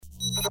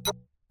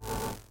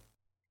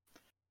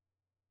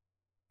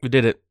We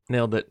did it.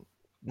 Nailed it.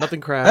 Nothing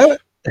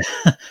crashed.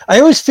 I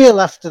always feel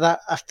after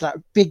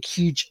that big,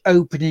 huge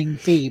opening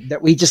theme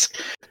that we just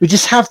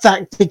have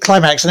that big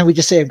climax, and then we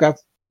just see him go,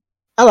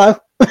 "Hello."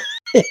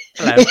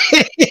 Hello.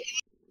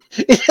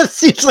 It just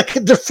seems like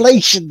a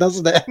deflation,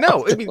 doesn't it?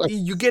 No, I mean,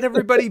 you get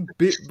everybody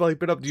bit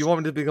up. Do you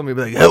want me to become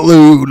like,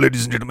 "Hello,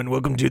 ladies and gentlemen,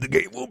 welcome to the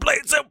Game We'll Play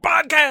It So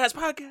podcast.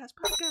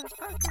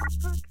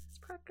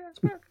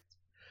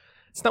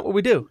 It's not what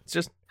we do. It's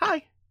just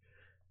hi.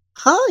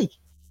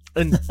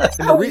 And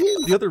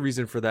the other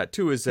reason for that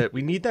too is that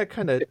we need that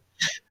kind of.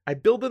 I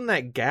build in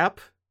that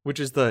gap, which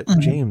is the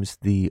James.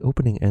 The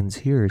opening ends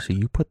here, so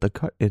you put the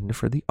cut in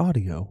for the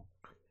audio.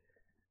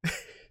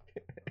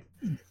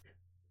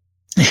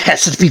 Yeah,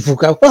 so people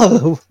go,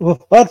 they're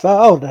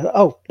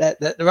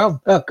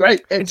on. Oh,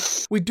 great!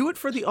 And we do it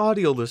for the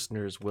audio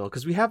listeners, Will,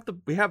 because we have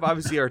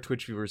obviously our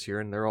Twitch viewers here,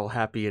 and they're all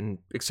happy and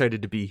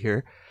excited to be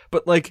here.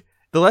 But like,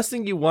 the last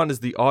thing you want is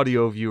the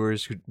audio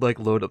viewers who like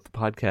load up the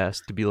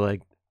podcast to be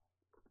like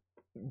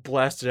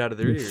blasted out of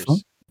their ears.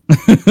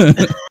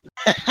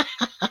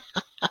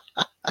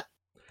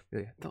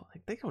 They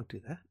don't do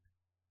that.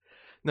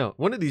 No,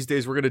 one of these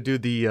days we're gonna do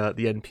the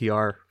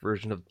NPR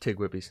version of Tig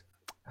Whippies.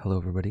 Hello,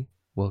 everybody.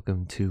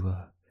 Welcome to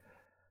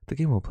the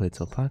Game We'll Play It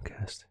So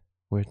podcast,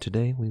 where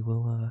today we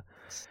will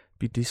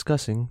be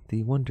discussing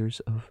the wonders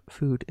of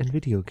food and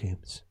video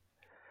games.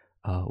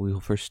 We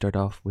will first start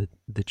off with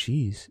the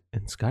cheese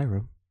in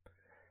Skyrim,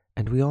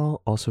 and we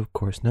all also, of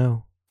course,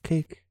 know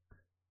cake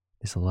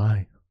is a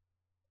lie.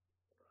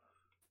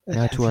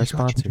 Now to our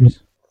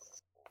sponsors.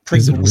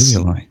 Is it really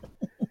a lie?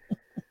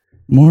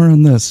 More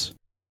on this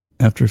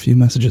after a few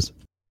messages.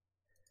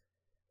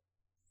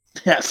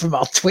 Yeah, from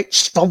our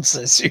Twitch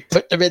sponsors who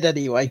put them in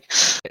anyway.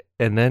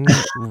 And then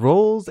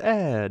rolls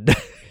ad.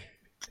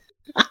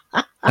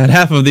 And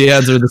half of the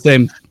ads are the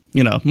same,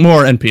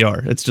 more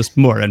NPR. It's just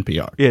more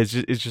NPR. Yeah,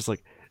 it's just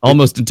like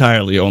almost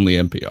entirely only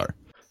NPR.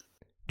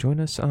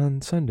 Join us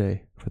on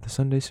Sunday for the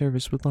Sunday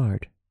service with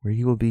Lard, where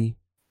you will be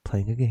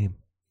playing a game.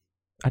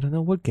 I don't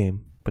know what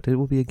game, but it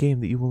will be a game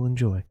that you will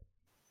enjoy.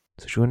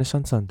 So join us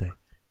on Sunday.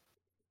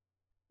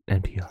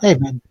 NPR. Hey,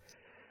 man.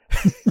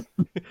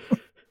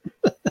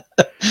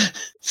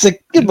 So,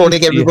 good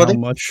morning, everybody. How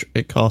much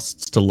it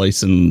costs to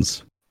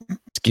license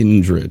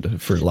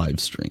Skindred for live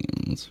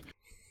streams?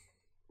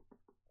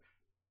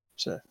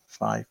 So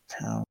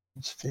 £5.50.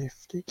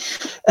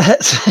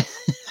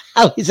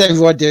 How is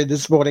everyone doing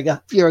this morning? I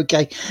hope you're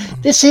okay.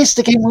 This is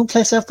the Game We'll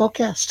Play Self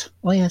podcast.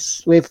 Oh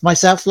yes, with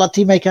myself, Lad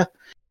Teamaker,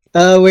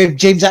 with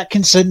James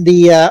Atkinson,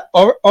 the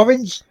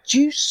orange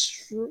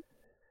juice.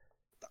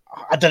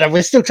 I don't know.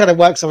 We're still trying to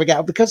work something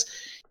out because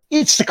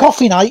it's the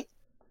coffee night.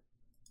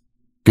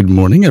 Good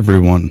morning,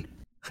 everyone.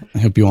 I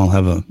hope you all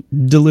have a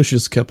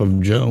delicious cup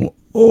of joe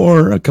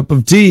or a cup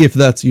of tea if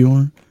that's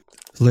your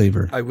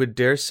flavor. I would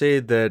dare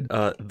say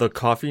that the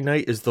coffee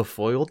night is the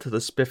foil to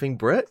the spiffing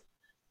Brit.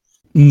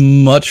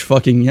 Much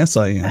fucking yes,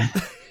 I am.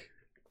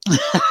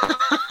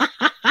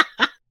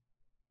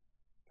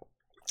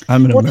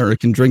 I'm an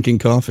American drinking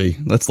coffee.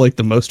 That's like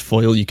the most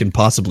foil you can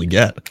possibly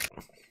get.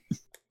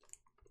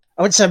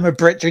 I would say I'm a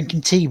Brit drinking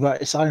tea,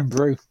 but it's Iron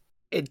Brew.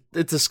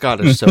 It's a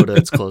Scottish soda.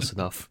 It's close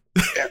enough.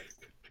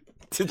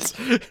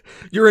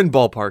 You're in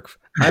ballpark.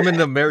 I'm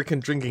an American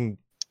drinking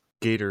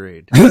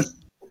Gatorade.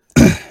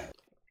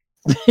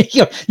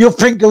 You're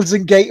Pringles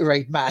and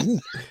Gatorade, man.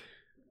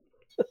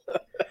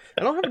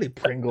 I don't have any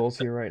Pringles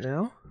here right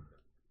now.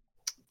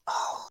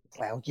 Oh,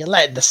 well, you're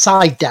letting the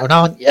side down,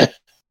 aren't you?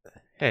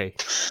 Hey.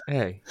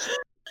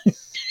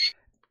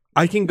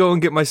 I can go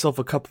and get myself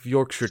a cup of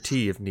Yorkshire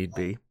tea if need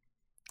be.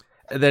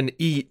 And then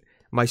eat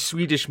my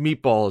Swedish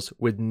meatballs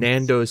with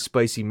Nando's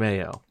spicy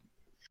mayo.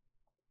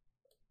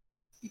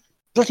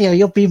 Bloody hell,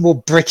 you're being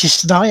more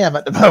British than I am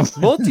at the moment.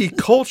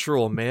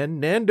 Multicultural,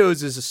 man.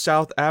 Nando's is a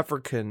South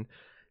African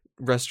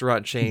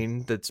restaurant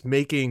chain that's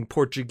making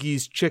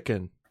Portuguese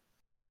chicken.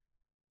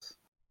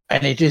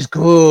 And it is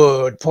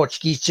good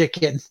Portuguese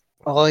chicken.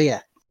 Oh, yeah.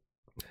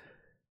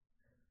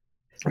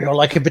 We all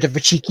like a bit of a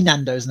cheeky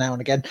Nando's now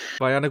and again.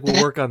 Bionic will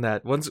work on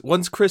that.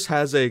 Once Chris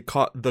has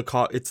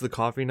it's the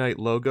Coffee Night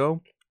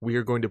logo, we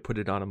are going to put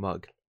it on a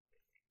mug.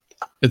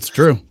 It's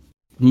true.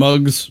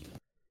 Mugs,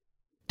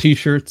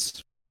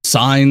 t-shirts,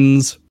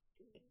 signs.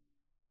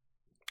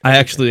 I'm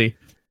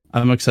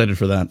excited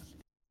for that.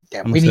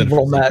 Yeah, we need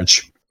more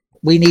merch.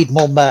 We need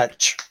more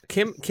merch.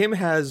 Kim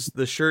has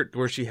the shirt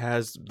where she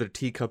has the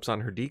teacups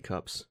on her D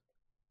cups,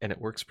 and it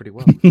works pretty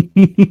well.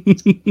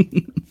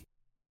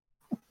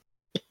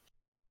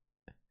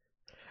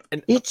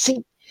 And it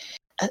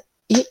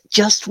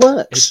just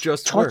works. It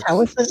just Todd, works.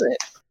 how is it?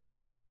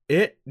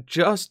 It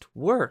just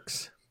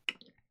works.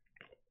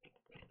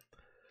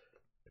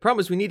 The problem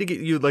is we need to get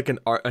you like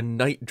a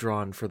night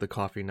drawn for the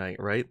coffee night,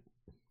 right?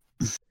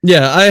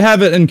 Yeah, I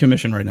have it in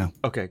commission right now.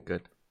 Okay,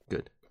 good.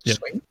 Yep.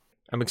 Sweet.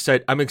 I'm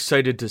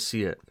excited to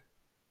see it.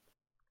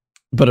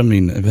 But I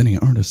mean, if any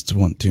artists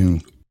want to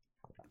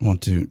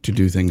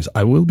do things,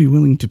 I will be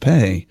willing to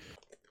pay.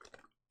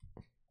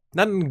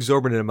 Not an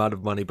exorbitant amount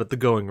of money, but the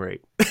going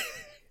rate.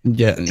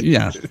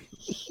 Yeah.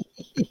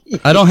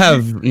 I don't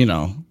have,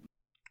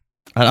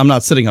 I'm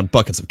not sitting on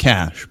buckets of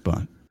cash,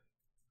 but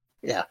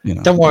yeah,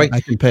 don't worry.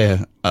 I can pay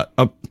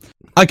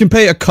I can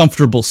pay a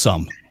comfortable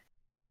sum.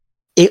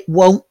 It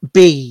won't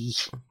be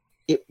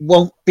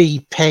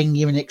paying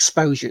you an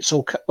exposure. It's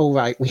all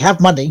right. We have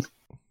money.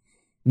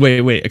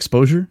 Wait,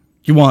 exposure?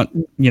 You want,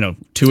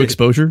 2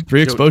 exposure,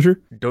 3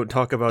 exposure? Don't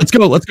talk about.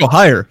 Let's go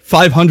higher.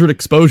 500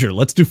 exposure.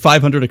 Let's do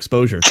 500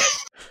 exposure.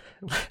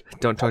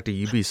 Don't talk to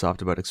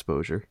Ubisoft about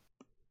exposure.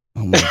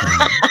 Oh my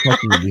god.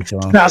 Fuck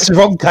Ubisoft. That's the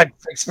wrong kind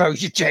of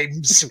exposure,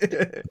 James.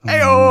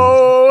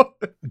 Heyo!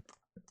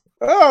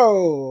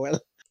 Oh,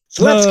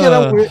 so let's get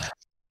on with it.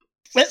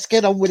 Let's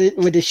get on with it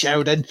with the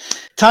show then.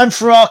 Time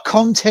for our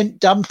content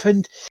dump,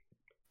 and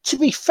to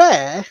be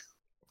fair,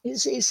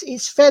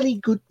 it's fairly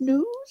good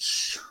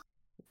news.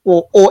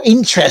 Or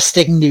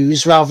interesting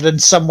news rather than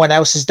someone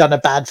else has done a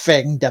bad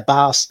thing, the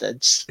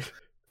bastards.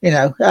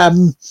 Let's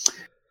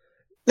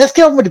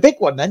get on with the big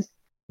one then.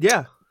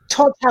 Yeah.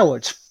 Todd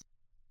Howard.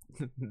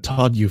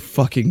 Todd, you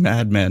fucking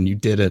madman, you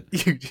did it.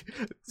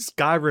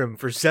 Skyrim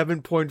for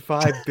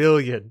 $7.5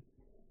 billion.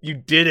 You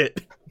did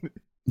it.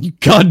 You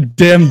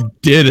goddamn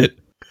did it.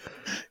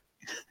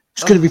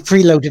 It's going to be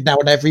preloaded now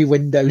on every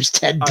Windows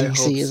 10 PC, I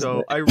hope isn't so.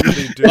 it? I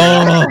really do.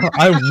 Oh,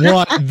 I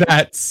want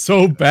that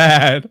so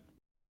bad.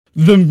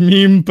 The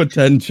meme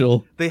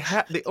potential. They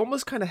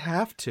almost kind of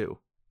have to,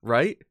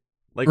 right?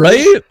 Like,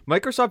 right?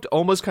 Microsoft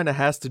almost kind of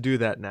has to do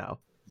that now.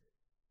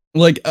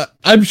 Like,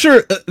 I'm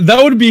sure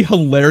that would be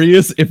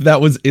hilarious if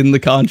that was in the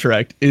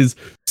contract. Is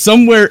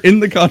somewhere in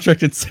the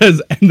contract it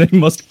says, and they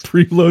must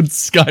preload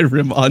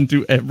Skyrim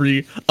onto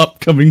every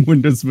upcoming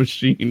Windows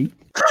machine.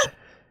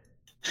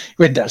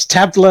 Windows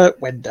tablet,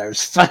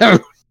 Windows phone.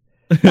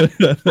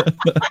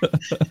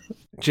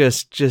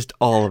 Just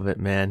all of it,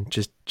 man.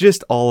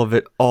 Just all of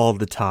it all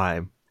the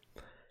time.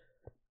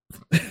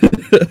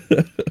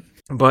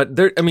 But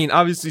there,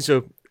 obviously,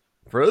 so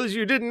for those of you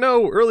who didn't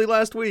know, early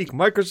last week,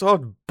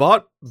 Microsoft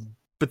bought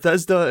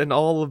Bethesda and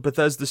all of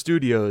Bethesda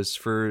Studios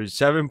for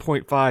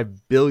 $7.5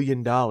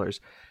 billion,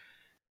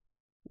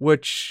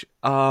 which,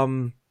 I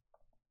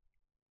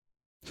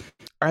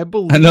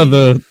believe... I know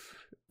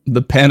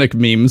the panic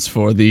memes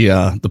for the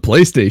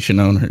PlayStation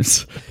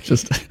owners.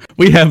 Just,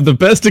 we have the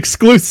best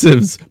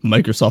exclusives.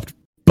 Microsoft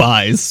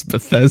buys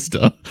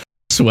Bethesda.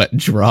 Sweat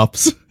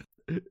drops.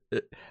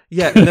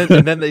 Yeah,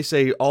 and then they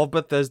say all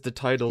Bethesda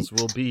titles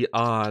will be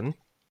on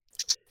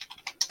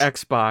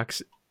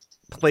Xbox,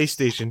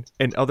 PlayStation,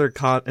 and other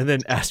and then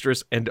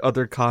asterisk and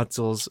other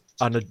consoles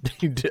on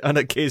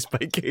a case by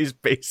case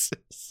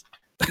basis.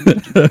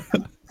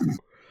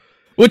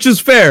 Which is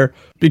fair,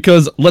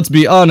 because let's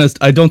be honest,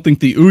 I don't think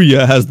the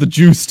Ouya has the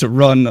juice to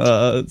run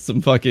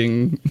some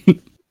fucking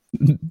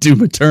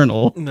Doom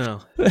Eternal.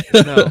 No.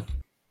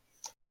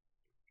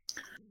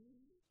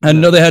 I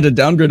know they had to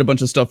downgrade a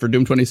bunch of stuff for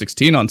Doom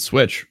 2016 on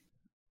Switch.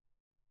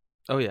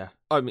 Oh yeah,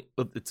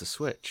 it's a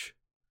Switch.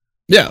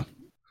 Yeah.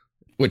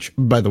 Which,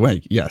 by the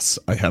way, yes,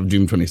 I have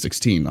Doom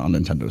 2016 on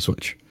Nintendo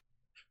Switch.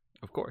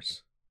 Of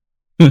course.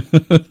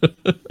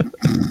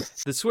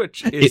 The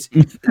Switch is...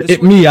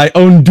 I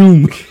own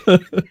Doom.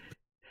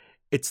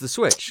 It's the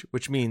Switch,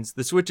 which means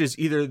the Switch is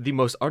either the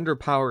most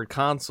underpowered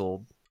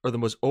console or the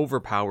most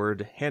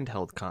overpowered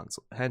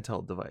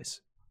handheld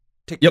device.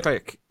 Take your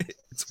pick.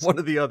 It's one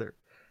or the other,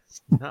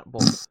 not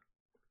both.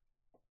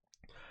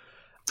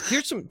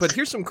 Here's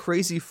some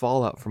crazy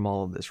fallout from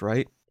all of this,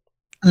 right?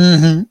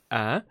 Mm-hmm.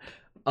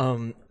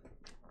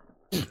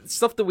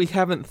 Stuff that we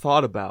haven't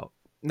thought about.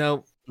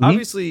 Now,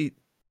 obviously,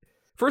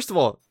 first of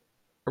all,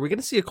 are we going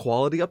to see a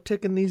quality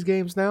uptick in these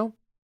games now?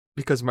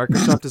 Because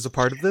Microsoft is a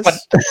part of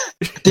this?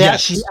 They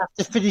actually have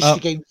to finish the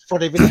game before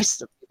they release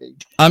them.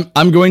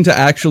 I'm going to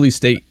actually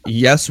state,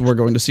 yes, we're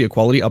going to see a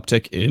quality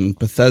uptick in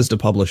Bethesda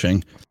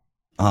publishing.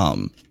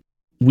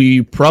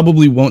 We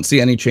probably won't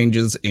see any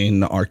changes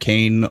in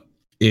Arcane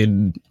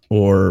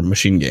or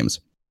Machine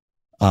Games.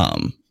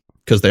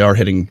 Because they are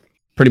hitting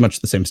pretty much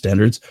the same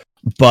standards.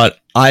 But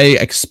I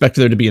expect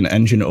there to be an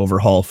engine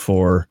overhaul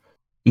for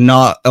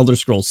not Elder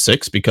Scrolls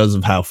 6 because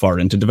of how far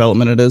into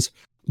development it is,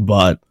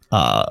 but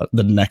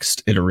the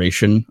next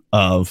iteration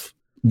of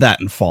that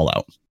and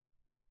Fallout.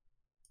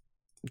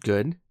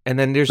 Good. And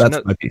then there's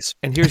my piece.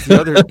 And here's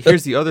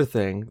the other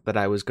thing that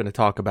I was going to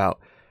talk about.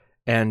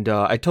 And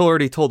I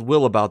already told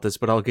Will about this,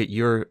 but I'll get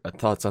your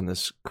thoughts on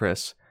this,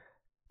 Chris.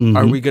 Mm-hmm.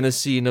 Are we going to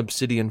see an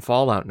Obsidian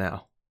Fallout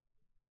now?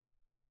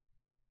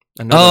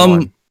 Another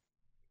one.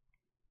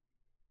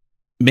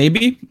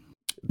 Maybe.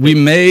 We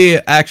may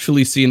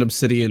actually see an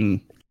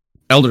Obsidian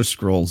Elder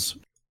Scrolls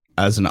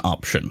as an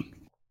option.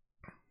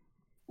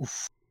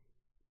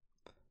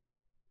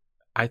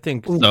 I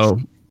think so.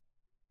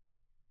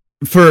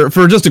 For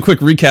just a quick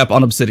recap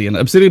on Obsidian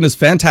is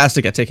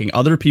fantastic at taking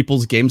other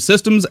people's game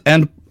systems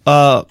and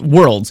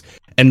worlds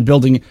and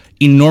building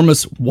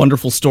enormous,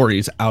 wonderful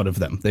stories out of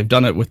them. They've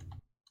done it with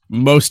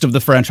most of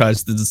the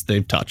franchises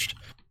they've touched.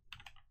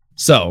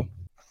 So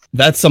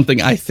that's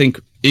something I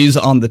think is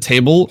on the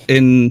table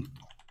in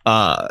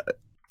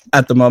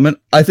at the moment.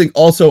 I think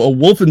also a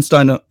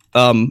Wolfenstein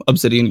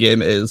Obsidian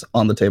game is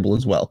on the table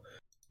as well.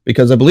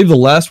 because I believe the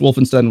last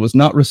Wolfenstein was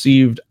not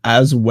received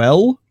as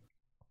well.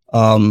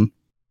 I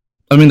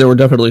mean, there were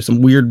definitely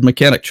some weird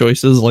mechanic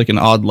choices, like an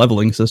odd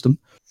leveling system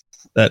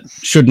that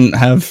shouldn't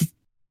have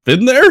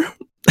been there.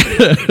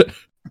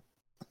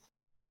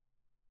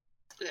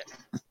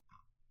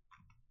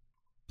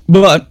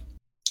 But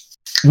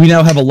we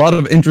now have a lot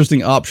of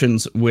interesting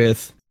options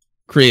with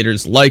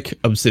creators like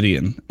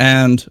Obsidian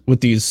and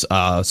with these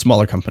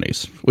smaller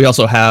companies. We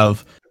also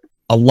have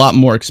a lot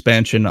more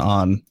expansion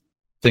on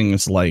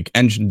things like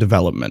engine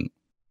development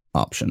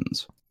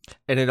options.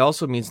 And it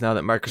also means now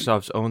that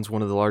Microsoft owns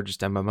one of the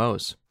largest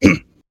MMOs.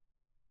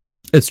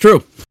 It's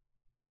true.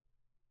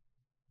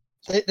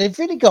 They've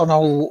really gone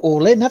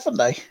all in, haven't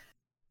they?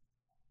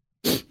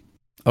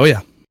 Oh,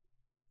 yeah.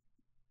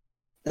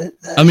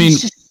 I mean,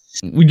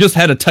 we just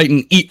had a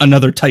Titan eat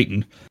another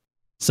Titan.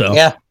 So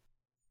yeah.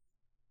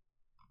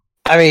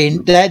 I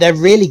mean, they're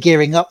really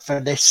gearing up for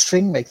this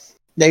thing.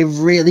 They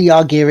really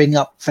are gearing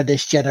up for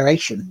this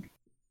generation.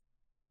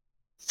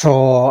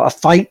 For a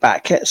fight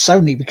back at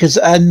Sony, because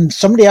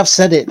somebody else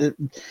said it,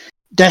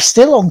 they're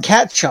still on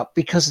catch up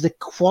because of the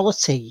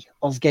quality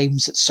of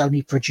games that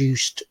Sony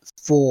produced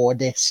for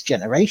this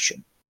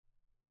generation.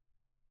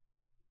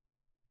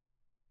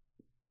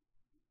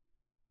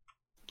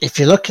 If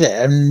you look at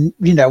it, and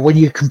you know, when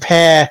you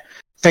compare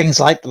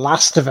things like The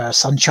Last of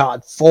Us,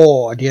 Uncharted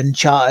 4, the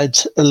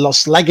Uncharted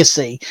Lost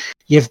Legacy,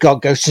 you've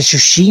got Ghost of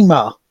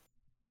Tsushima,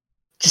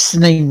 just to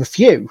name a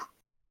few.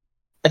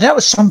 And that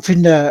was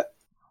something that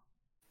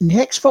the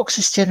Xbox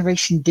this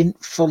generation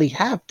didn't fully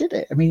have, did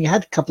it? I mean, you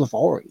had a couple of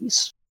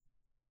Oris,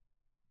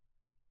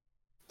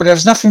 but there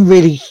was nothing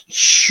really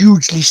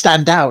hugely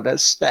stand out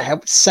that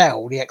helped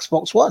sell the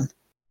Xbox One.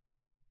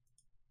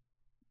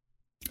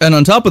 And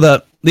on top of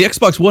that, the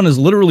Xbox One is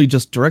literally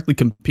just directly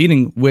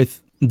competing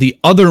with the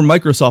other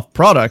Microsoft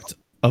product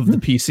of the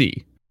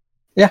PC.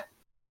 Yeah.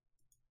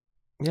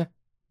 Yeah.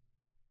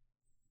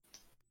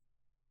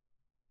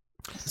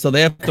 So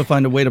they have to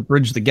find a way to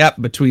bridge the gap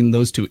between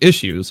those two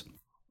issues.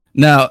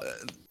 Now,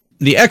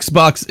 the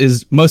Xbox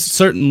is most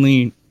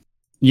certainly,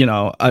 you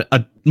know,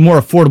 a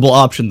more affordable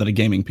option than a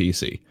gaming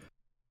PC.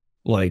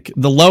 Like,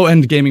 the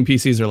low-end gaming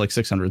PCs are like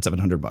 $600,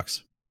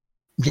 $700.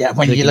 Yeah,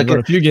 when they you can look run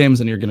at a few games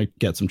and you're going to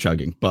get some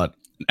chugging. But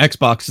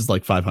Xbox is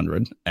like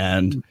 $500,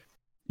 and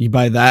you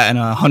buy that and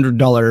a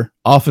 $100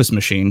 Office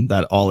machine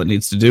that all it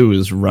needs to do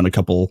is run a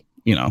couple,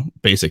 you know,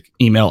 basic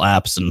email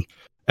apps and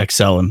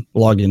Excel and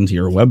log into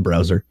your web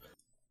browser.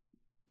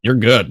 You're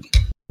good.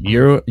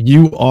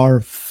 You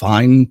are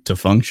fine to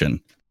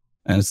function,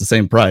 and it's the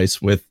same price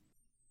with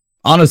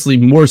honestly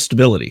more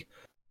stability.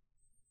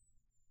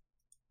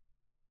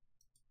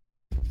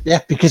 yeah,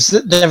 because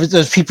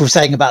there's people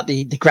saying about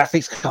the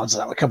graphics cards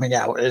that were coming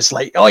out. It's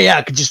like, oh yeah,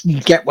 I could just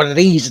get one of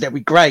these and it'd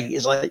be great.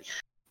 It's like,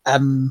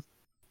 aren't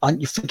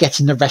you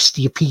forgetting the rest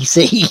of your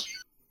PC?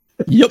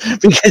 Yep.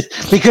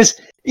 because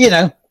you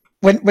know,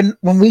 when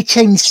we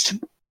changed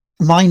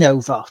mine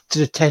over to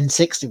the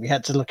 1060, we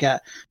had to look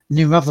at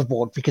new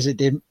motherboard because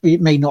it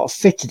may not have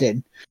fitted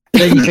in.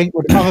 Then you think,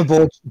 well, the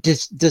motherboard,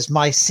 does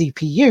my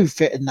CPU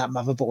fit in that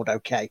motherboard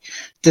okay?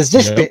 Does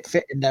this bit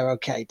fit in there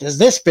okay? Does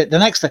this bit, the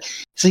next bit?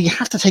 So you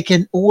have to take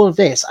in all of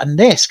this, and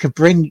this could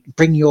bring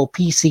your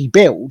PC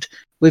build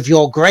with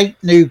your great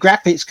new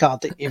graphics card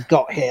that you've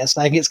got here,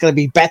 saying it's going to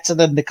be better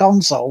than the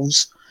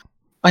consoles,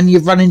 and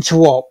you've run into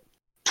what,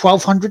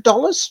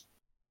 $1,200?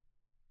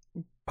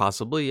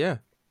 Possibly, yeah.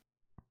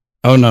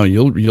 Oh no,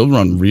 you'll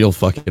run real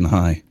fucking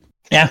high.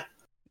 Yeah.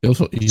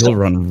 You'll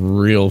run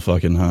real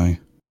fucking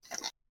high.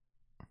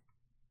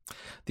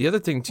 The other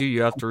thing, too,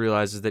 you have to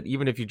realize is that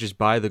even if you just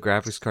buy the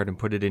graphics card and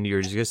put it into your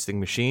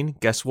existing machine,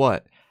 guess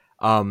what?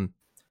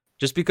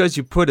 Just because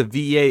you put a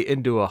V8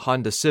 into a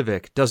Honda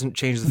Civic doesn't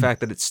change the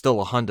fact that it's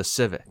still a Honda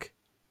Civic.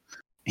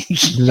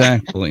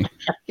 Exactly.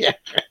 Yeah.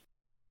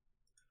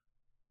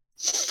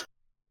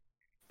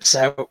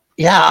 So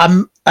yeah,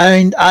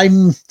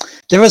 I'm.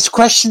 There was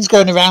questions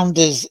going around: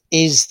 is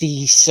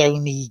the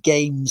Sony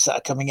games that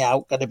are coming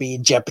out going to be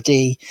in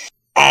jeopardy?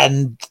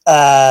 And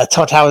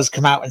Todd Howard's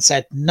come out and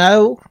said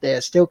no, they're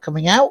still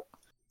coming out.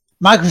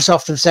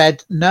 Microsoft have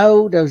said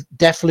no, there's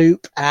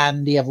Deathloop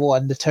and the other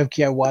one, the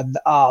Tokyo one,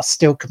 are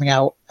still coming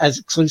out as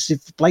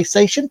exclusive for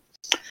PlayStation.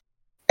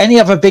 Any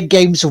other big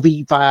games will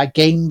be by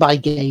by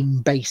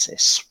game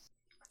basis.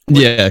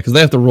 Yeah, because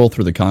they have to roll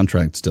through the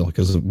contract still,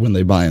 because when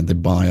they buy it, they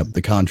buy up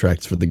the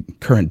contracts for the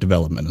current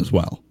development as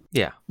well.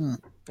 Yeah.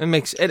 It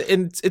makes and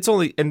it's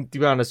only, and to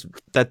be honest,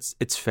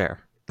 it's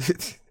fair.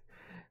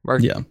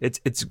 Yeah.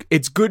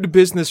 It's good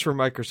business for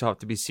Microsoft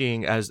to be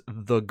seen as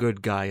the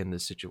good guy in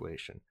this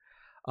situation.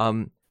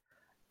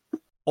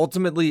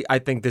 Ultimately, I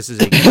think this is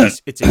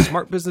it's a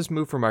smart business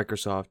move for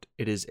Microsoft.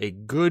 It is a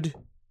good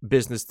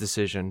business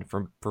decision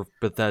for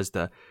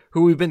Bethesda,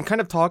 who we've been kind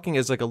of talking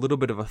as like a little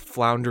bit of a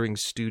floundering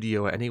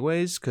studio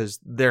anyways, because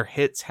their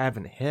hits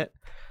haven't hit.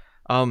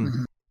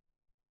 And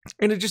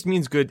it just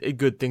means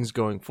good things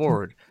going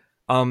forward.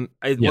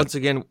 Once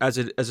again, as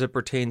it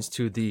pertains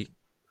to the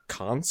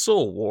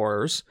console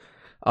wars,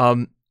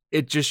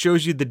 it just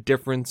shows you the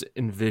difference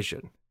in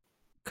vision.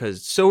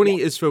 because Sony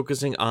is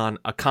focusing on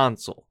a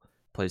console,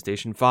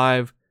 PlayStation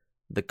 5,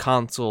 the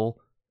console,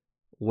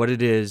 what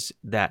it is.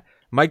 That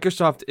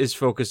Microsoft is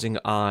focusing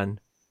on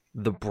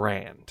the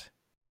brand,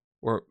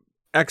 or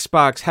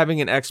Xbox.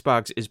 Having an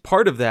Xbox is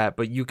part of that,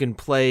 but you can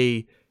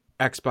play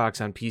Xbox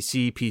on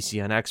PC,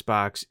 PC on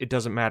Xbox. It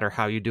doesn't matter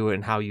how you do it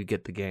and how you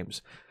get the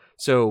games.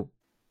 So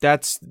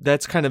that's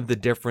kind of the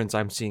difference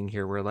I'm seeing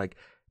here, where like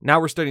now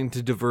we're starting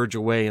to diverge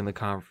away in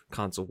the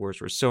console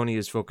wars, where Sony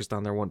is focused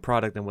on their one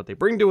product and what they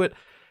bring to it.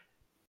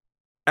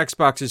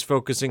 Xbox is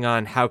focusing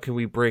on how can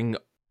we bring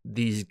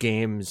these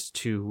games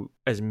to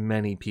as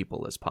many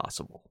people as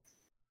possible.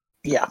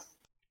 Yeah.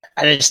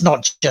 And it's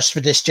not just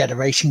for this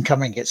generation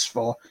coming, it's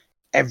for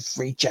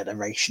every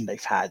generation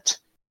they've had.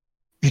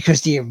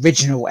 Because the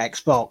original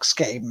Xbox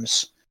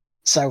games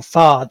so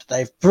far that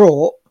they've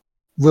brought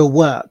will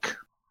work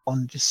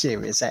on the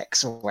Series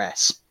X or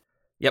S.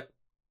 Yep.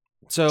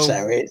 So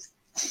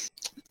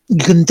you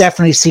can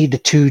definitely see the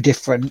two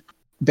different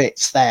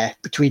bits there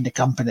between the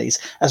companies,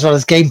 as well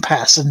as Game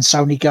Pass and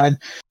Sony going,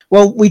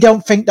 well, we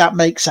don't think that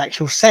makes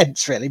actual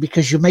sense, really,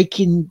 because you're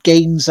making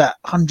games at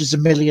hundreds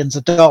of millions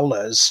of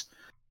dollars,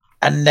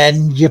 and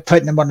then you're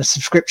putting them on a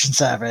subscription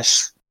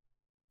service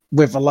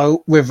with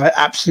an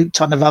absolute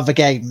ton of other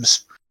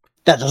games.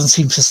 That doesn't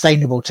seem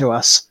sustainable to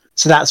us.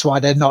 So that's why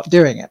they're not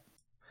doing it.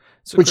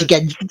 So which,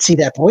 again, you can see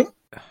their point.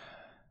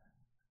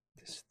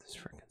 This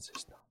freaking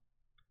system.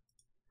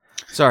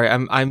 Sorry,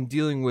 I'm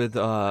dealing with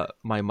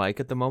my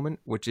mic at the moment,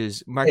 which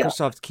is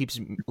Microsoft keeps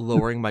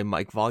lowering my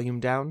mic volume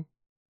down,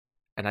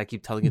 and I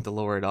keep telling it to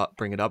lower it up,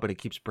 bring it up, and it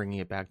keeps bringing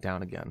it back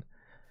down again.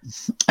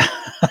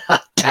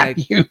 Damn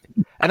you!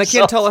 And I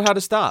can't tell it how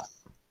to stop.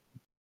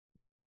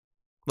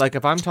 Like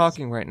if I'm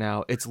talking right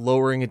now, it's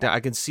lowering it down. I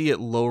can see it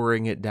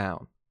lowering it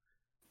down.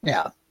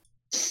 Yeah.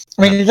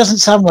 I mean, it doesn't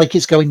sound like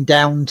it's going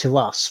down to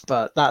us,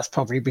 but that's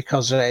probably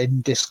because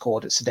in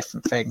Discord it's a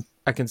different thing.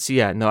 I can see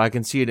it. No, I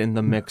can see it in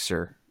the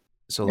mixer.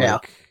 So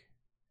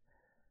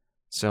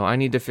so I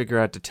need to figure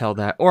out to tell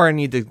that, or I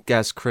need to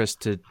ask Chris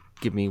to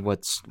give me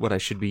what I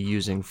should be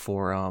using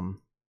for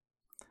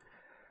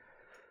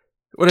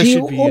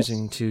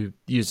using to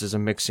use as a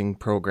mixing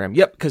program.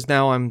 Yep, because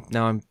now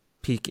I'm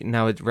peaking.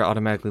 Now it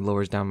automatically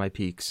lowers down my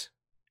peaks,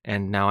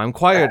 and now I'm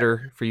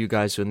quieter for you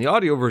guys. So in the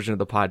audio version of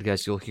the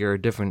podcast, you'll hear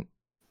a different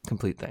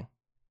complete thing.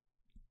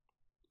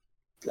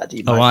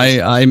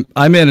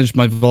 I manage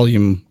my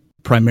volume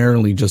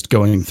primarily just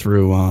going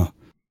through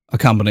a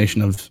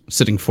combination of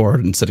sitting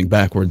forward and sitting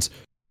backwards,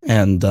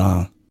 and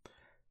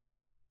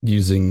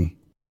using.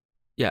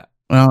 Yeah.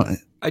 Well,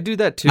 I do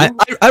that too.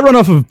 I run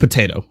off of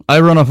Potato. I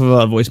run off of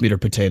a voice meter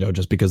Potato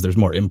just because there's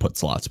more input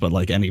slots, but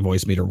like any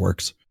voice meter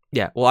works.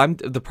 Yeah, well,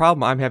 the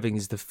problem I'm having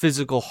is the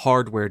physical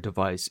hardware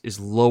device is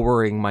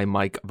lowering my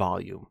mic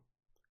volume.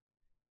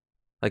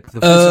 Like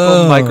the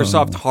physical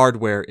Microsoft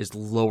hardware is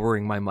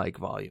lowering my mic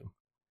volume.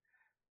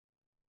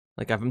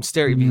 Like if I'm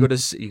staring, you go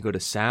to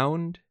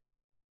sound,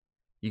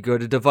 you go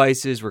to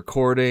devices,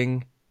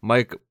 recording,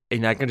 mic,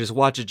 and I can just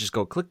watch it just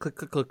go click, click,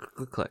 click, click,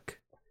 click, click.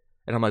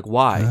 And I'm like,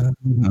 why?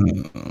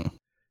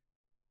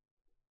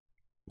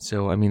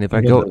 So I mean, if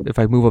I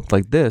move up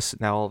like this,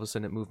 now all of a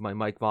sudden it moved my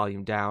mic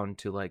volume down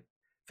to like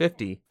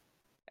 50,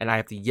 and I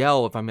have to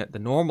yell if I'm at the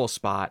normal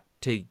spot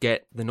to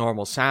get the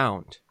normal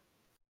sound.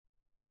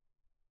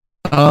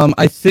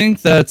 I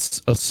think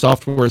that's a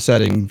software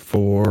setting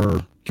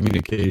for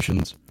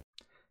communications.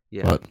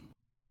 Yeah. But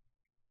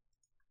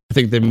I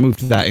think they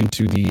moved that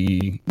into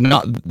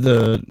not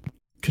the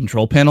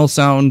control panel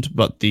sound,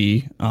 but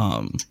the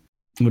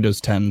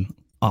Windows 10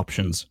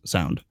 options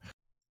sound.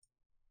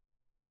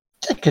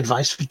 Take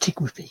advice from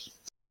Tigwippy.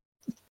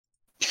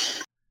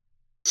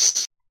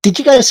 Did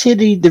you guys hear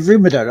the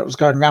rumor though that was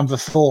going around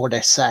before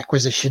this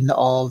acquisition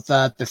of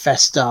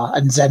Bethesda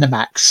and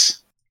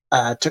ZeniMax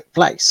took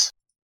place?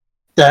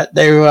 That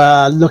they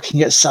were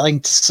looking at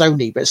selling to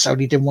Sony, but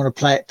Sony didn't want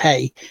to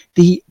pay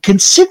the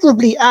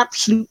considerably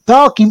absolute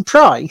bargain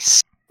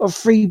price of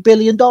 $3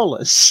 billion.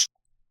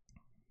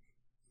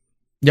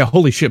 Yeah,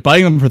 holy shit!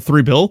 Buying them for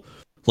 $3 billion,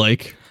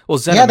 like. Well,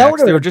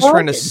 ZeniMax, they were just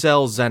trying to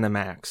sell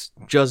ZeniMax.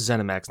 Just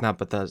ZeniMax, not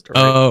Bethesda.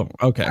 Right? Oh,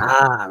 okay.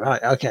 Ah,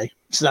 right, okay.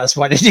 So that's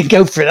why they didn't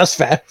go for it. That's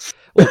fair.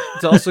 Well,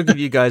 to also give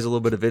you guys a little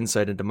bit of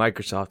insight into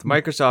Microsoft,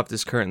 Microsoft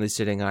is currently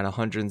sitting on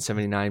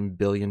 $179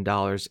 billion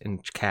in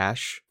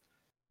cash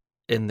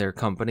in their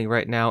company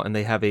right now, and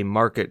they have a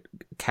market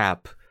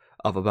cap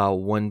of about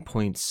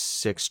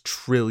 $1.6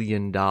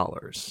 trillion.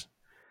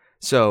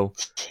 So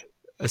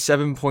a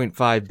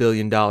 $7.5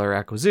 billion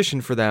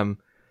acquisition for them,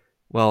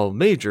 while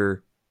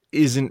major,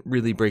 isn't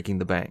really breaking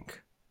the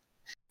bank.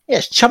 Yeah,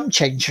 it's chump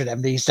change for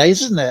them these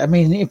days, isn't it? I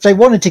mean, if they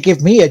wanted to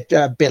give me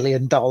 $1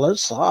 billion,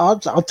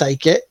 I'll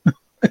take it.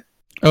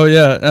 Oh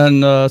yeah,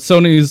 and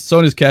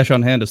Sony's cash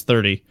on hand is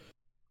 30.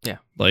 Yeah,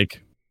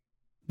 like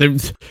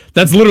that's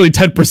literally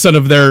 10%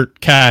 of their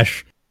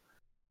cash.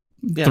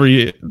 Yeah.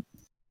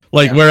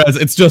 Whereas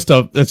it's just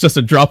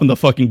a drop in the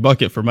fucking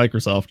bucket for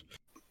Microsoft.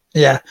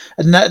 Yeah,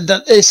 and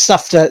that is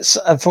stuff that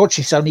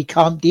unfortunately Sony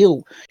can't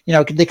deal.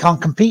 They can't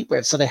compete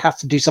with, so they have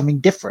to do something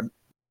different.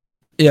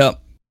 Yeah.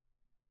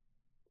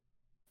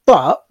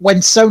 But when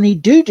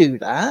Sony do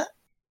that,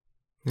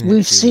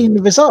 we've seen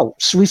the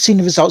results. We've seen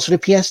the results for the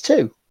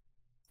PS2.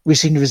 We've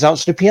seen the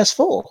results for the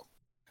PS4.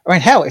 I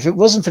mean, hell, if it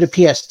wasn't for the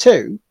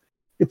PS2,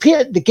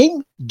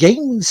 the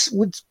games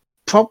would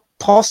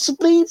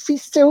possibly be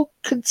still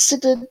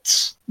considered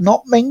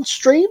not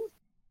mainstream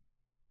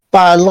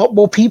by a lot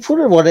more people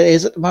than what it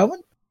is at the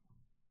moment.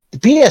 The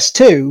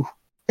PS2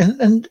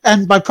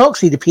 and by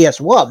proxy the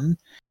PS1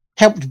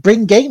 helped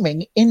bring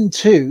gaming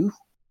into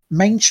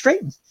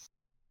mainstream.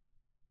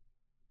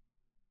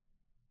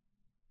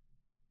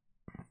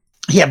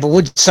 Yeah, but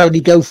would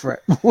Sony go for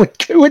it? Would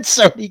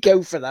Sony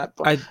go for that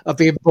of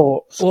being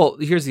bought? Well,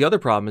 here's the other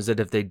problem: is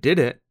that if they did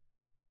it,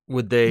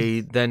 would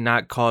they then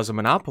not cause a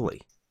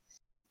monopoly?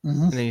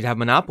 Mm-hmm. And then you'd have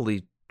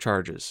monopoly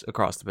charges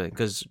across the board.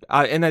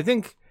 I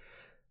think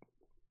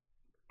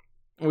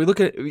when we look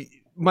at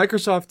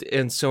Microsoft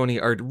and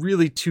Sony are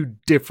really two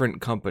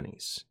different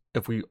companies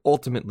if we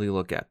ultimately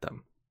look at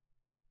them.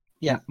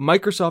 Yeah,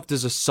 Microsoft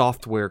is a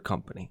software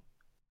company.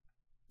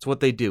 It's what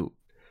they do.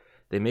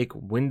 They make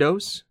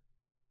Windows.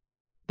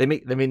 They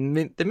make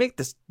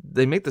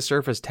the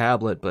Surface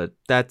tablet, but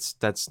that's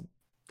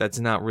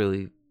not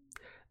really.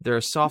 They're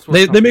a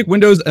software. They make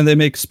Windows and they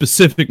make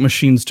specific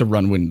machines to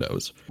run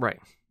Windows. Right,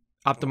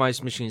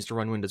 optimized machines to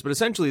run Windows. But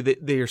essentially,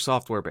 they are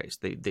software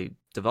based. They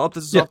developed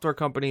as a software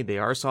company. They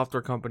are a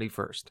software company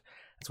first.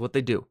 That's what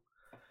they do.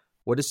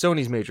 What is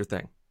Sony's major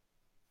thing?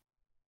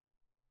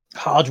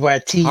 Hardware,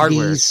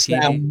 TVs,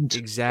 sound.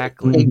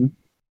 Exactly. Mm-hmm.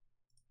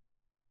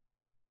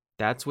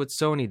 That's what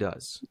Sony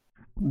does.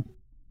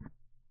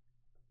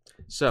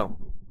 So,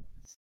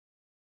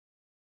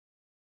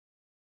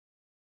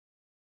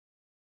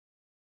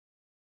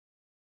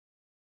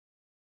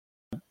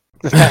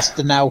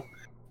 Bethesda now,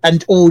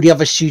 and all the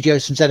other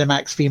studios from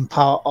ZeniMax being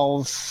part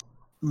of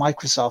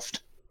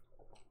Microsoft.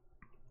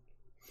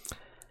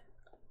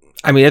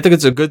 I mean, I think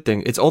it's a good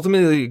thing. It's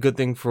ultimately a good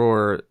thing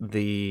for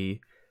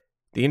the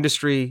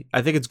industry.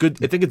 I think it's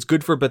good. I think it's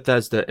good for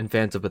Bethesda and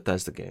fans of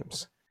Bethesda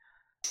games.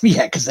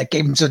 Yeah, because their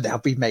games will now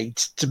be made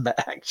to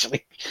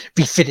actually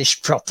be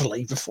finished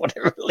properly before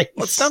they're released.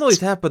 Well, it's not only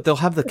that, but they'll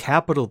have the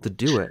capital to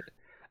do it.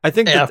 I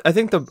think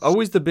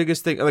always the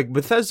biggest thing, like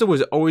Bethesda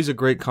was always a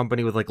great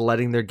company with like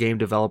letting their game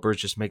developers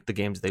just make the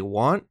games they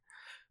want.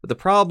 But the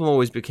problem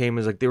always became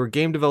is like they were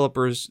game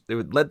developers. They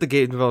would let the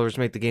game developers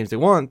make the games they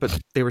want, but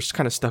they were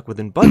kind of stuck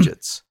within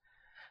budgets.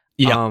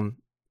 Yeah.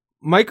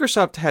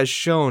 Microsoft has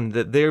shown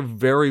that they're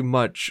very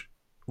much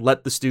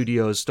let the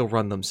studios still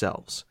run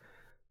themselves.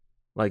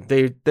 Like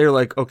they're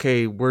like,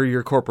 okay, we're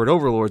your corporate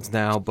overlords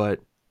now, but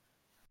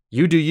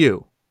you do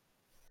you.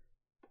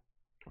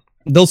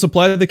 They'll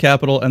supply the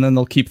capital and then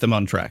they'll keep them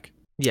on track.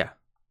 Yeah.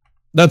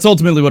 That's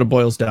ultimately what it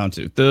boils down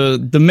to.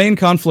 The main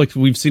conflict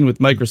we've seen with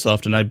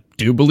Microsoft, and I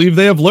do believe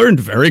they have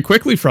learned very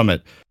quickly from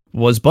it,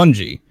 was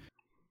Bungie.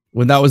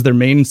 When that was their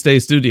mainstay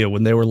studio,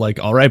 when they were like,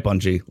 all right,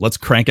 Bungie, let's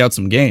crank out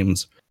some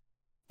games.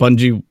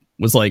 Bungie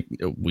was like,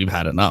 we've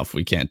had enough.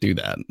 We can't do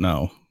that.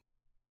 No.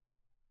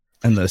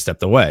 And they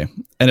stepped away.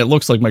 And it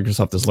looks like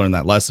Microsoft has learned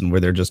that lesson where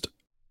they're just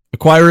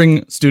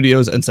acquiring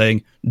studios and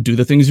saying, do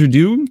the things you're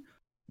doing.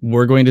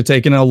 We're going to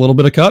take in a little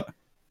bit of cut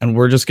and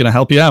we're just going to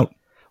help you out.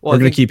 We're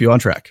going to keep you on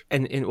track.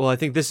 And well, I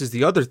think this is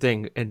the other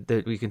thing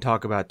that we can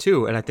talk about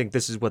too. And I think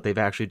this is what they've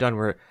actually done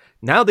where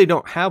now they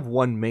don't have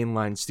one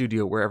mainline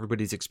studio where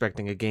everybody's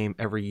expecting a game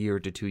every year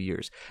to 2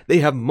 years. They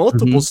have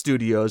multiple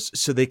studios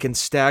so they can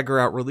stagger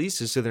out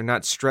releases so they're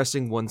not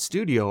stressing one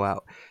studio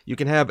out. You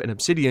can have an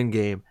Obsidian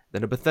game,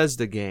 then a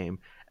Bethesda game,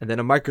 and then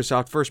a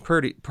Microsoft first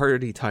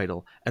party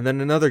title, and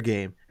then another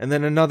game, and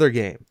then another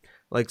game.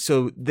 Like,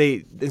 so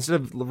they, instead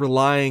of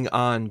relying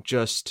on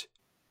just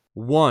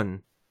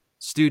one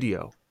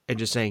studio and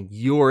just saying,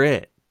 you're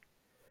it,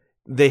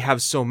 they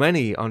have so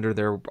many under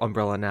their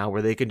umbrella now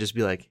where they can just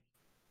be like,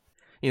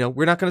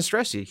 we're not going to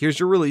stress you. Here's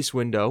your release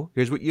window.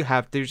 Here's what you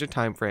have. There's your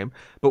time frame.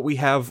 But we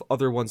have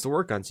other ones to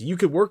work on. So you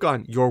could work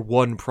on your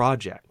one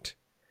project.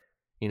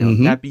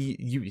 That be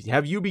you.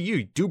 Have you be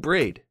you. Do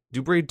Braid.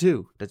 Do Braid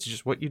 2. That's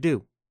just what you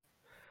do.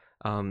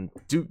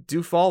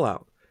 Do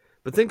Fallout.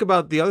 But think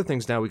about the other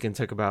things now we can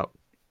talk about.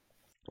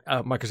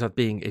 Microsoft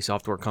being a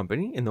software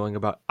company and knowing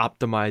about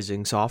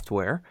optimizing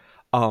software.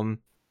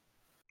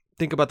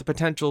 Think about the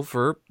potential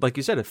for, like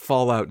you said, a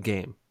Fallout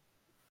game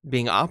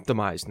being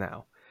optimized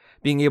now.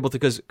 Being able to,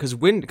 because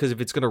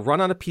if it's going to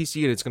run on a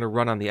PC and it's going to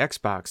run on the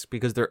Xbox,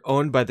 because they're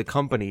owned by the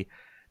company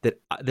that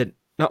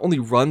not only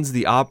owns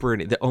the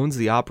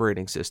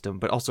operating system,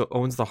 but also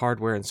owns the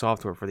hardware and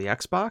software for the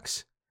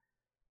Xbox.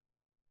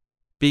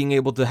 Being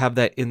able to have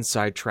that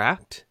inside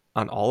tracked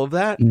on all of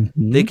that,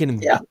 they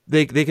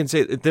can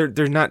say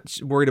they're not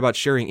worried about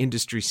sharing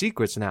industry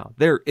secrets now.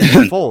 They're in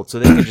the fold, so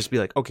they can just be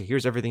like, okay,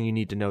 here's everything you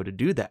need to know to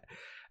do that,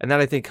 and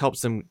that I think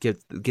helps them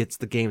gets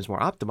the games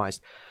more optimized.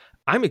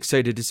 I'm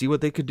excited to see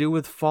what they could do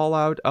with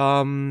Fallout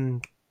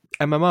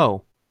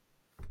MMO.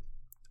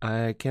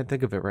 I can't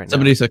think of it right now.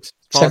 76.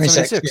 Fallout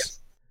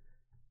 76.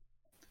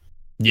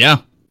 Yeah.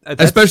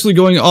 Especially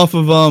going off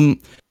of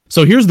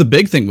so here's the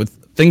big thing with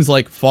things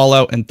like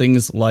Fallout and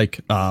things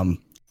like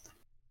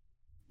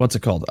what's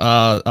it called?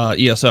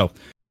 ESO.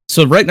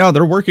 So right now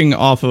they're working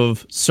off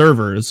of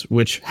servers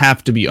which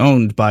have to be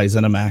owned by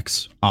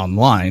ZeniMax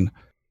Online,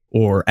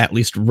 or at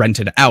least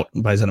rented out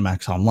by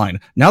ZeniMax Online.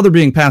 Now they're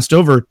being passed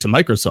over to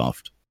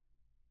Microsoft,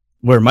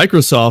 where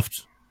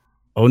Microsoft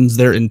owns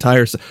their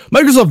entire...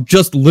 Microsoft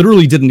just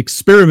literally did an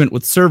experiment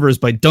with servers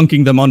by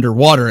dunking them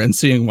underwater and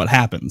seeing what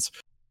happens.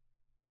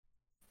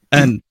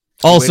 And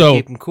also,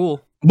 keep them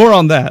cool. More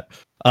on that,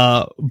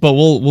 but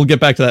we'll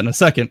get back to that in a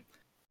second.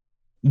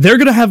 They're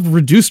going to have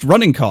reduced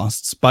running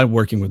costs by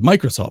working with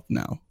Microsoft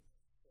now.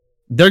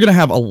 They're going to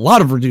have a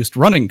lot of reduced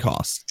running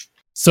costs,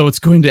 so it's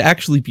going to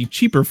actually be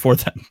cheaper for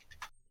them.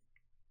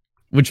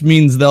 Which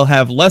means they'll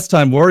have less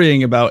time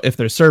worrying about if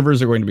their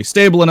servers are going to be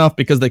stable enough,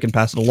 because they can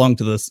pass it along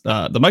to the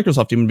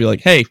Microsoft team and be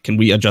like, hey, can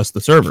we adjust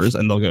the servers?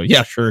 And they'll go,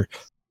 yeah, sure.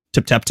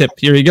 Tip, tap, tip.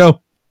 Here you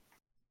go.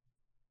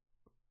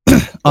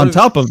 On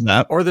top of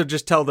that... Or they'll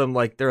just tell them,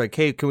 like, they're like,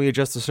 hey, can we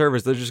adjust the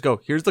servers? They'll just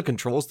go, here's the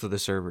controls to the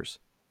servers.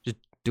 Just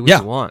do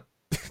what you want.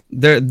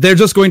 They're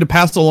just going to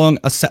pass along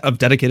a set of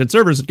dedicated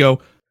servers and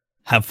go,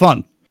 have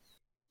fun.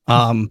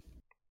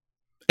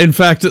 In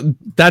fact,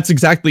 that's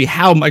exactly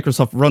how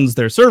Microsoft runs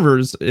their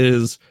servers,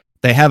 is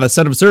they have a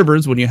set of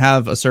servers. When you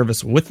have a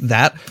service with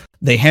that,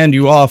 they hand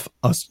you off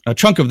a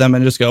chunk of them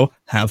and just go,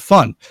 have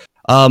fun.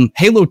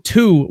 Halo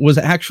 2 was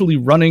actually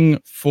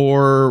running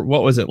for,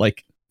 what was it,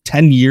 like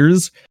 10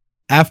 years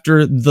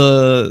after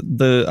the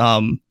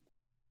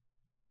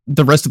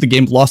rest of the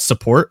game lost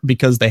support,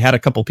 because they had a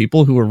couple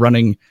people who were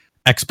running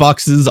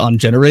Xboxes on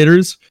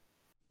generators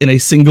in a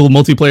single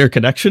multiplayer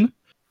connection.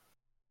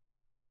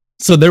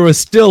 So there was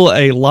still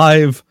a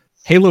live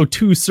Halo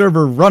 2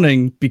 server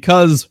running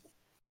because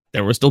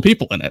there were still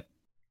people in it.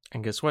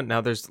 And guess what? Now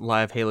there's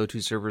live Halo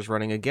 2 servers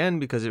running again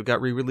because it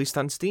got re-released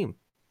on Steam.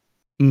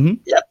 Mm-hmm.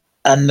 Yep.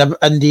 And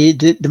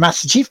the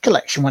Master Chief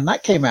Collection, when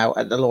that came out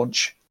at the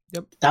launch,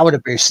 that would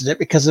have boosted it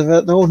because of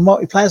the old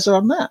multiplayers are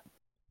on that.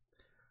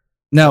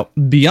 Now,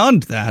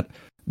 beyond that,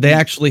 they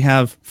actually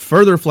have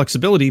further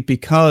flexibility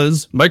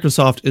because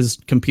Microsoft is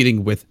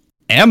competing with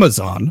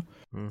Amazon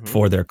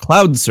for their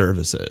cloud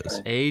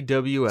services.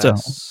 AWS. So,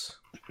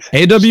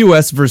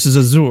 AWS versus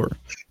Azure.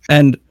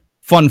 And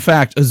fun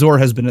fact, Azure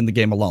has been in the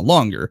game a lot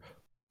longer,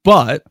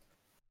 but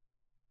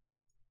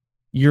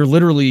you're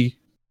literally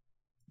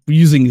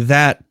using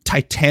that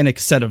titanic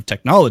set of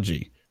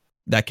technology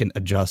that can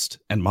adjust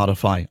and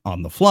modify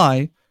on the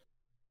fly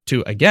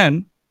to,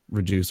 again,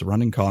 reduce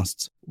running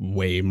costs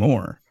way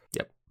more.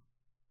 Yep.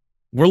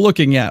 We're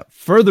looking at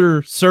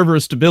further server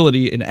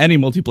stability in any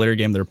multiplayer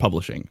game they're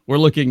publishing. We're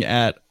looking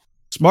at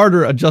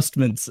smarter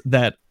adjustments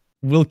that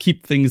will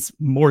keep things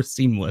more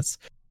seamless.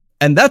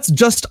 And that's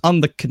just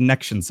on the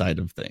connection side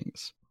of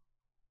things.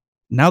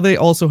 Now they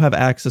also have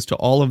access to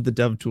all of the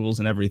dev tools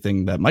and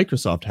everything that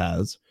Microsoft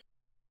has,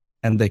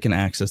 and they can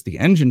access the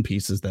engine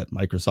pieces that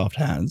Microsoft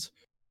has,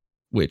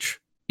 which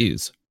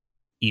is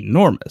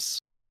enormous.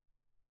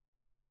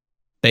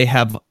 They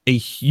have a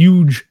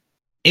huge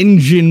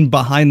engine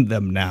behind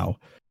them now,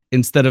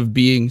 instead of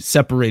being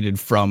separated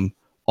from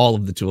all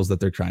of the tools that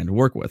they're trying to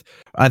work with.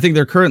 I think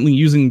they're currently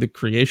using the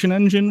creation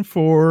engine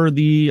for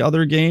the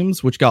other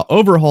games, which got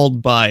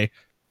overhauled by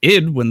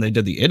id when they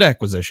did the id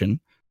acquisition.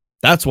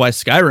 That's why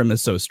Skyrim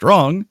is so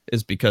strong,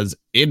 is because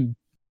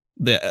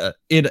the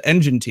id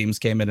engine teams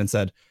came in and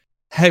said,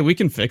 hey, we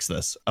can fix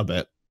this a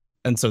bit.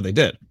 And so they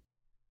did.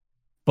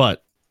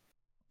 But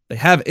they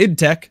have id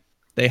tech,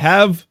 they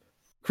have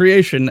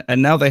creation,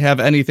 and now they have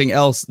anything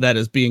else that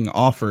is being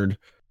offered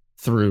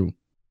through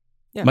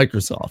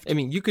Microsoft. I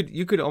mean, you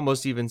could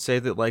almost even say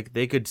that, like,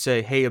 they could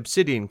say, hey,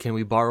 Obsidian, can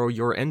we borrow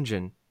your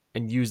engine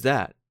and use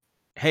that?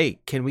 Hey,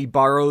 can we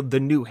borrow the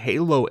new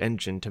Halo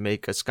engine to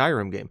make a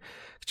Skyrim game?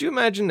 Could you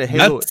imagine the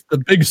Halo? That's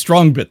the big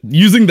strong bit.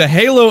 Using the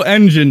Halo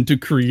engine to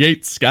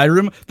create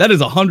Skyrim, that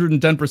is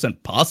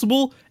 110%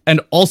 possible, and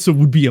also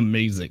would be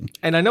amazing.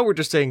 And I know we're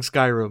just saying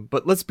Skyrim,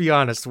 but let's be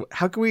honest.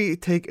 How can we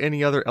take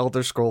any other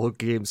Elder Scrolls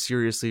game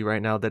seriously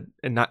right now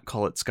and not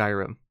call it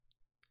Skyrim?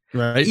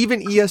 Right.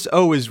 Even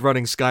ESO is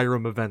running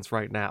Skyrim events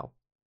right now.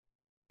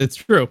 It's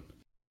true.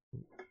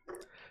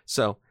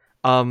 So,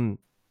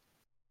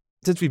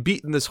 since we've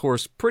beaten this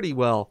horse pretty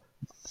well,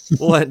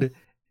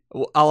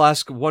 I'll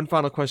ask one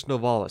final question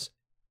of all us.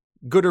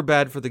 Good or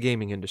bad for the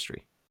gaming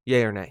industry?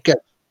 Yay or nay?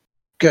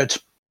 Good.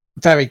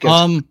 Very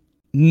good.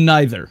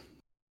 Neither.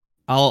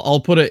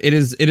 I'll put it,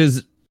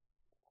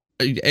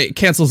 it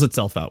cancels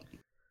itself out.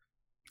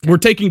 We're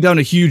taking down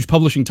a huge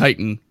publishing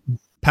titan,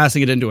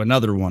 passing it into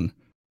another one.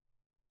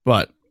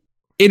 But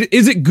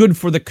is it good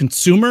for the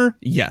consumer?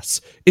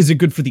 Yes. Is it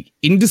good for the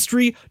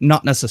industry?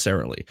 Not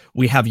necessarily.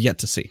 We have yet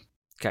to see.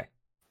 Okay.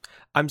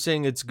 I'm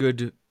saying it's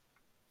good.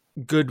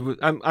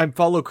 I'm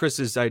follow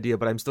Chris's idea,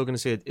 but I'm still going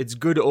to say it's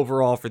good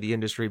overall for the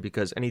industry,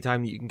 because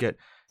anytime you can get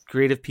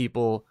creative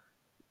people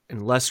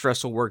in less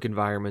stressful work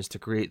environments to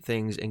create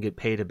things and get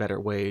paid a better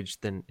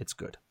wage, then it's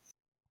good.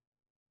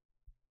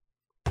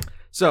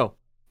 So,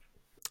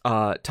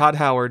 Todd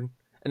Howard,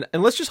 and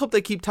let's just hope they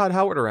keep Todd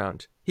Howard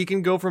around. He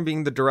can go from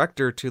being the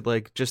director to,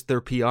 like, just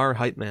their PR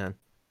hype man.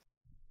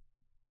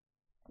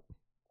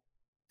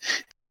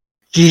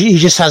 He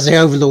just has the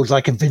overlord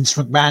like a Vince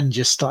McMahon,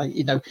 just like,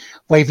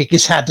 waving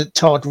his hand at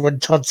Todd when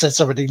Todd says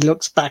something. He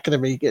looks back at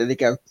him and they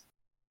go.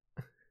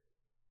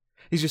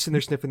 He's just sitting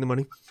there sniffing the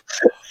money.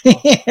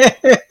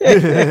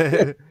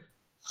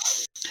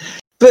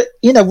 But,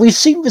 we've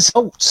seen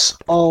results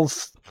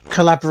of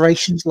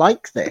collaborations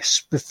like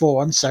this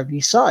before on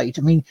Sony's side.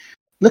 I mean,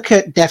 look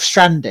at Death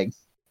Stranding.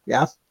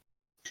 Yeah.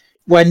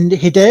 When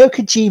Hideo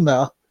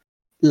Kojima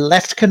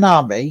left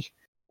Konami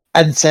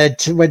and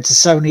went to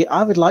Sony,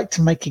 I would like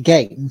to make a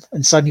game.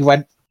 And Sony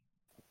went,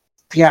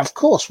 yeah, of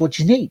course. What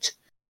do you need?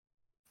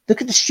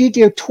 Look at the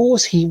studio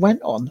tours he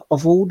went on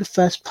of all the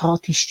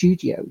first-party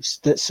studios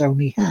that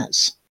Sony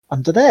has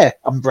under their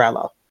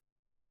umbrella.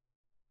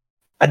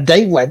 And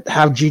they went,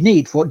 how do you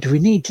need? What do we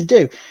need to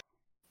do?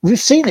 We've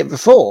seen it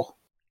before.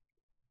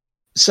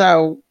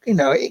 So,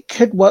 it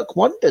could work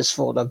wonders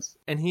for them.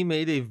 And he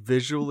made a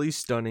visually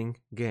stunning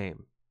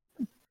game.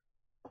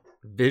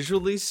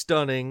 Visually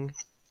stunning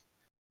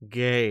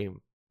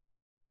game.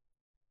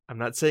 I'm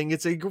not saying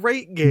it's a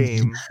great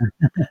game.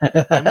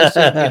 I'm just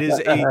saying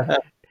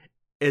it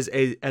is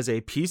as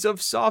a piece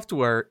of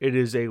software, it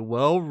is a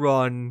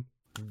well-run,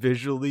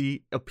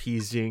 visually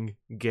appeasing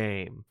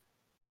game.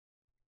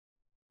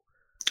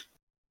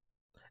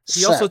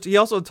 He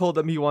also told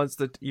them he wants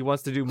to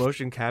do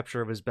motion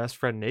capture of his best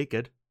friend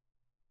naked.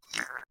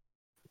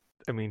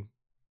 I mean,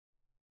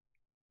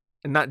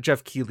 and not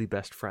Jeff Keighley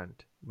best friend,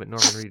 but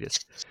Norman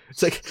Reedus.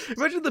 It's like,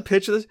 imagine the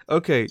pitch of this.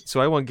 Okay,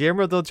 so I want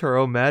Guillermo del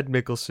Toro, Mad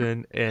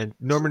Mikkelsen, and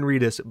Norman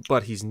Reedus,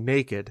 but he's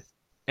naked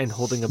and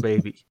holding a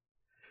baby.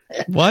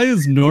 Why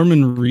is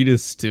Norman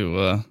Reedus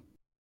to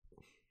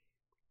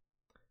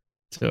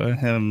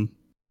him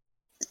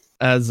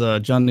as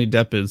Johnny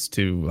Depp is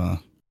to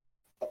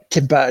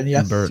Tim Burton?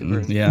 Yeah. Tim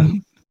Burton, yeah.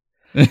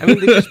 I mean,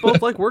 they just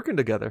both like working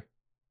together.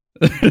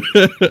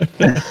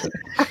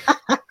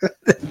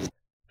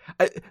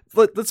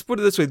 Let's put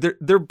it this way: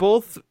 they're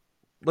both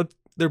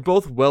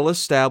well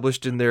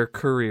established in their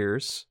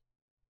careers,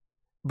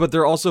 but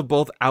they're also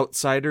both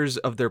outsiders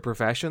of their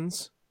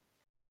professions.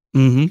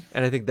 Mm-hmm.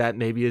 And I think that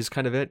maybe is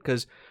kind of it,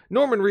 because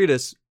Norman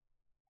Reedus,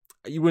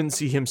 you wouldn't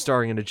see him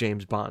starring in a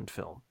James Bond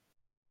film.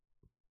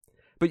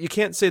 But you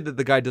can't say that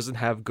the guy doesn't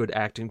have good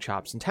acting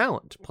chops and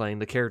talent playing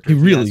the character. He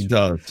really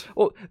does.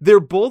 Well,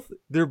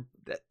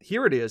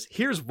 here it is.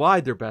 Here's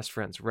why they're best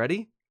friends.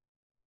 Ready?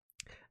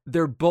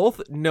 They're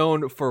both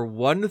known for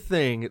one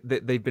thing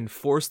that they've been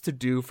forced to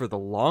do for the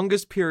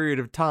longest period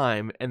of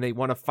time, and they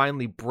want to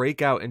finally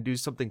break out and do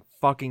something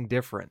fucking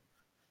different.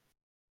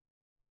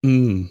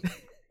 Mm.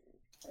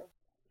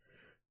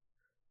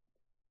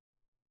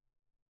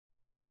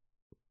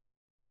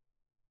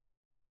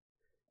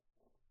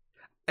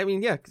 I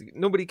mean, yeah,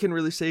 nobody can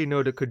really say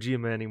no to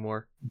Kojima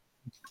anymore.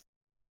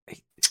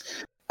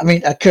 I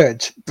mean, I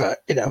could, but,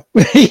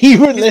 he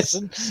would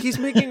listen. He's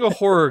making a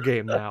horror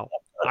game now.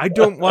 I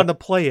don't want to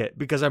play it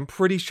because I'm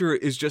pretty sure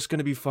it is just going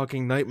to be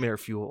fucking nightmare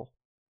fuel.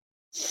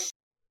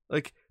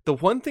 Like, the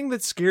one thing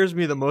that scares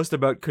me the most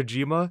about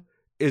Kojima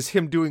is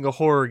him doing a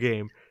horror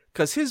game.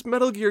 Because his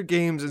Metal Gear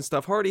games and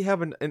stuff already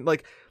have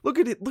look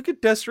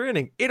at Death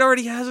Stranding. It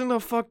already has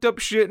enough fucked up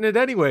shit in it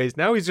anyways.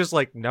 Now he's just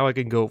like, now I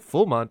can go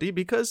full Monty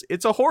because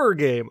it's a horror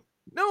game.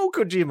 No,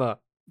 Kojima,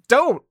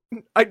 don't.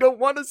 I don't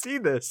want to see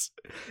this.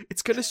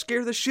 It's going to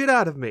scare the shit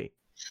out of me.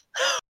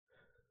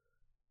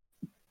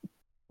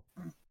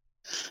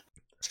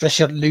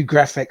 Especially on new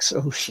graphics.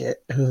 Oh,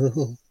 shit.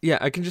 Yeah,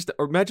 I can just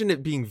imagine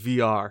it being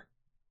VR.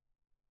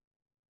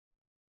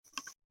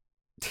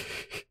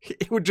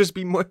 It would just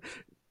be more...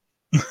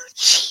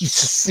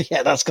 Jesus,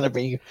 yeah, that's gonna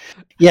be,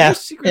 yeah.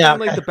 Secretly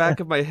in the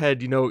back of my head,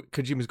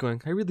 Kojima's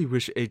going, I really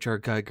wish H.R.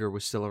 Geiger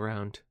was still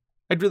around.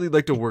 I'd really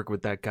like to work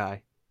with that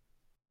guy.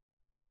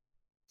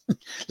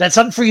 Let's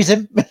unfreeze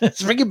him.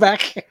 Let's bring him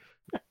back.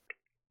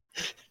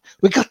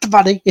 We got the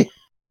money.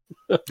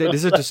 That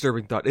is a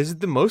disturbing thought. Is it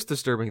the most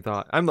disturbing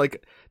thought? I'm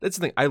like, that's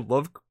the thing. I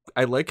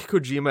like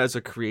Kojima as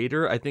a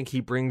creator. I think he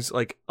brings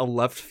like a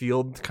left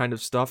field kind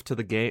of stuff to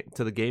the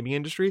gaming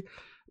industry.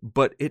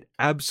 But it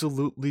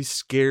absolutely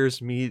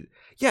scares me.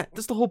 Yeah,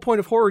 that's the whole point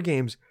of horror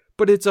games.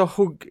 But it's a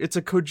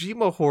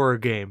Kojima horror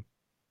game.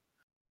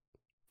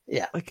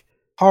 Yeah, like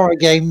horror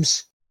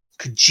games,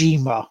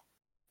 Kojima,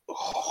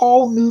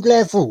 whole new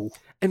level.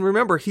 And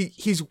remember,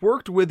 he's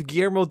worked with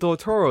Guillermo del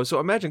Toro.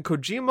 So imagine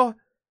Kojima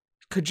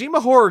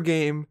horror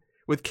game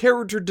with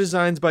character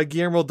designs by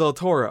Guillermo del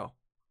Toro.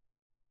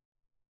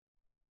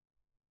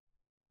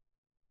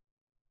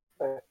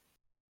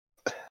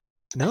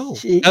 No,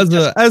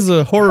 as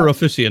a horror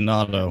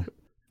aficionado,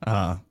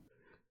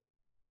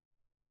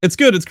 it's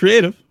good. It's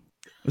creative.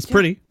 It's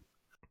pretty.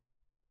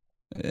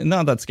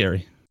 Not that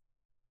scary.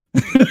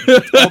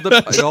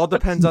 It all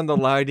depends on the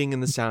lighting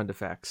and the sound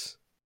effects.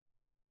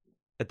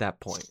 At that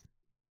point,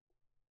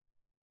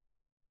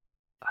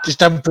 just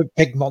don't put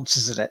big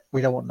monsters in it.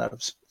 We don't want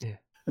those. Yeah.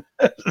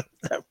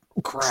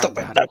 Crab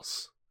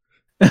battles.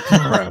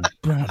 Crab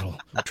battle.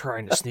 I'm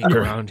trying to sneak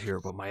around here,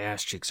 but my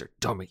ass cheeks are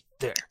dummy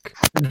thick.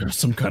 There's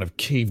some kind of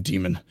cave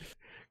demon.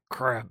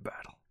 Crab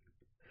battle.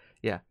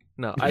 Yeah.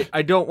 No,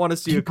 I don't want to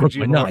see a You broke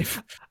my Kojima.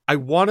 knife. I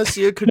want to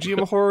see a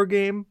Kojima horror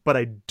game, but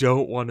I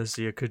don't want to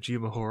see a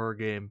Kojima horror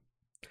game.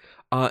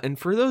 And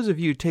for those of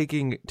you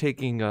taking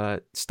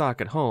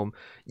stock at home,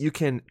 you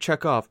can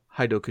check off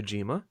Hideo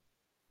Kojima.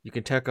 You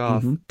can check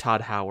off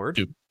Todd Howard.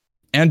 Doom.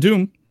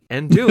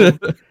 And Doom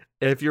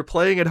if you're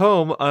playing at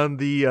home on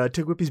the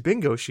Tigwhippies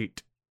bingo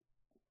sheet.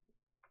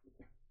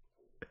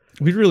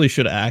 We really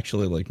should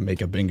actually like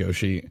make a bingo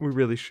sheet. We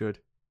really should.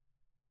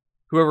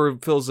 Whoever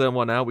fills that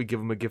one out, we give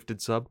them a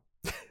gifted sub.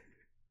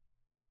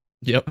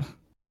 Yep.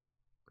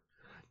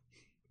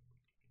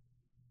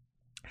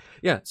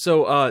 Yeah,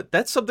 so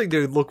that's something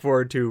to look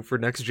forward to for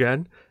next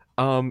gen.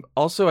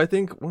 Also, I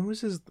think when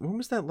was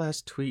that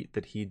last tweet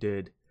that he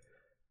did?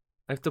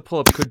 I have to pull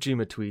up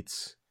Kojima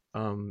tweets.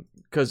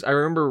 Because I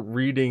remember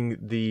reading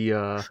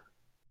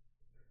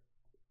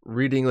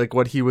like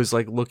what he was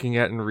like looking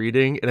at and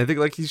reading, and I think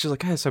like he's just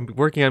like, yes, I'm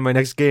working on my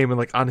next game, and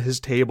like on his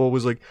table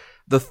was like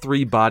the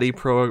 3 Body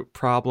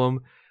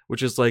Problem,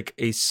 which is like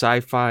a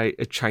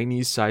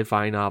Chinese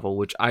sci-fi novel,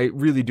 which I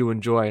really do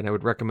enjoy and I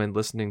would recommend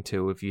listening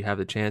to if you have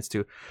the chance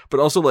to. But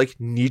also like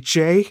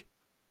Nietzsche,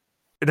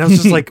 and I was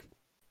just like,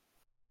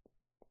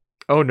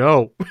 oh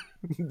no.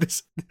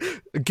 This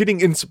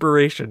getting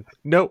inspiration.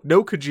 No,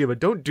 Kojima,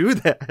 don't do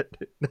that.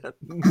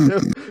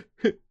 No.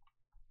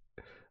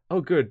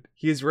 Oh, good.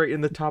 He is right in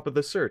the top of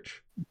the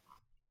search.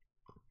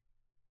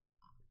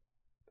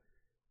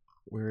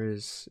 Where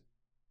is?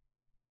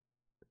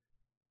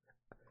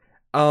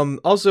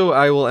 Also,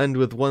 I will end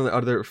with one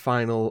other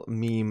final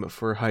meme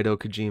for Hideo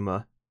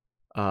Kojima.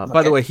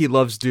 By the way, he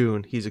loves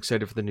Dune. He's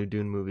excited for the new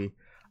Dune movie.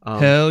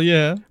 Hell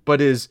yeah!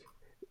 But it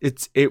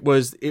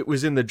was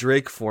in the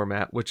Drake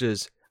format, which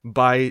is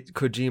buy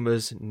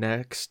Kojima's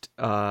next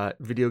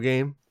video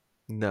game.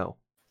 No.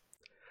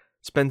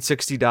 Spend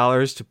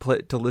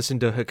 $60 to listen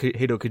to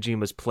Hideo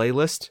Kojima's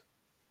playlist.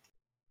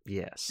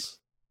 Yes.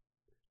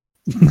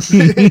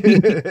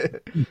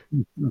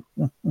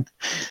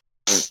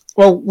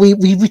 Well,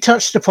 we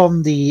touched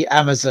upon the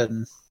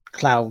Amazon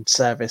cloud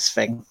service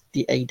thing,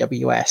 the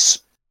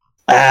AWS.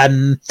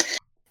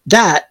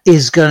 That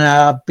is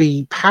gonna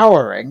be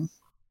powering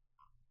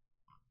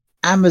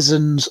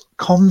Amazon's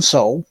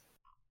console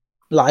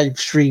live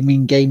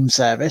streaming game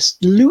service,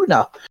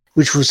 Luna,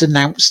 which was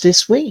announced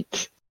this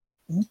week.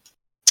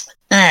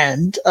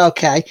 And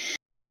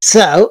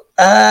so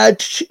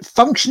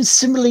functions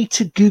similarly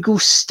to Google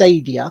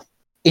Stadia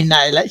in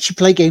that it lets you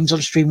play games on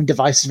streaming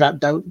devices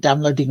without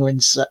downloading or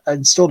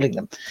installing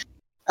them.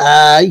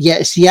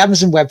 It's the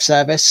Amazon Web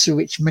Service,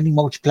 which many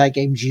multiplayer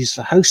games use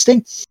for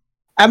hosting.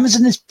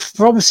 Amazon is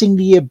promising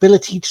the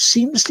ability to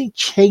seamlessly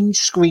change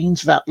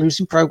screens without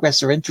losing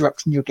progress or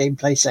interrupting your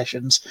gameplay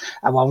sessions.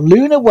 And while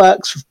Luna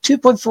works with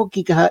 2.4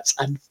 gigahertz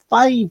and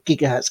 5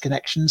 gigahertz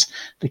connections,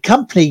 the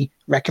company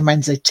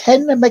recommends a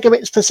 10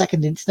 megabits per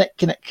second internet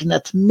connection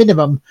at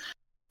minimum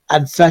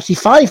and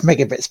 35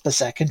 megabits per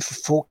second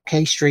for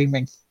 4K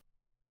streaming.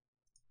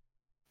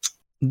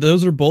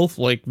 Those are both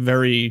like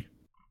very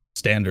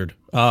standard.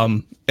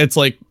 It's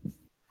like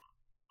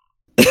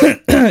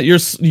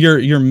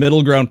your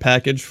middle ground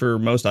package for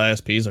most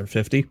ISPs are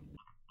 50.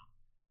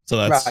 So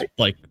that's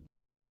right.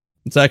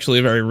 It's actually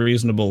a very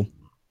reasonable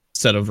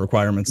set of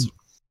requirements.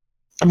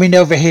 I mean,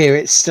 over here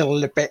it's still a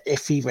little bit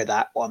iffy with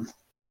that one.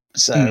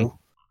 So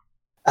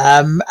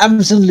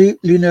Amazon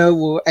Luna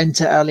will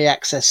enter early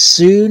access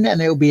soon,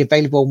 and it will be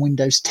available on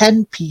Windows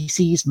 10,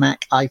 PCs,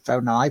 Mac, iPhone,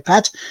 and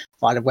iPad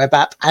via the web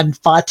app, and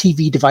Fire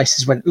TV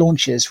devices when it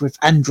launches, with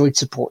Android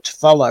support to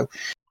follow.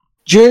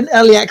 During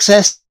early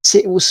access,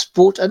 it will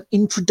support an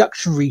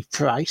introductory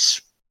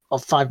price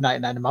of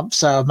 $5.99 a month,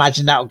 so I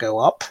imagine that'll go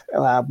up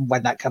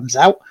when that comes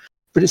out.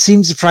 But it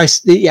seems the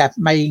price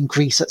may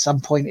increase at some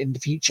point in the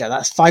future.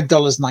 That's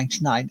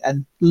 $5.99,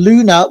 and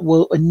Luna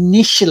will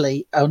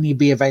initially only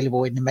be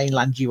available in the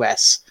mainland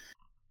US.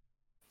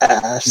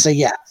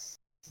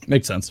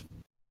 Makes sense.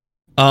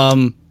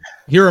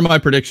 Here are my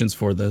predictions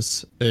for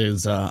this.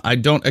 I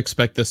don't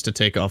expect this to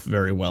take off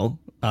very well.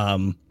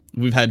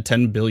 We've had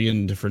 10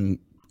 billion different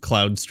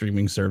cloud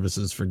streaming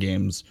services for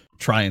games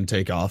try and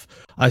take off.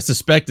 I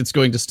suspect it's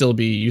going to still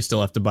be, you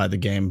still have to buy the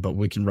game, but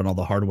we can run all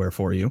the hardware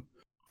for you.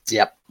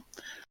 Yep.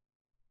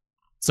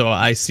 So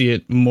I see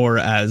it more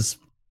as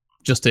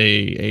just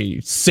a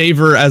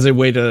saver as a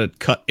way to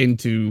cut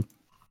into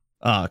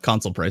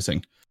console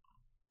pricing.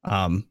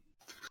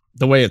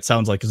 The way it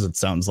sounds like is it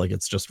sounds like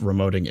it's just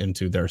remoting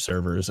into their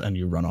servers and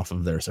you run off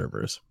of their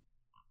servers.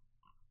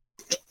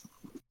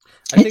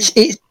 It's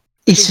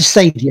a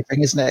Stadia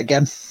thing, isn't it?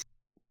 Again,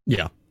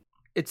 yeah.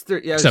 It's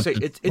their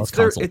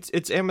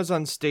it's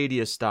Amazon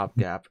Stadia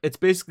stopgap. It's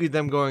basically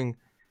them going.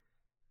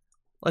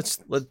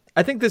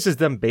 I think this is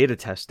them beta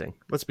testing.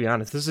 Let's be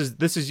honest. This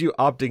is you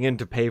opting in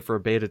to pay for a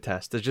beta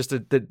test. It's just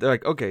they're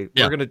like, okay,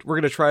 yeah, we're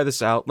gonna try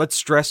this out. Let's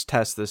stress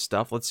test this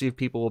stuff. Let's see if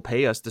people will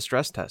pay us to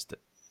stress test it.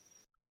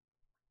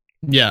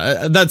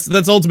 Yeah,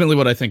 that's ultimately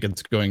what I think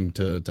it's going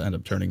to end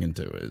up turning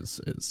into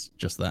is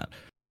just that.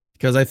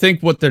 Because I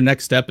think what their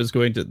next step is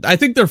going to, I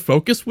think their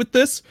focus with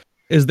this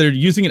is they're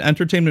using an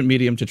entertainment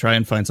medium to try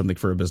and find something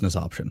for a business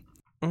option.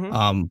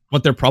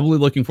 What they're probably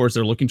looking for is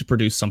they're looking to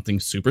produce something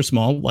super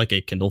small, like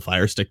a Kindle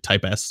Fire Stick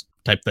Type S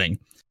type thing,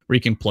 where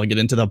you can plug it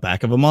into the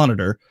back of a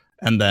monitor,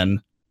 and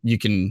then you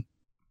can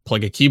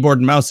plug a keyboard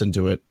and mouse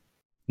into it.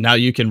 Now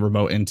you can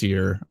remote into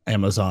your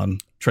Amazon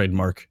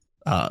trademark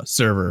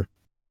server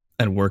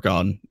and work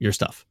on your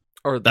stuff.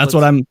 Or that's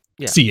what I'm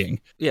seeing.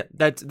 Yeah,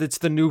 that's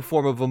the new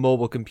form of a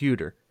mobile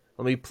computer.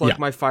 Let me plug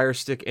my Fire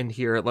Stick in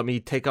here. Let me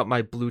take out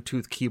my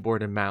Bluetooth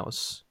keyboard and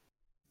mouse.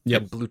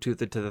 Yep. And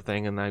Bluetooth it to the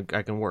thing, and I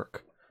can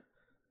work.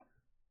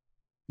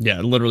 Yeah,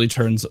 it literally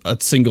turns a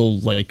single,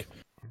 like,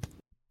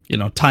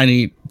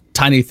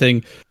 tiny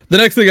thing. The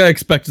next thing I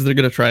expect is they're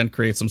going to try and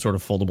create some sort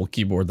of foldable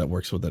keyboard that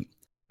works with it.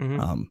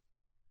 Mm-hmm.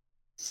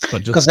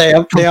 But just because they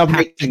are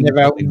making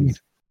their own.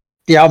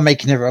 They are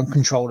making their own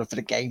controller for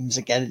the games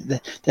again.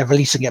 They're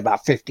releasing it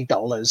about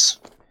 $50,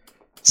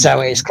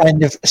 so it's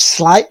kind of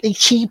slightly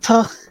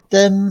cheaper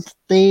than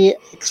the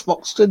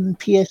Xbox and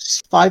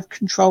PS5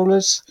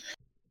 controllers.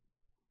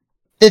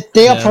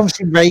 They are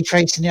promising ray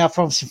tracing, they are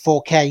promising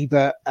 4K,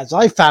 but as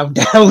I found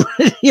out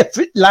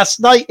last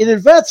night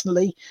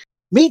inadvertently,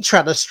 me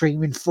trying to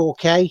stream in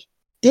 4K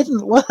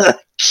didn't work.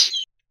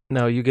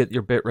 No, you get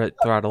your bitrate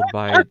throttled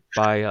by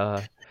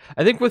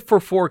I think for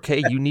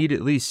 4K you need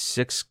at least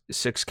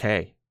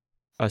 6K,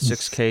 a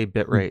 6K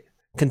bitrate,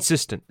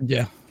 consistent.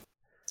 Yeah,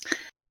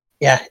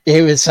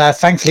 it was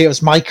thankfully it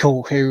was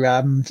Michael who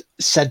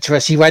said to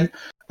us, he went,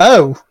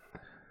 "Oh,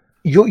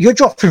 you're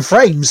dropping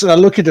frames," and I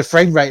look at the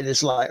frame rate and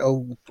it's like,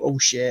 oh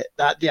shit,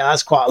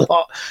 that's quite a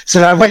lot.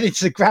 So I went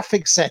into the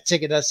graphics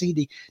setting and I see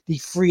the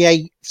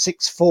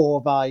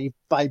 3864 by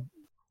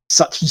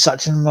such and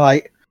such, and I'm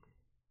like,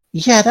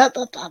 yeah,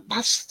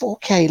 that's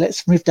 4K.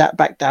 Let's move that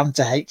back down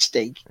to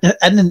HD,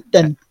 and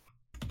then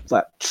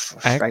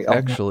straight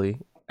on.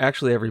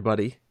 Actually,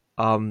 everybody,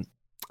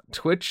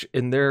 Twitch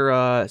in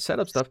their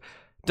setup stuff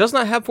does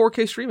not have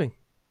 4K streaming.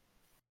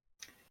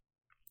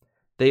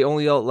 They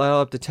only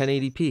allow up to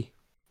 1080p.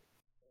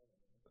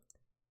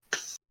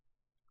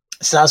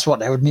 So that's what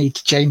they would need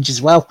to change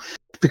as well,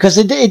 because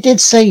it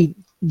did say,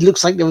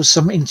 looks like there was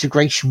some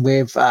integration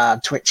with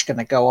Twitch going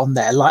to go on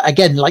there,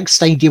 like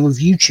Stadia with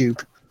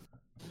YouTube.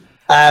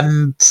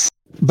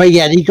 But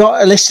yeah, you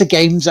got a list of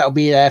games that'll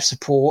be there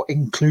support,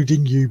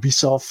 including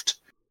Ubisoft.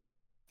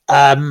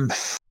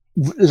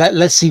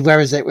 Let's see, where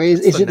is it?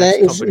 Is it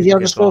there? Is the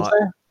other store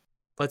there?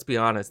 Let's be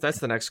honest, that's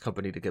the next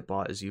company to get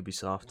bought is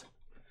Ubisoft.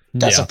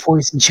 That's a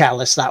poison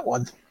chalice, that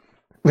one,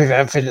 with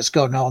everything that's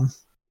going on.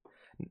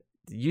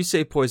 You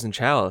say poison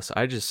chalice,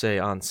 I just say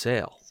on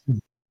sale.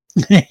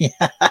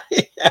 Yeah.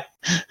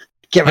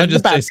 Get rid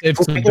of the say save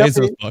some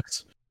Bezos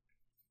bucks.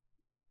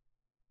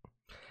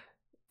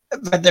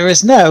 But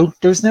there's no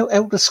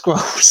Elder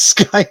Scrolls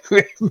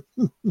Skyrim.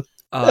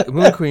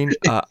 Moon Queen,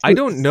 I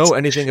don't know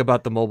anything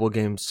about the mobile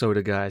game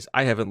Soda Guys.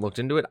 I haven't looked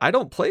into it. I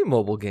don't play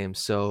mobile games,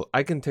 so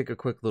I can take a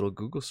quick little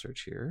Google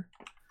search here.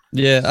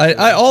 Yeah,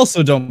 I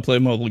also don't play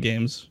mobile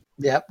games.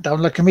 Yep,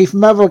 don't look at me for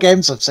mobile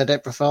games. I've said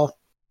it before.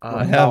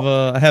 I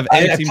have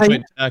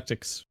Anti-Point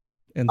Tactics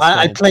installed.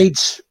 I played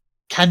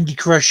Candy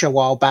Crush a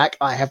while back.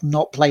 I have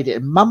not played it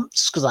in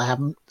months because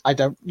I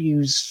don't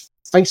use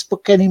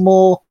Facebook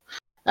anymore.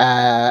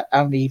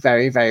 Only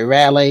very, very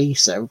rarely.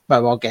 So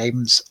mobile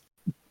games,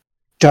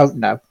 don't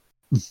know.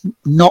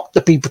 Not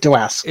the people to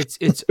ask.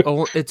 It's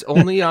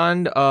only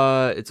on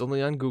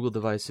Google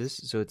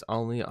devices, so it's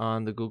only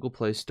on the Google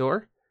Play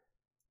Store.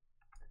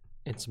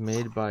 It's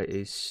made by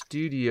a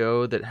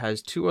studio that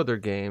has two other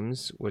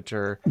games, which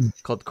are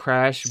called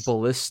Crash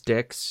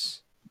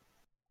Ballistics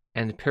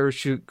and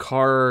Parachute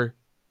Car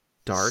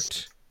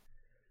Dart.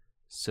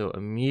 So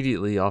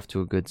immediately off to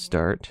a good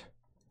start.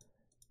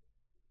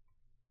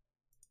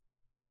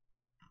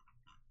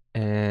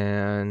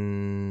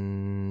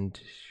 And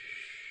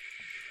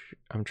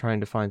I'm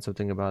trying to find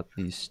something about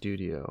the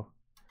studio.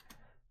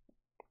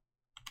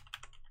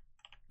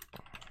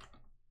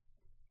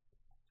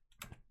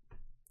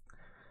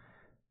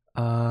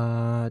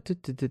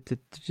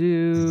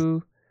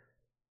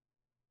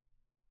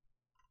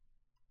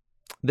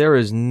 There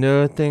is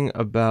nothing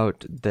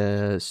about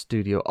the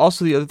studio.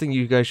 Also, the other thing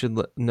you guys should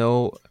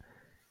know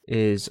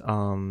is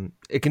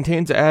it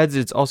contains ads.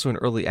 It's also an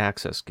early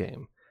access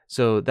game.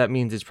 So that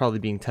means it's probably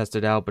being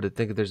tested out, but I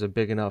think there's a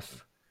big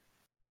enough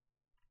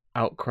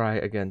outcry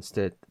against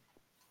it.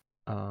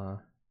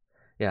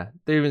 Yeah,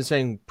 they're even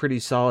saying pretty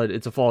solid.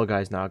 It's a Fall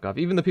Guys knockoff.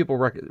 Even the people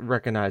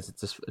recognize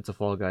it's a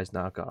Fall Guys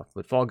knockoff.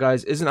 But Fall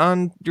Guys isn't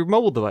on your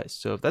mobile device,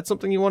 so if that's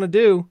something you want to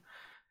do,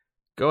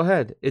 go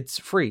ahead. It's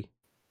free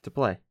to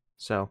play.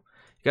 So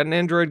you got an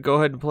Android, go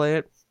ahead and play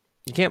it.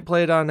 You can't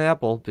play it on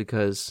Apple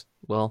because,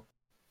 well,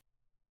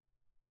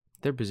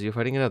 they're busy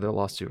fighting another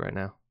lawsuit right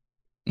now.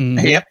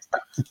 Yep.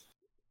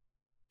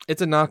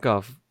 It's a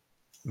knockoff,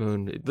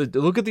 Moon.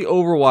 Look at the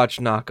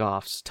Overwatch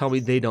knockoffs. Tell me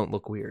they don't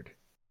look weird.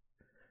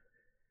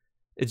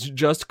 It's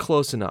just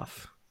close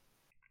enough.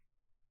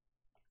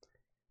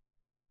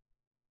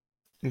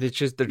 They're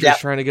just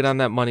trying to get on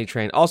that money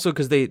train. Also,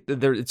 because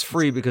it's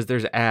free because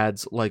there's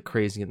ads like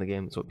crazy in the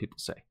game. Is what people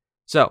say.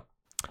 So,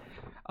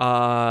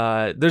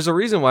 There's a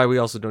reason why we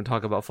also don't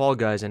talk about Fall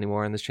Guys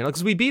anymore on this channel,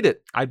 because we beat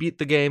it. I beat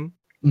the game.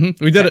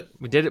 Mm-hmm. We did it.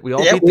 We did it. We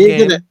all beat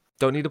the game.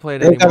 Don't need to play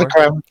it anymore.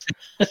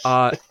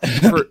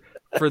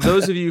 For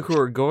those of you who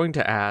are going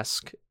to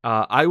ask,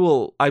 I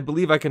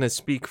believe I can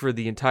speak for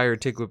the entire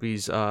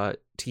Tigwhippies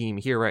team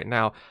here right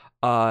now.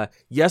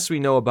 Yes, we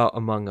know about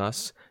Among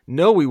Us.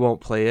 No, we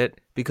won't play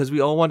it because we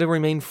all want to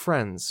remain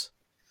friends.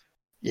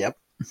 Yep.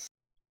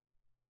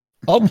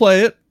 I'll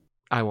play it.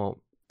 I won't.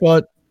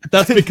 But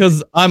that's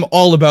because I'm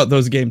all about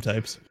those game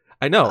types.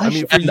 I know. I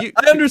mean, for you,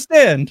 I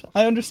understand.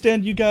 I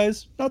understand you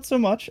guys not so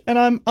much,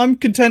 and I'm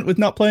content with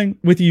not playing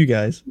with you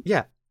guys.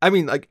 Yeah. I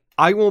mean, like,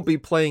 I won't be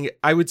playing it.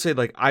 I would say,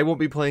 like, I won't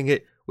be playing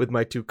it with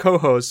my two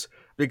co-hosts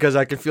because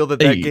I can feel that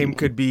game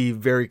could be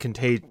very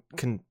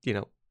contentious.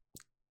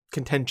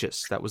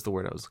 That was the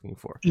word I was looking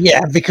for.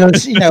 Yeah,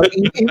 because,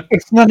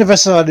 if none of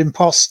us are an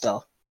imposter,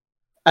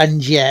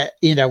 and yet,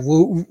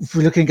 we're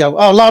looking and go,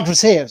 oh, Lard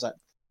was here. I was like,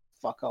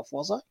 fuck off,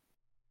 was I?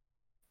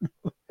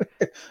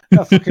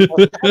 No, fucking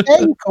was. How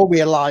dare you call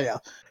me a liar?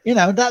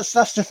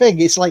 That's the thing.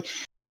 It's like,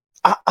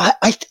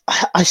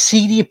 I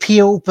see the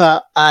appeal,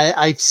 but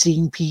I've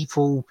seen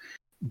people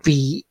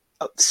be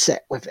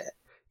upset with it.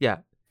 Yeah,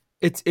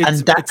 it's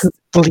could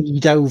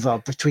bleed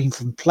over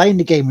from playing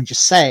the game and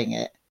just saying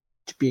it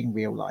to being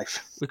real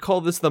life. We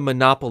call this the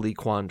Monopoly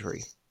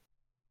quandary.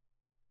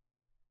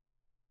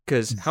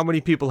 Because how many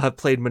people have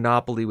played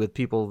Monopoly with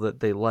people that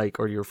they like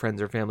or your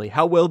friends or family?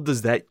 How well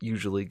does that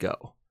usually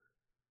go?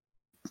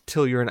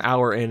 Till you're an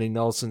hour in and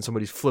all of a sudden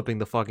somebody's flipping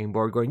the fucking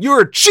board going,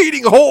 "You're a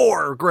cheating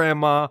whore,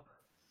 Grandma!"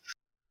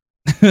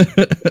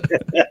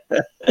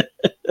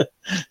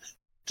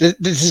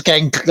 This is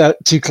getting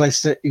too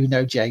close to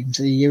Uno, James.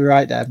 You're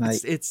right there,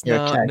 mate. It's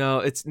not. Okay. No,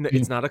 it's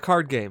not a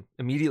card game.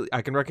 Immediately,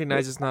 I can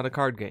recognize it's not a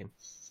card game.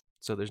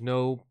 So there's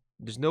no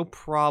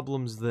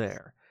problems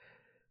there.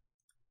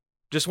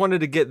 Just wanted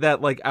to get that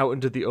like out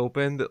into the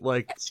open. That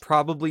like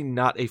probably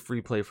not a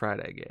free play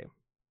Friday game.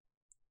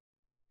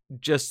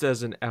 Just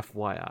as an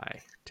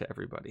FYI to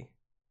everybody.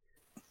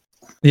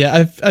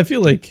 Yeah, I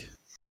feel like.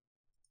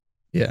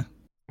 Yeah.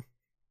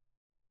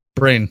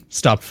 Brain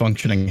stopped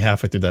functioning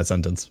halfway through that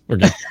sentence. We're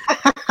good.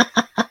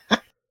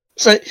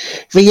 But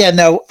yeah,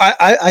 no,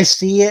 I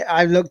see it.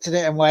 I looked at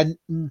it and went,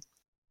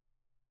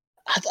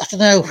 I don't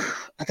know.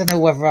 I don't know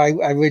whether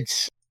I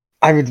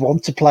would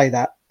want to play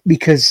that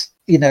because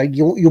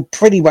you're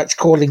pretty much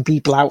calling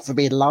people out for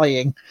being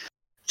lying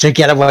to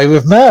get away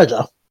with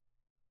murder,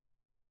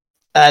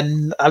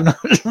 and I'm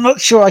not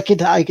sure I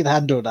could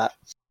handle that.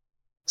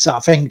 So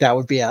I think that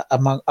would be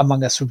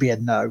Among Us would be a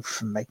no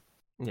from me.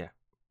 Yeah.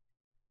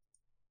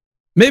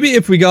 Maybe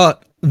if we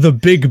got the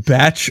big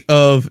batch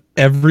of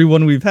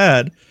everyone we've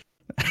had,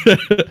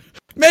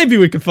 maybe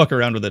we could fuck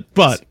around with it,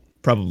 but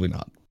probably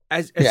not.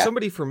 As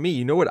somebody for me,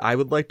 you know what I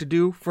would like to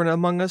do for an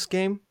Among Us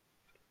game?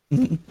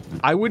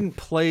 I wouldn't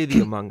play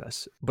the Among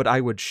Us, but I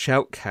would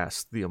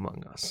shoutcast the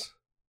Among Us.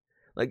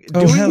 Like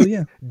hell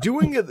yeah.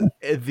 Doing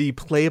the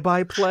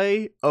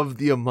play-by-play of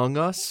the Among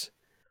Us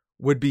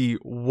would be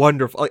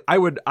wonderful. Like I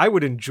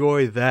would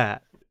enjoy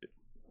that.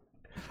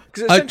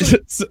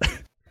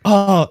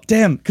 Oh,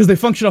 damn, because they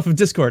function off of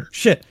Discord.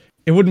 Shit,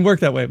 it wouldn't work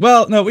that way.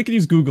 Well, no, we could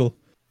use Google.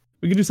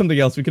 We could do something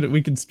else. We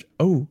could.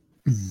 Oh,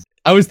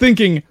 I was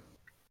thinking,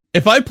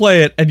 if I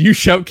play it and you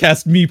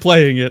shoutcast me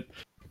playing it.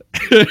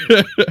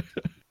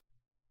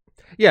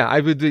 Yeah,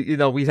 I would.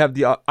 We'd have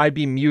I'd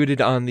be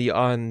muted on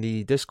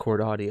the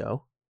Discord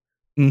audio,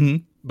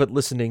 but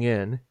listening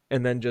in,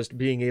 and then just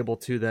being able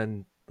to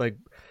then like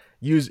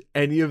use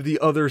any of the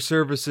other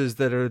services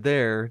that are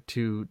there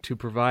to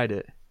provide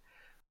it.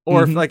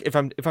 Or if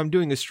I'm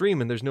doing a stream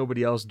and there's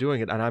nobody else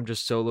doing it and I'm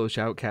just solo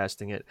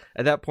shoutcasting it,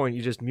 at that point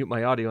you just mute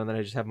my audio and then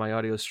I just have my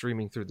audio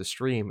streaming through the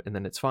stream and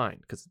then it's fine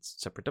because it's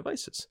separate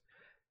devices.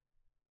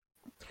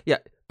 Yeah,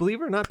 believe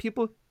it or not,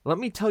 people, let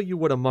me tell you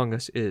what Among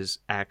Us is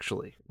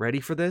actually. Ready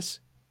for this?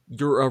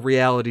 You're a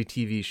reality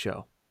TV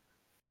show.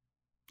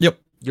 Yep.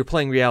 You're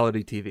playing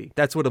reality TV.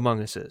 That's what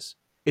Among Us is.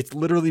 It's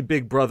literally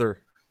Big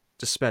Brother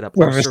just sped up.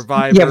 Or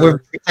Survivor. Yeah, we're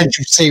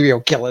potential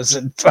serial killers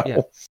and yeah.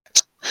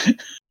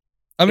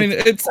 I mean,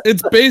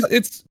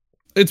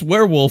 it's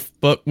werewolf,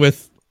 but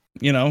with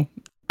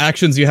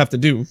actions you have to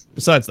do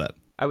besides that.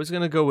 I was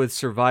gonna go with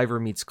Survivor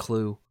meets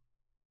Clue.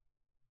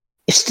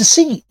 It's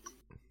deceit.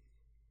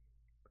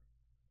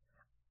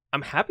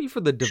 I'm happy for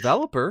the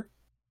developer.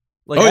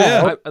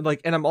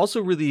 And I'm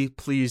also really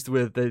pleased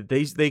with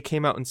they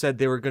came out and said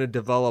they were going to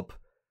develop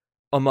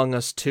Among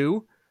Us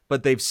 2,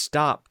 but they've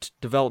stopped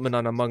development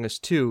on Among Us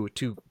 2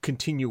 to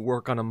continue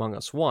work on Among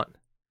Us 1.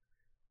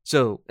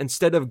 So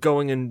instead of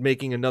going and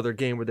making another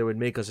game where they would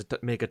make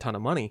a ton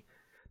of money,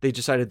 they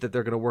decided that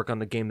they're going to work on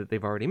the game that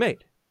they've already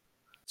made.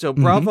 So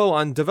bravo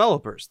on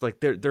developers. Like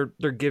they're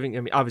giving.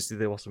 I mean, obviously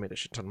they also made a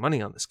shit ton of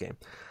money on this game,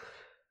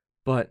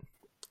 but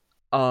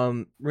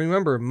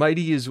remember,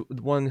 Mighty is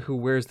the one who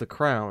wears the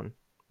crown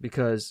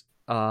because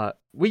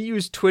we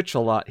use Twitch a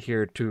lot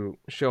here to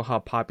show how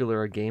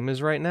popular a game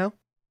is right now.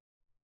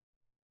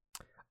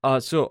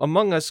 So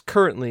Among Us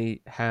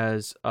currently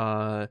has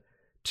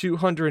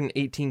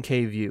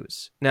 218K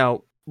views.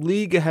 Now,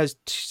 League has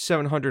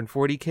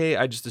 740K.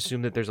 I just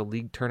assume that there's a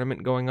League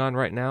tournament going on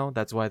right now.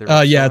 That's why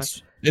they're yeah,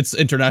 it's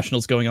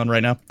internationals going on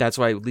right now. That's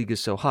why League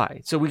is so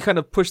high. So we kind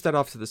of push that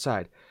off to the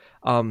side.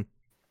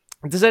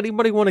 Does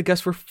anybody want to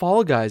guess where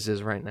Fall Guys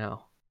is right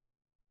now?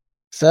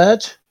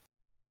 Third?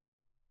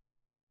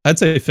 I'd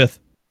say fifth.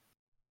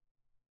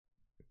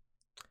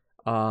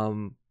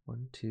 1,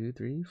 2,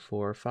 3,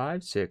 4,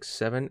 5, 6,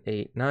 7,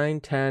 8, 9,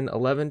 10,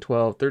 11,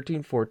 12,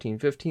 13, 14,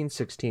 15,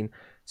 16,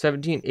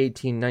 17,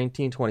 18,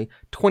 19, 20,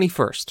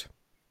 21st.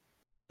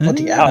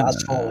 Bloody hell,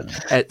 that's fallen.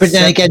 At But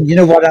then again, you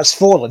know why that's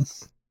fallen?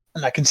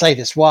 And I can say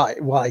this, why?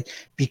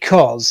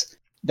 Because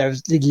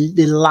there's the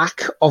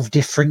lack of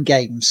different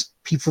games.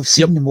 People have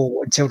seen them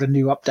all until the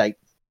new update.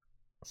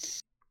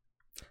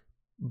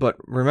 But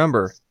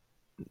remember,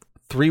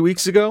 3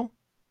 weeks ago,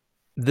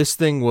 this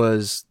thing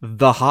was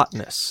the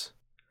hotness.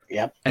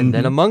 Yep. And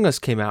then Among Us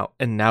came out,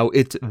 and now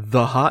it's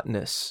the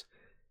hotness.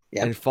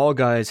 Yep. And Fall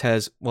Guys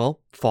has, well,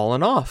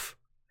 fallen off.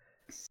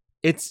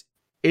 It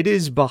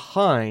is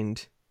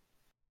behind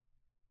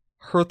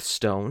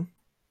Hearthstone,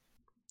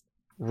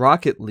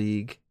 Rocket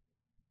League,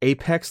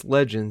 Apex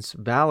Legends,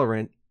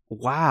 Valorant,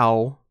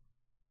 WoW,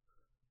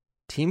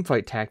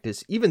 Teamfight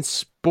Tactics, even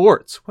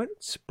sports. What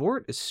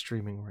sport is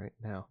streaming right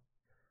now?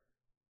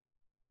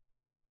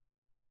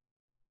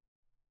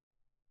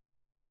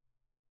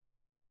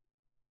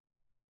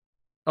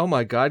 Oh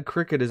my god,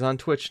 Cricket is on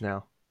Twitch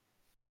now.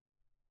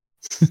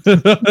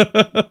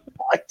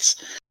 But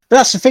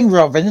that's the thing,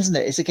 Robin, isn't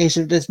it? It's a case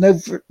of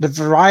the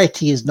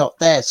variety is not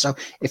there. So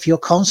if you're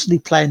constantly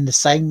playing the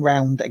same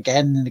round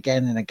again and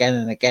again and again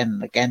and again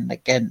and again and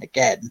again and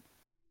again.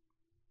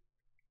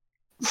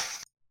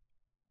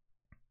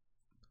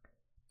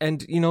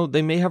 And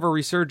they may have a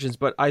resurgence,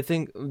 but I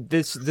think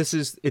it's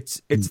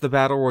the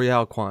battle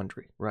royale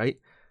quandary, right?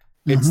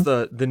 It's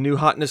the new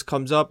hotness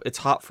comes up, it's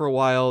hot for a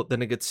while,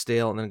 then it gets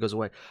stale, and then it goes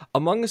away.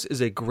 Among Us is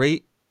a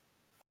great.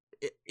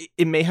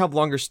 It may have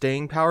longer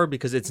staying power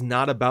because it's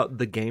not about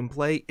the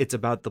gameplay; it's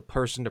about the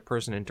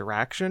person-to-person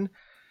interaction.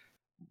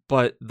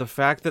 But the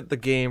fact that the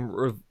game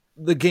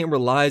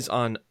relies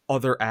on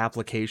other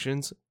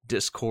applications,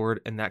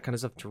 Discord and that kind of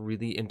stuff, to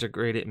really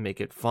integrate it and make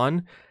it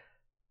fun.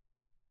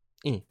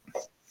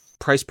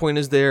 Price point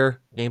is there,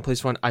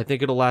 gameplay's fun. I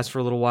think it'll last for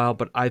a little while,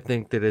 but I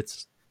think that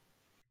it's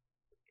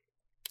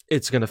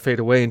going to fade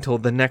away until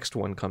the next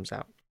one comes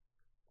out.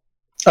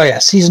 Oh yeah,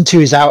 season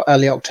 2 is out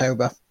early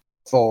October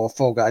for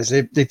Fall Guys.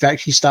 They've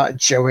actually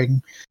started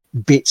showing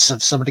bits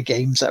of some of the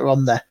games that are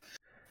on there,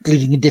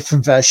 including a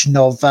different version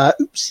of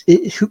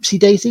Hoopsie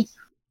Daisy.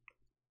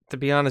 To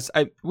be honest,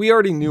 we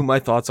already knew my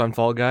thoughts on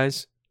Fall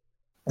Guys.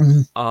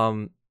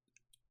 All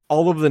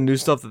of the new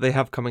stuff that they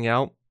have coming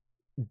out,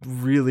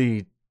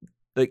 really,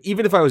 like,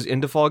 even if I was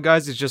into Fall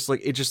Guys, it just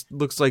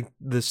looks like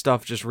the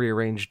stuff just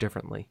rearranged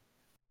differently.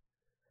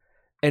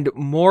 And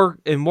more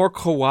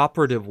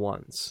cooperative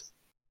ones.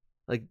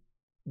 Like,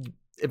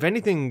 if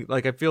anything,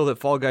 like, I feel that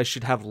Fall Guys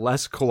should have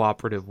less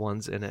cooperative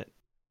ones in it.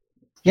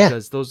 Yeah,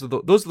 because those are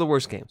the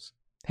worst games,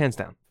 hands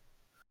down.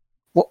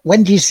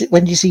 When do you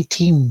see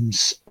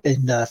teams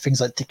in things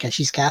like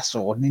Takeshi's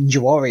Castle or Ninja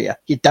Warrior?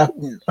 You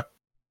don't.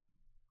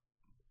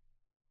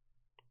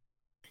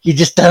 You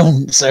just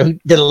don't. So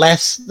the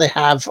less they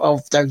have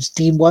of those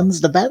team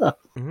ones, the better.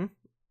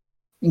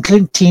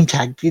 Including team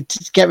tag.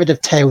 Get rid of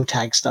tail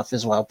tag stuff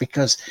as well,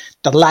 because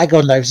the lag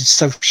on those is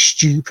so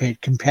stupid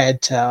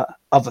compared to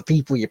other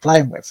people you're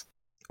playing with.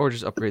 Or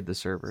just upgrade the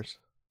servers.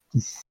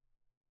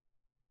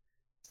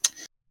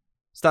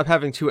 Stop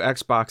having 2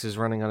 Xboxes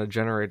running on a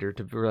generator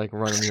to like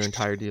running your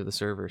entirety of the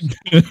servers.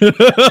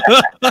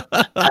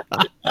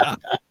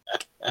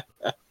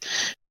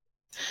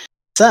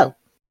 So,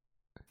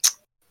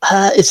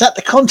 is that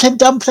the content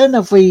dump then?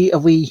 Have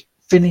we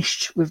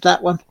finished with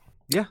that one?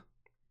 Yeah.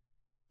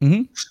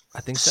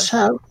 I think so.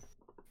 So,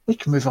 we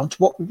can move on to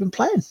what we've been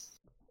playing.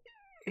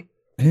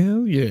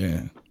 Hell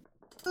yeah.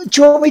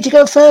 Do you want me to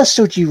go first,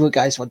 or do you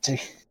guys want to?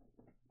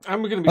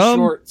 I'm going to be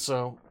short,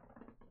 so...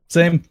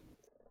 Same.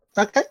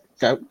 Okay,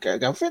 go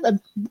for it then.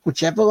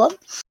 Whichever one.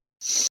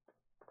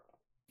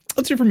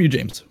 Let's hear from you,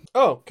 James.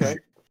 Oh, okay.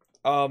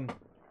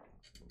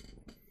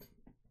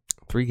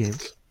 3 games.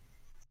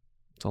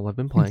 That's all I've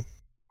been playing.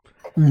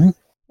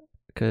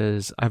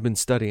 Because I've been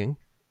studying.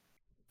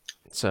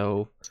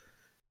 So...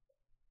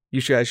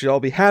 You guys should all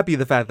be happy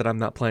the fact that I'm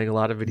not playing a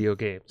lot of video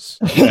games.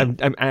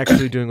 I'm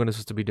actually doing what I'm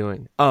supposed to be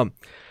doing.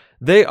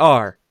 They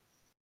are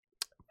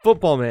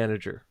Football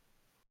Manager.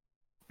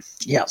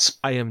 Yes.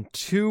 I am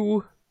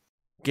 2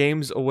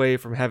 games away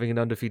from having an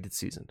undefeated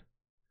season.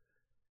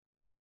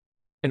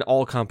 In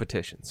all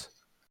competitions.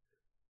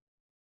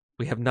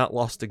 We have not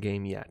lost a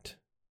game yet.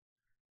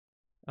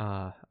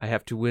 I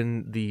have to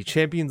win the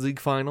Champions League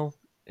final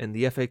and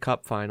the FA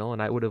Cup final,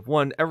 and I would have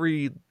won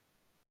everything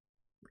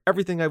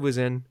I was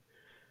in.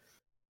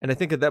 And I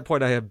think at that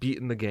point I have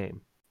beaten the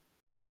game.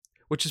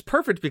 Which is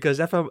perfect because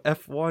FM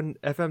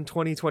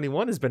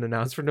 2021 has been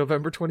announced for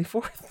November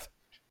 24th.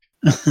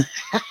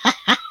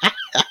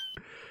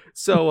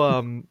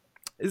 So,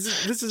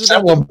 This is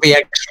That won't be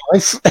extra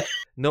life.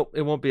 Nope,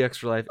 it won't be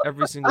extra life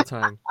every single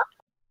time.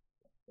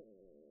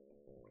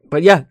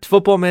 But yeah,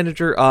 Football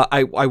Manager.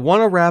 I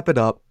want to wrap it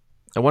up.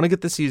 I want to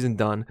get the season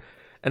done,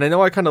 and I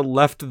know I kind of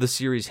left the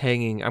series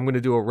hanging. I'm going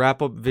to do a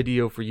wrap up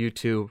video for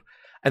YouTube,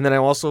 and then I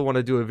also want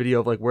to do a video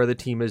of like where the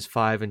team is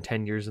 5 and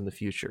 10 years in the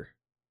future.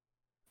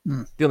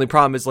 The only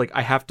problem is like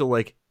I have to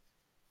like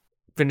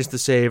finish the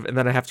save, and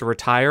then I have to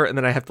retire, and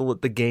then I have to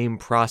let the game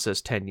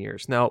process 10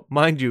 years. Now,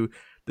 mind you,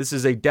 this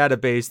is a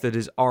database that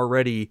is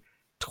already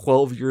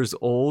 12 years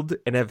old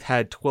and have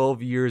had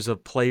 12 years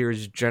of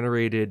players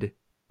generated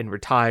and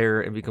retire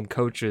and become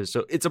coaches.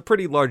 So it's a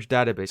pretty large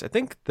database. I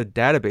think the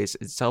database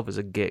itself is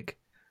a gig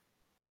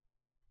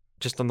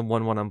just on the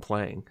one I'm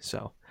playing.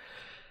 So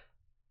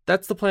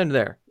that's the plan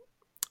there.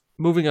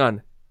 Moving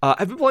on.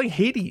 I've been playing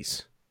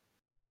Hades.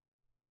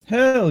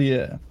 Hell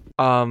yeah.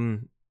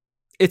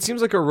 It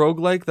seems like a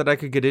roguelike that I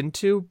could get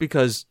into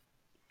because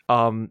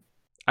I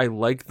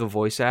like the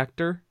voice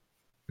actor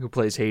who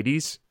plays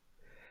Hades.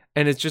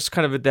 And it's just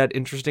kind of that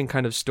interesting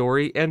kind of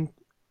story. And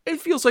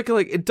it feels like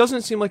it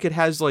doesn't seem like it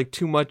has like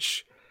too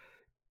much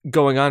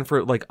going on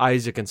for like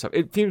Isaac and stuff.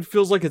 It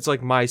feels like it's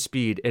like my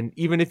speed. And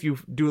even if you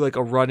do like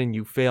a run and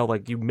you fail,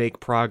 like you make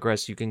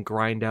progress, you can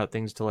grind out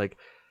things to like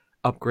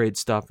upgrade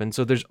stuff. And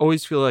so there's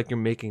always feel like you're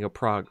making a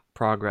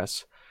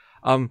progress.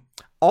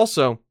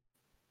 Also,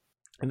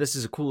 and this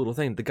is a cool little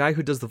thing, the guy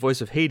who does the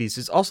voice of Hades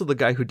is also the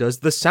guy who does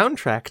the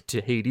soundtrack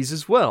to Hades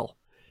as well.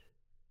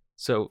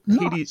 So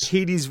nice.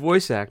 Hades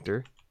voice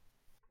actor.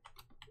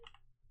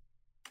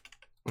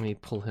 Let me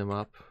pull him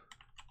up.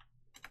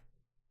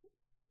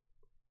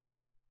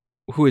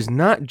 Who is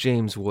not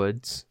James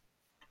Woods.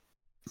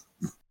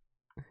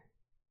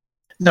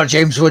 No,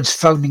 James Woods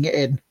phoning it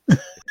in.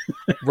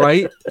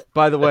 Right?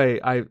 By the way,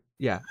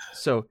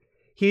 So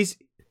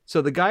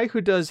the guy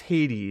who does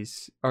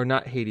Hades, or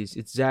not Hades,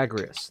 it's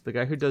Zagreus. The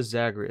guy who does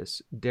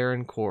Zagreus,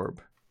 Darren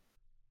Korb.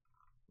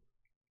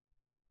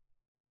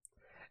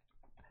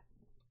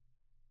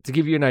 To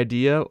give you an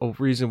idea of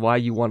reason why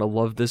you want to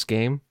love this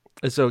game,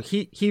 so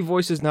he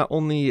voices not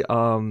only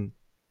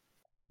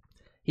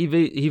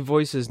he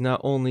voices not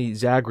only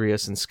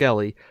Zagreus and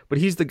Skelly, but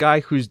he's the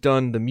guy who's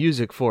done the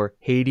music for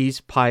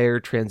Hades, Pyre,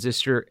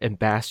 Transistor, and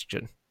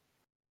Bastion.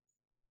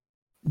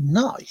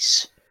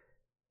 Nice.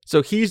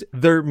 So he's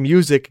their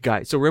music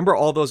guy. So remember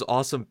all those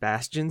awesome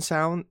Bastion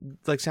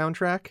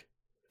soundtrack?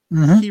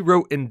 Mm-hmm. He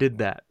wrote and did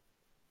that.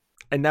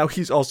 And now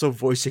he's also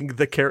voicing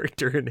the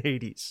character in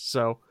Hades.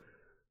 So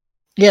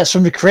yeah, it's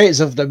from the creators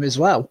of them as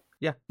well.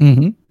 Yeah.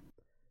 Mm-hmm.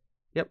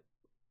 Yep.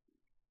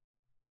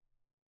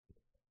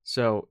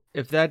 So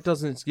if that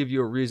doesn't give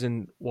you a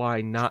reason why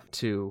not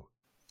to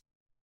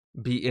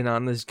be in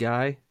on this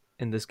guy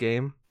in this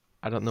game,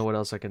 I don't know what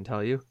else I can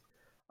tell you.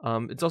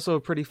 It's also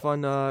a pretty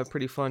fun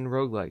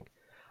roguelike.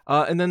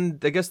 And then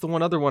I guess the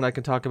one other one I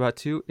can talk about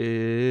too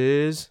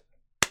is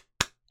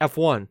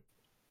F1.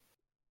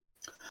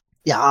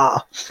 Yeah.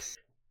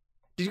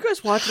 Did you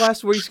guys watch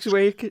last week's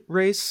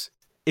race?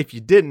 If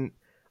you didn't,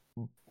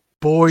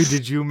 boy,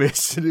 did you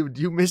miss it.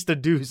 You missed a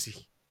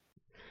doozy.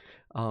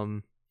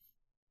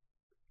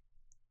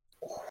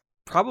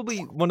 Probably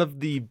one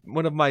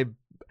of my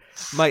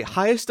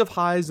highest of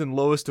highs and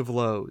lowest of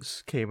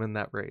lows came in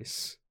that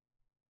race.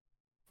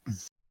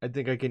 I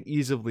think I can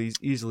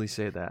easily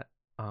say that.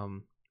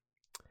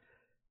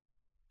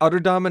 Utter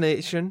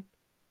domination.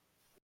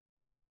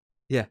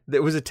 Yeah,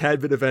 it was a tad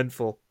bit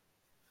eventful.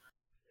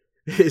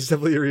 It's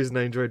definitely a reason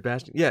I enjoyed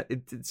Bastion. Yeah,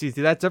 see,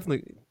 that's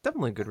definitely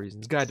a good reason.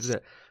 It's got to do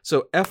that.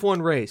 So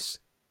F1 race.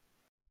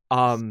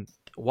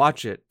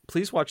 Watch it.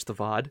 Please watch the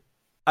VOD.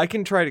 I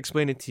can try to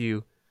explain it to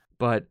you,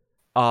 but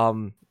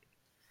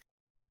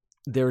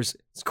there's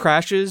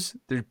crashes,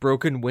 there's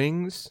broken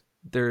wings,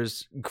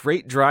 there's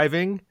great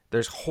driving,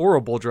 there's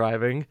horrible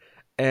driving,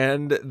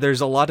 and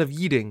there's a lot of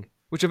yeeting,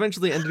 which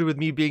eventually ended with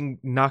me being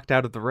knocked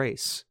out of the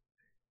race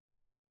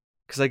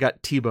because I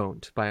got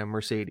T-boned by a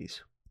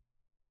Mercedes.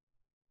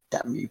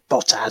 Damn you,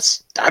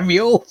 Bottas. Damn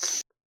you.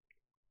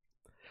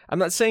 I'm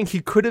not saying he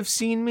could have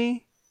seen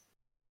me,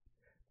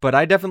 but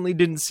I definitely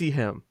didn't see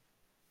him.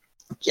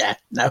 Yeah,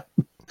 no.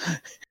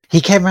 He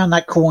came around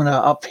that corner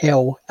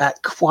uphill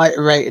at quite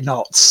a rate of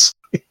knots.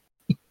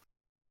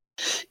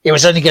 It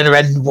was only going to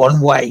end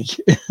one way.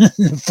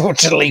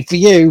 Unfortunately for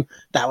you,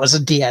 that was a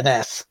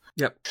DNF.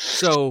 Yep.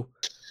 So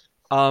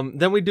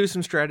then we do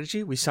some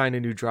strategy. We sign a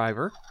new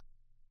driver.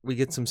 We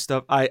get some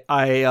stuff.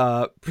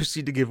 I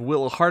proceed to give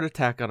Will a heart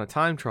attack on a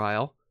time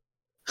trial.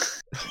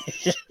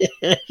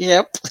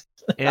 Yep.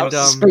 And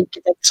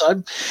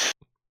time.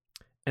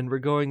 And we're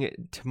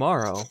going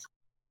tomorrow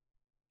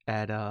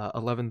at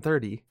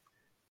 11:30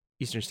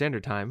 Eastern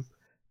Standard Time.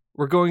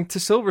 We're going to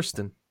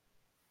Silverstone.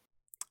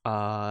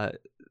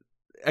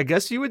 I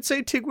guess you would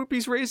say Tig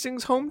Whippy's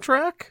Racing's home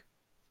track.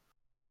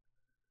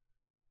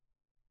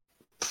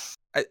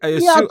 I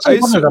assume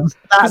one of them.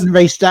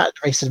 That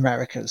Race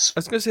Americas. I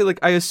was gonna say,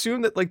 I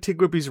assume that Tig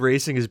Whippy's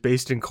Racing is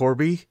based in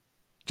Corby,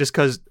 just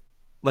because.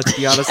 Let's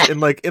be honest, in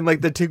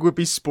the Tig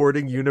Whippy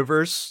sporting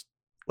universe,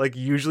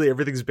 usually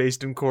everything's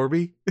based in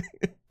Corby.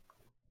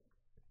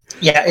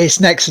 Yeah, it's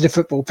next to the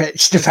football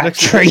pitch, the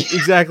factory.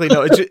 Exactly.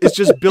 No, it's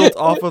just built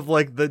off of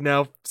like the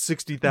now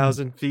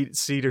 60,000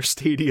 seater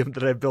stadium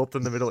that I built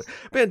in the middle.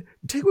 Man,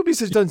 Tigwibbies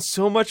has done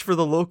so much for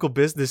the local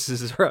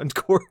businesses around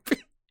Corbin,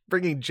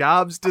 bringing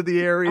jobs to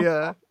the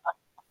area.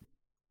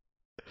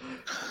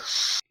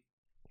 It's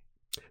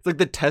like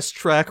the test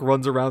track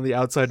runs around the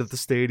outside of the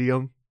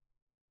stadium.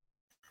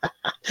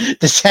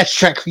 The test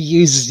track we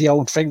use is the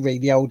old thing, really,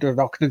 the old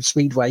Rockingham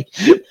Speedway.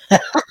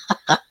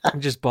 I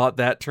just bought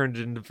that, turned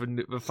it into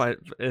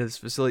his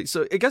facility.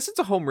 So I guess it's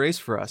a home race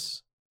for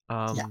us.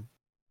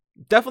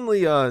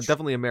 Definitely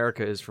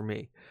America is for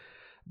me.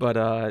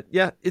 But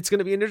yeah, it's going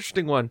to be an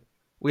interesting one.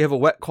 We have a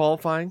wet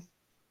qualifying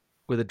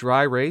with a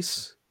dry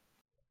race.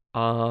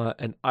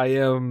 And I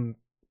am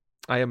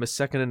a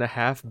second and a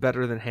half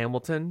better than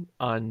Hamilton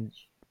on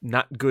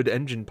not good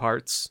engine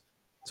parts.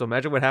 So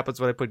imagine what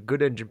happens when I put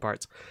good engine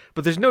parts.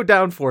 But there's no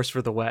downforce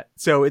for the wet.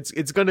 So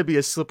it's going to be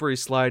a slippery,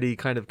 slidey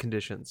kind of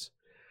conditions.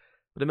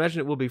 But imagine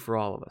it will be for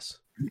all of us.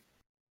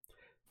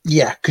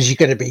 Yeah, because you're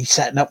going to be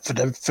setting up for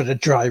the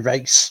dry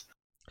race.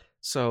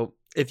 So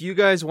if you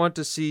guys want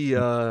to see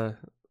me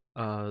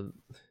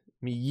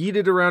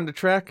yeeted around the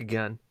track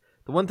again,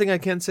 the one thing I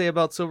can say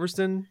about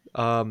Silverstone,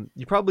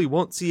 you probably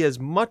won't see as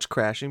much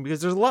crashing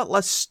because there's a lot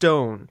less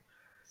stone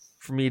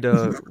for me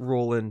to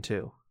roll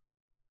into.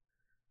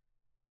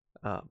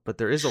 But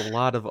there is a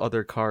lot of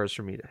other cars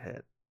for me to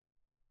hit.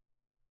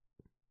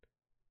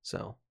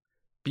 So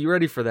be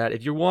ready for that.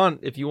 If you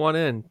want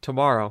in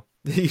tomorrow,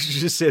 you should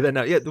just say that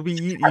now. Yeah,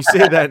 you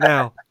say that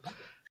now.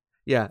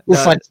 Yeah,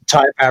 we'll find some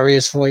tire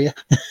barriers for you.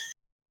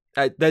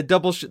 That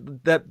double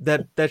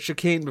that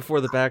chicane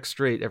before the back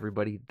straight,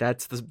 everybody.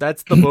 That's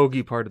the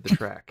bogey part of the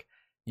track.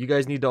 You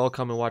guys need to all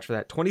come and watch for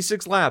that.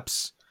 26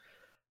 laps,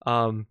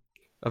 of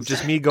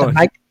just me going.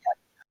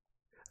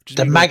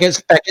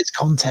 Maggots Beckett's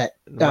content.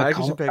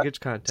 Maggots and Beckett's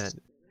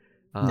content.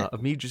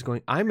 Of me just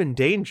going. I'm in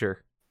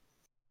danger.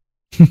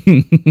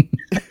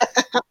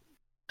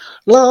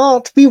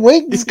 Lord, me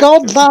wings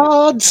gone,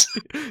 lads.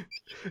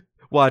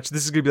 Watch,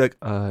 this is gonna be like,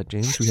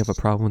 James, we have a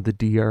problem with the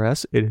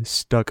DRS. It is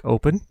stuck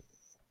open.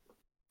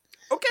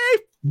 Okay,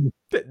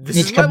 this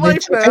is my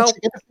life now.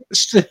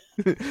 It's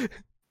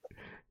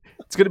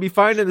gonna be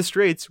fine in the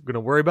straights. We're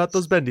gonna worry about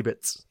those bendy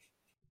bits.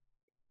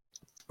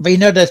 But you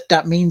know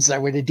that means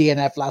that with the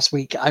DNF last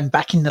week, I'm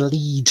back in the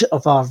lead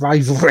of our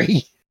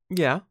rivalry.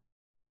 Yeah.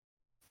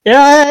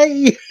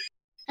 Yay!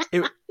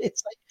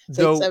 It's like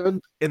though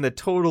in the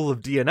total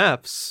of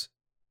DNFs,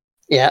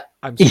 yeah,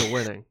 I'm still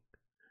winning.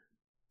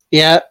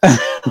 Yeah.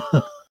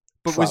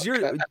 But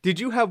did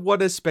you have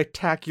what as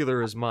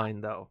spectacular as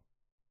mine though?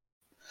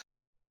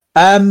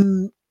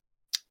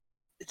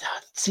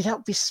 See, that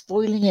would be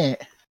spoiling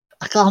it.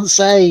 I can't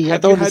say.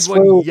 Have you had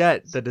one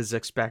yet that is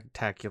as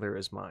spectacular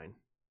as mine?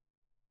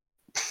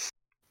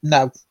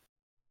 No.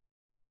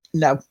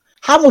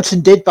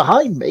 Hamilton did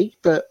behind me,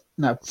 but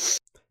no.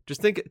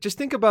 Just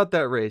think about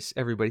that race,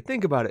 everybody.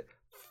 Think about it.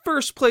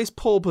 First place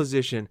pole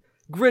position,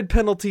 grid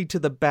penalty to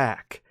the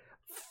back.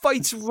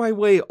 Fights my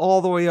way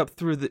all the way up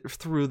through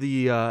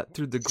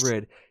the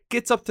grid.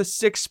 Gets up to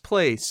 6th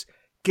place,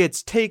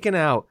 gets taken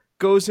out,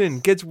 goes in,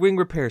 gets wing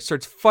repair,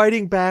 starts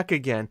fighting back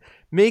again,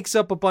 makes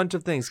up a bunch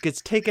of things,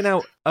 gets taken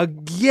out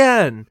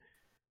again,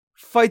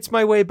 fights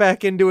my way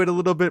back into it a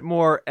little bit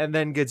more, and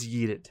then gets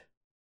yeeted.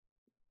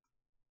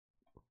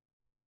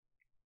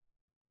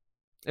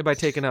 And by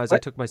taken out, I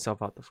took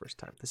myself out the first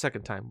time. The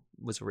second time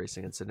was a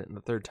racing incident, and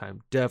the third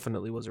time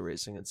definitely was a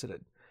racing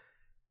incident.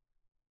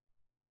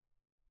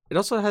 It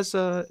also has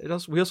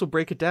we also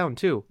break it down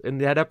too in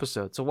that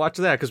episode. So watch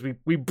that because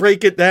we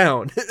break it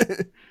down.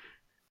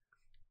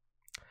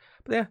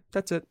 But yeah,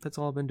 that's it. That's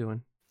all I've been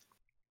doing.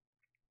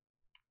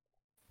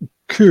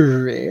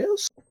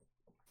 Chris,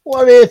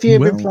 what have you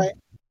been playing?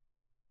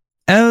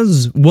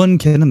 As one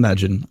can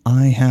imagine,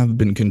 I have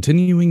been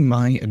continuing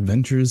my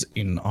adventures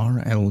in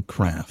RL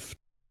Craft.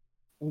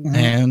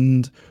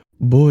 And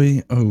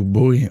boy, oh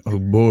boy, oh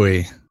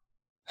boy,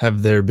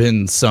 have there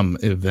been some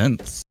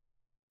events.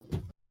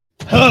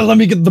 Let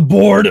me get the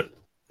board.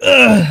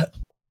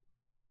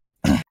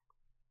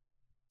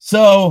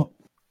 So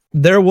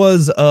there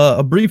was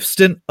a brief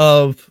stint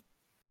of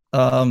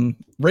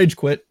rage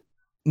quit.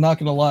 Not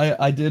gonna lie,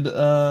 I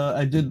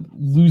did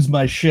lose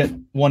my shit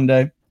one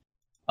day.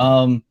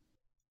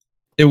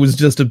 It was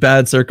just a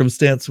bad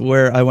circumstance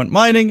where I went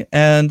mining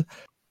and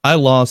I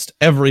lost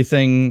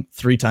everything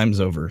 3 times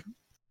over.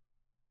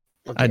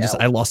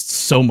 I lost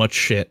so much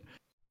shit.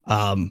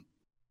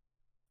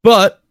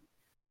 But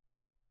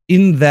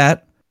in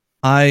that,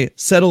 I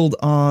settled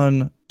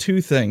on 2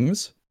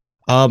 things.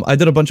 I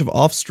did a bunch of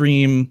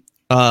off-stream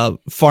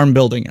farm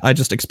building. I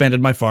just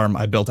expanded my farm.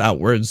 I built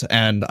outwards,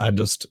 and I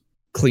just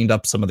cleaned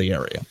up some of the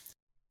area.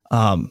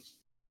 A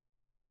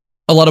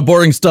lot of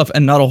boring stuff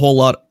and not a whole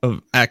lot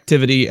of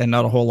activity and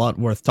not a whole lot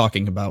worth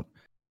talking about.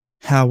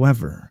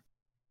 However,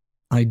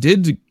 I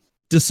did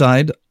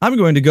decide I'm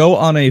going to go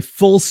on a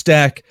full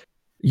stack,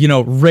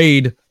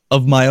 raid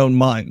of my own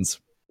mines.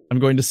 I'm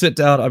going to sit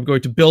down. I'm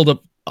going to build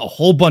up a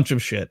whole bunch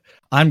of shit.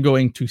 I'm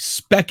going to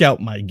spec out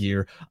my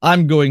gear.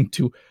 I'm going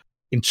to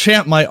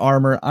enchant my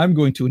armor. I'm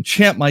going to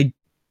enchant my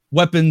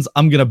weapons.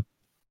 I'm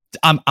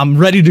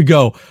ready to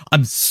go.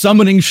 I'm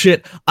summoning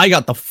shit. I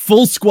got the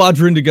full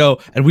squadron to go.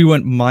 And we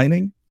went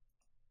mining.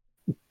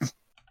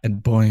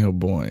 And boy, oh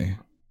boy,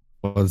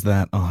 was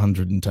that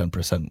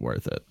 110%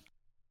 worth it.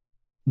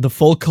 The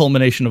full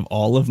culmination of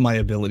all of my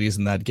abilities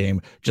in that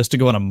game, just to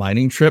go on a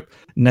mining trip,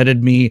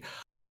 netted me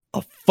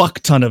a fuck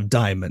ton of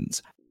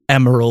diamonds,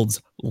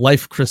 emeralds,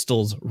 life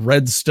crystals,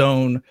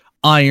 redstone,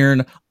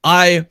 iron.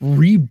 I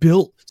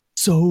rebuilt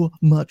so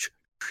much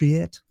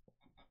shit.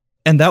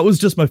 And that was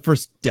just my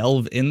first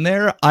delve in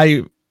there.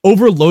 I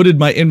overloaded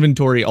my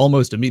inventory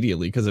almost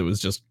immediately because it was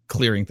just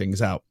clearing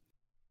things out.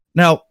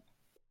 Now,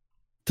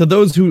 to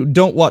those who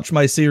don't watch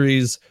my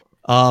series,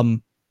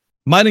 mining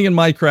in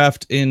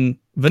Minecraft in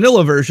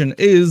vanilla version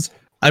is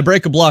I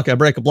break a block, I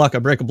break a block, I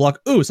break a block.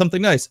 Ooh,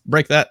 something nice.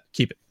 Break that,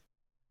 keep it.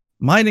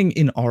 Mining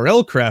in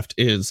RLcraft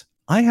is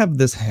I have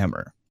this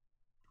hammer.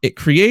 It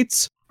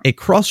creates a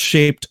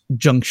cross-shaped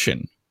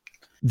junction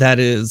that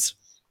is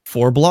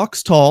 4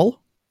 blocks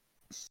tall,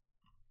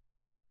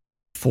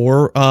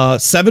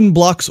 7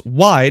 blocks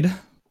wide,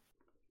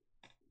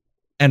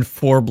 and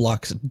 4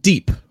 blocks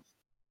deep.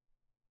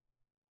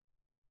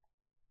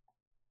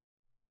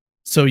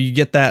 So you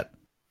get that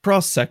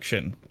cross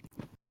section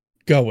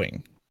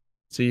going.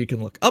 So you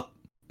can look up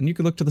and you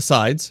can look to the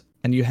sides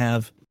and you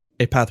have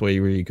a pathway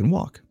where you can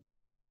walk.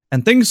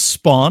 And things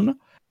spawn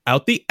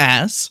out the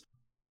ass,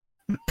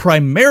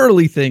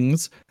 primarily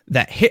things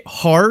that hit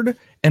hard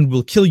and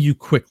will kill you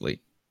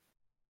quickly.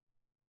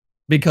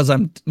 Because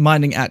I'm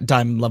mining at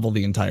diamond level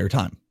the entire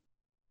time.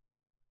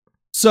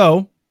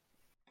 So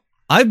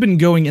I've been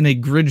going in a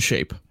grid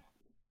shape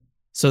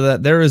so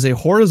that there is a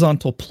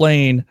horizontal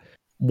plane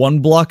 1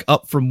 block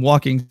up from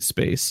walking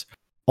space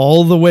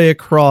all the way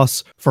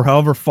across for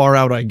however far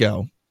out I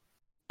go.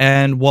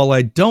 And while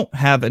I don't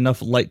have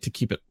enough light to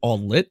keep it all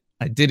lit,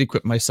 I did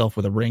equip myself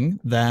with a ring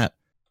that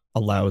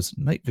allows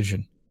night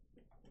vision.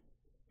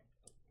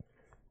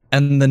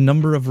 And the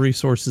number of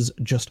resources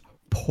just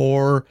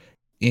pour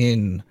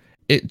in.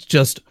 It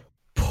just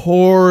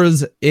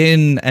pours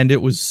in, and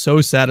it was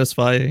so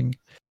satisfying.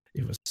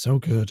 It was so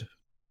good.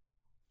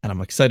 And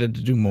I'm excited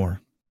to do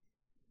more.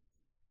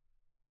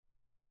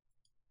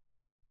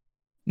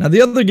 Now,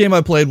 the other game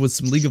I played was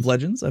some League of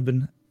Legends. I've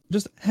been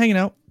just hanging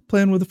out,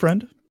 playing with a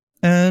friend,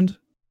 and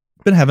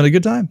been having a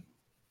good time.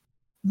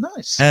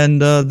 Nice.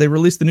 And they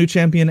released the new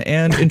champion,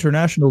 and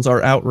internationals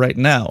are out right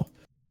now.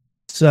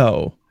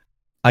 So,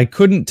 I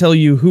couldn't tell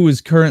you who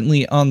is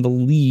currently on the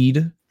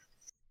lead,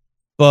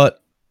 but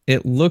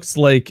it looks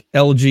like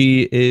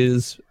LG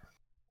is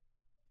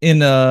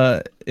in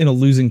a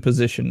losing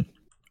position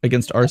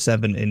against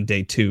R7 in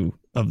day 2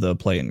 of the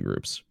play-in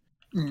groups.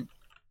 Mm.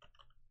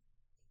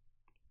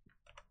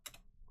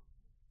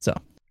 So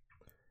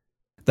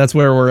that's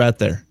where we're at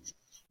there.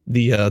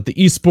 The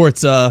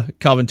esports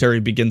commentary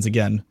begins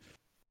again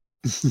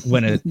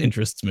when it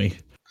interests me.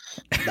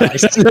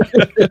 Nice. Fair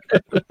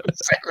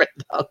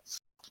enough.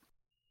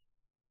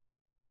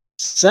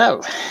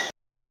 So,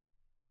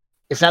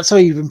 if that's all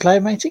you've been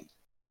playing, matey?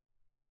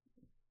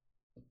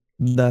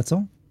 That's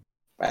all.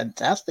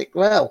 Fantastic.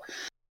 Well,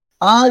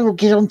 I will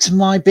get on to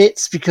my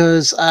bits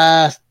because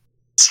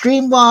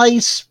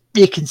stream-wise,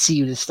 you can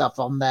see the stuff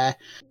on there.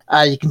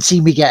 You can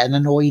see me getting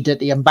annoyed at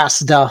the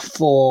ambassador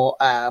for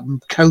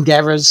code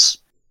errors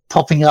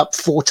popping up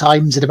 4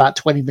 times in about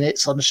 20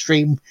 minutes on the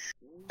stream.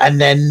 And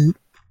then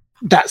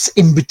that's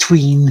in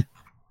between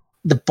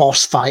the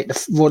boss fight,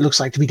 what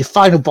looks like to be the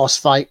final boss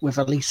fight with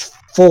at least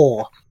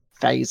 4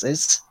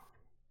 phases.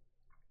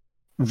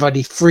 With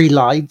only 3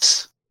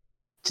 lives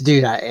to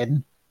do that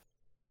in.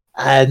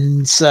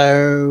 And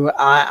so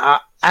I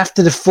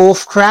after the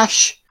 4th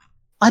crash,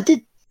 I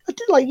did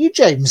like you,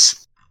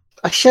 James.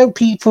 I showed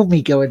people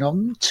me going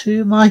on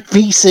to my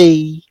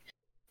PC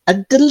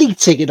and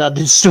deleting and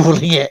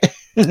uninstalling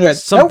it.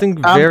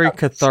 Something very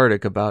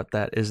cathartic about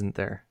that, isn't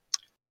there?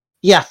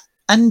 Yeah.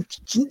 And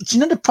do you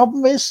know the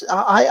problem is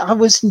I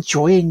was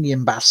enjoying the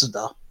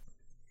ambassador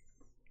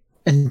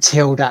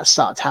until that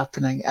started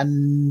happening,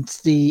 and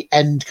the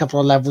end couple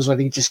of levels when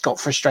he just got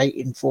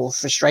frustrating for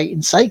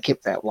frustrating's sake,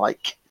 it felt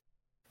like.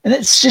 And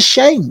it's just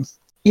shame.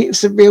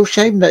 It's a real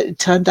shame that it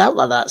turned out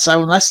like that.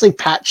 So unless they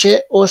patch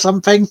it or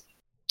something,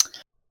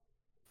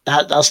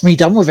 that's me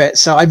done with it.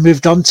 So I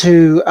moved on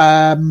to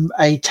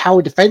a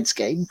tower defense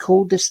game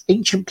called This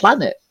Ancient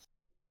Planet,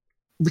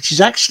 which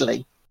is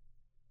actually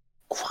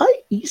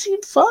quite easy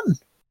and fun.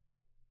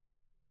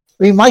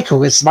 I mean,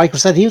 Michael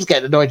said he was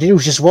getting annoyed. He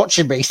was just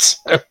watching me.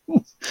 So.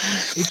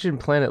 Ancient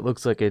Planet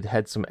looks like it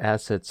had some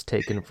assets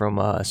taken from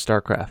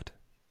StarCraft.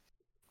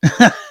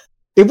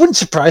 It wouldn't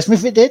surprise me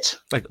if it did.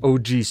 Like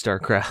OG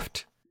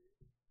StarCraft.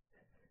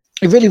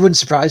 It really wouldn't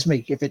surprise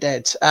me if it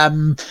did. I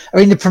mean,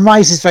 the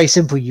premise is very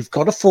simple. You've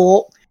got a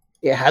fort.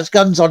 It has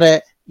guns on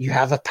it. You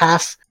have a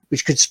path,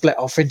 which could split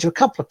off into a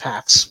couple of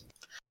paths.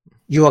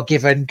 You are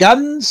given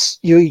guns.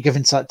 You're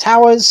given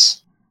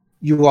towers.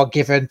 You are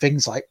given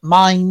things like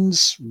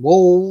mines,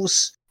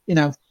 walls. you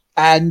know,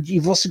 and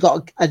you've also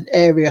got an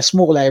area, a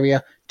small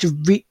area,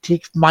 to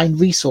mine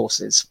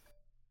resources.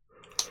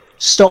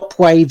 Stop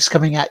waves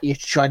coming at you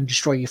to try and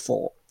destroy your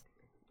fort.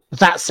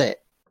 That's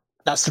it.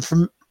 That's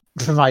the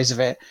premise of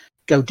it.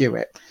 Go do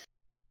it.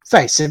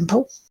 Very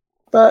simple,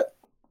 but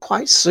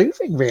quite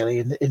soothing, really,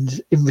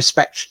 in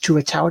respect to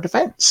a tower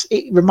defense.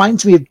 It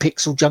reminds me of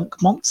Pixel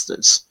Junk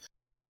Monsters,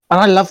 and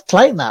I loved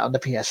playing that on the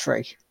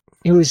PS3.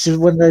 It was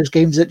one of those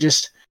games that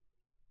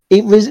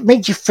it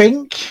made you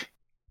think,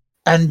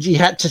 and you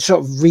had to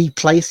sort of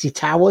replace your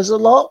towers a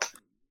lot,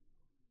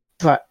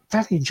 but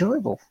very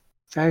enjoyable.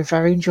 Very,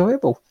 very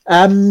enjoyable.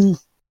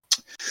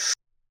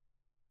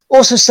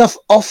 Also stuff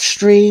off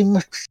stream.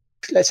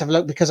 Let's have a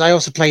look, because I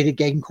also played a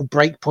game called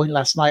Breakpoint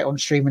last night on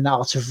stream in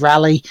Art of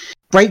Rally.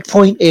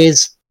 Breakpoint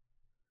is,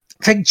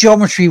 think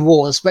Geometry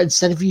Wars, but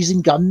instead of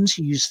using guns,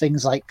 you use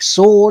things like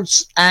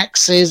swords,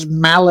 axes,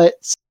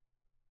 mallets,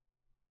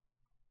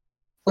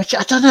 which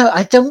I don't know.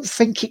 I don't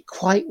think it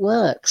quite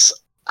works,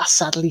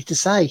 sadly to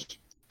say.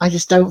 I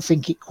just don't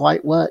think it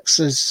quite works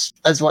as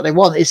what they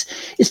want. It's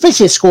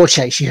basically a score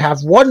chase. You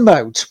have one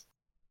mode.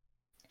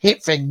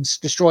 Hit things,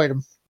 destroy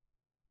them.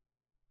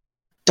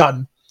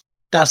 Done.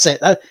 That's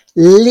it.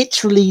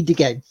 Literally the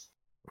game.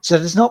 So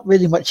there's not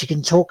really much you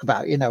can talk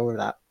about, with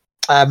that.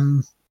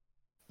 And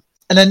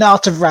then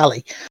Art of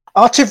Rally.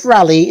 Art of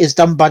Rally is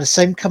done by the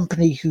same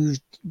company who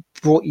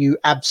brought you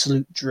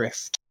Absolute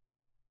Drift.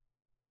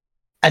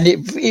 And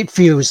it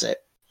feels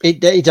it.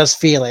 It does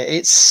feel it.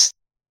 It's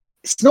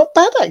not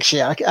bad,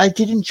 actually. I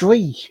did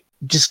enjoy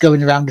just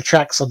going around the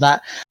tracks on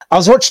that. I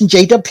was watching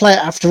J-Dub play it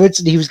afterwards,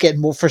 and he was getting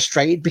more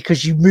frustrated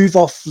because you move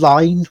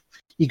offline,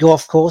 you go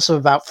off course of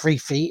about 3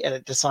 feet, and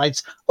it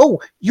decides,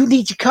 oh, you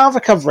need your car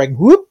recovering.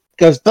 Whoop!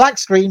 Goes black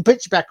screen,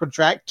 puts you back on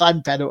track,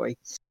 time penalty.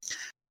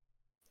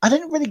 I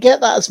didn't really get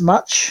that as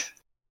much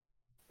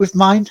with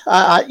mine,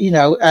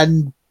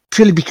 and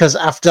purely because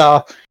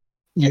after,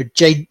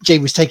 Jay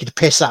was taking the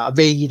piss out of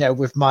me,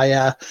 with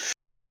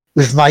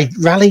my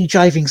rally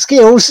driving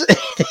skills,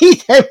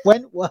 he then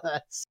went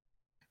worse,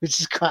 which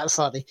is quite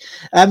funny.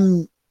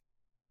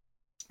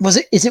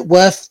 Is it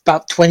worth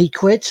about 20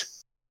 quid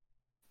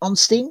on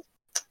Steam?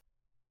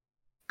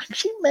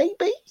 Actually,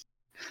 maybe.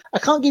 I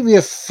can't give you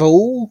a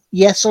full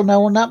yes or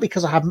no on that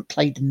because I haven't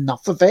played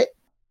enough of it.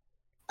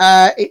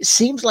 It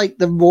seems like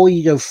the more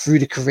you go through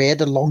the career,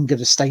 the longer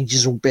the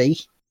stages will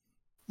be,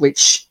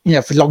 which,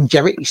 for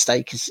longevity's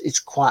sake, it's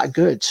quite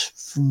good.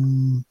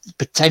 From the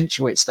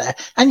potential it's there.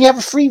 And you have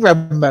a free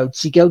roam mode,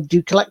 so you go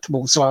do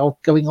collectibles while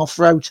going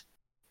off-road,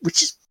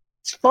 which is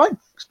fine.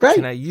 It's great.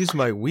 Can I use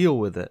my wheel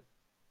with it?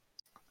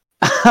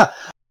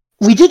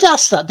 We did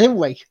ask that, didn't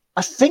we?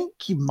 I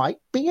think you might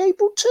be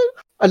able to.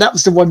 And that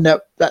was the one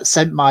that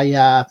sent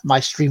my my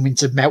stream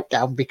into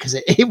meltdown because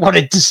it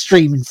wanted to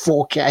stream in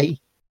 4K.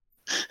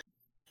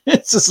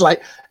 It's just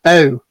like,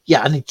 oh,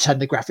 yeah, I need to turn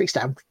the graphics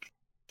down.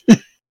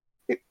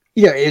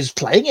 It was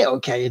playing it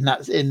okay in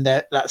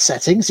that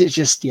settings. It's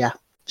just,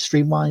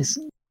 stream wise.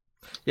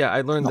 Yeah,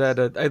 I learned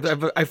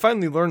that. I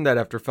finally learned that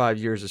after 5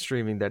 years of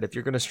streaming, that if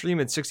you're going to stream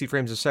at 60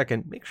 frames a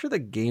second, make sure the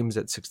game's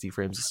at 60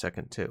 frames a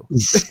second too.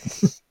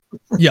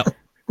 Yeah.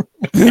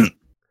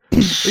 I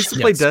used to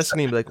play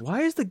Destiny and be like,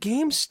 why is the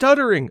game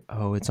stuttering?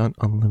 Oh, it's on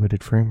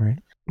unlimited frame rate.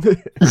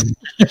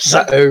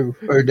 Oh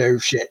no,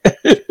 shit.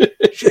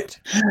 Shit.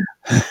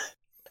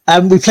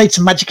 We played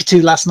some Magicka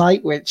 2 last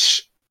night,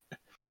 which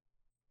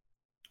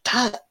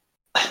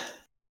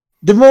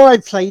the more I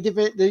played of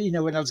it,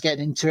 when I was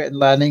getting into it and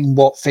learning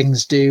what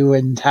things do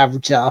and how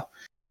to,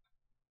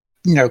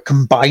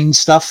 combine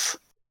stuff,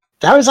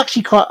 that was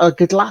actually quite a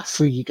good laugh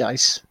for you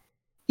guys.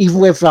 Even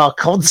with our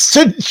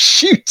constant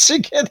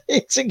shooting and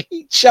hitting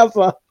each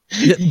other.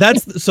 Yeah,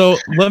 so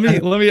let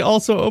me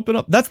also open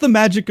up. That's the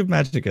magic of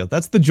Magicka.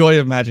 That's the joy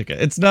of Magicka.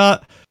 It's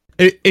not.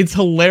 It's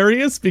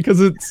hilarious because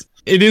it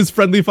is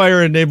friendly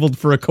fire enabled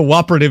for a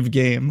cooperative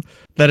game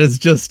that is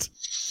just.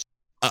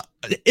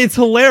 It's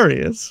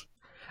hilarious.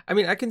 I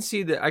mean, I can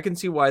see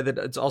why that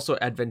it's also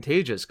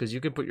advantageous because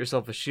you can put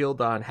yourself a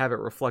shield on, have it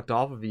reflect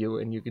off of you,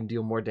 and you can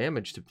deal more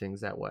damage to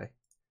things that way.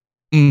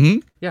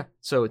 Mm-hmm. Yeah,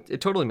 so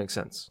it totally makes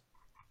sense.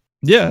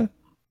 Yeah,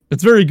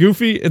 it's very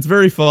goofy. It's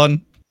very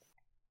fun.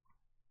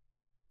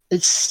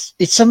 It's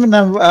something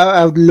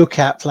I would look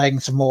at playing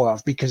some more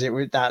of because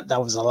that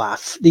was a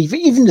laugh.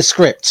 Even the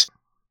script.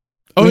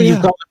 Oh, yeah.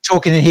 You've got them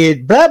talking in here,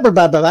 blah, blah,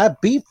 blah, blah, blah,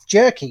 beef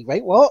jerky.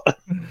 Wait, what?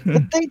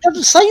 But they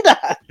doesn't say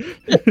that.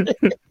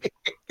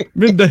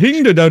 Men der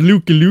hængte der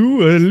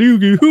Luke-Loo og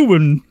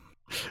Luke-Huben.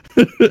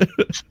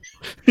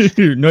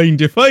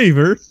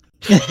 95'er.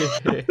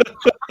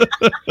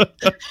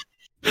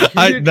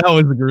 That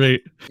was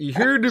great. You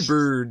heard the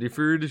bird, you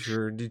heard the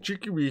bird, the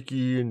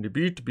chicky-wicky, and the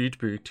beat,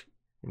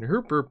 and the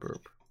herp,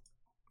 herp,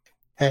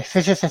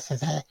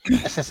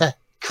 herp.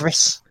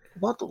 Chris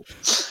Waddle.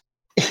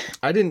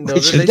 I didn't know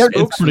that they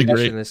spoke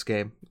Swedish in this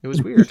game. It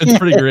was weird. It's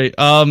pretty great.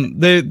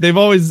 They've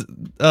always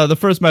the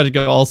first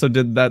Magicka also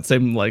did that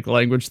same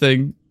language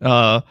thing.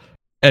 And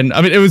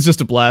I mean, it was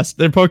just a blast.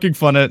 They're poking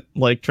fun at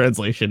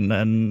translation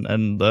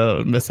and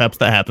the mishaps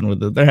that happen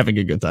with it. They're having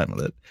a good time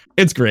with it.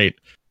 It's great.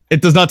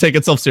 It does not take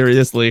itself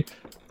seriously.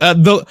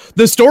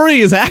 The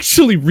story is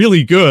actually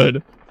really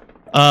good.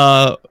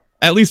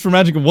 At least for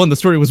Magic of 1, the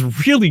story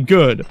was really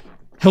good.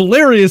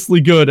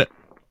 Hilariously good.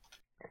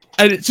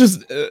 And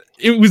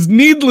it was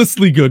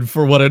needlessly good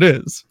for what it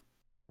is.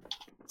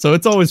 So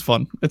it's always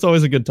fun. It's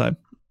always a good time.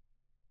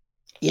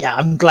 Yeah,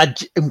 I'm glad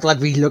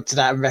we looked at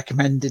that and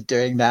recommended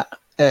doing that,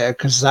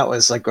 because that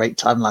was a great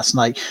time last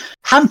night.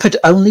 Hampered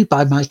only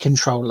by my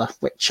controller,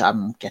 which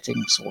I'm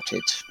getting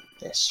sorted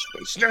this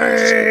week.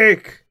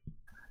 Snake!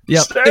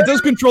 Yeah, it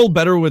does control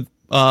better with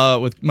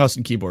mouse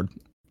and keyboard.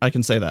 I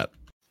can say that.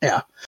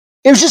 Yeah.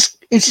 It was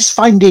just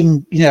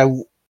finding,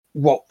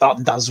 what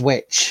button does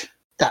which.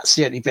 That's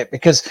the only bit,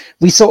 because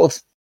we sort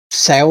of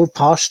sailed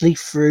partially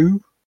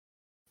through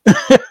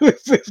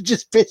with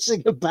just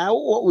pissing about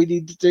what we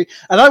need to do.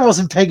 And I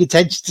wasn't paying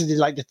attention to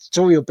the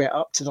tutorial bit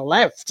up to the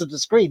left of the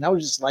screen. I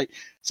was just like,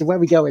 so where are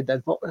we going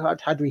then?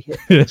 How do we hit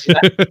this?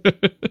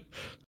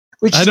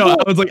 Which I know,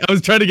 I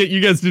was trying to get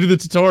you guys to do the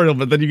tutorial,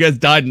 but then you guys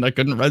died and I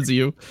couldn't res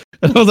you.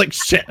 And I was like,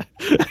 shit.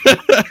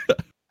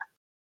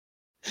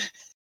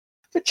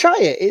 But try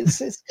it.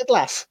 It's a good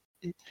laugh.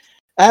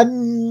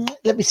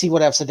 Let me see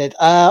what else I did.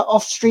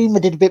 Off stream, I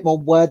did a bit more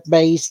word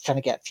maze, trying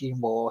to get a few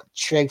more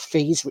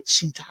trophies, which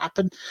seemed to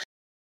happen.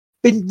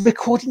 Been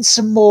recording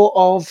some more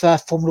of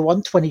Formula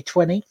 1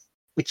 2020,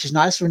 which is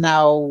nice. We're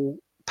now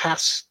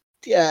past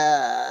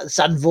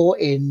Zandvoort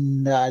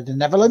in the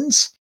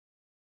Netherlands.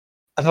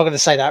 I'm not going to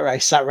say that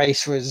race. That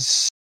race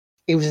was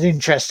an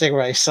interesting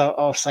race, so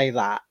I'll say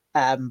that.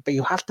 But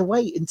you'll have to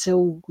wait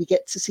until we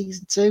get to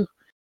season 2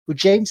 with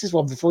James's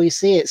one before you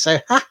see it. So,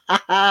 ha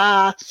ha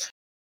ha.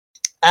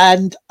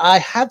 And I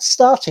had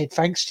started,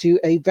 thanks to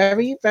a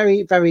very,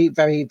 very, very,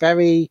 very,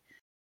 very,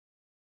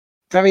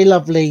 very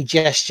lovely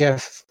gesture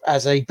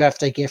as a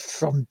birthday gift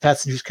from the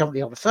person who's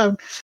currently on the phone,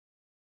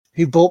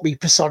 who bought me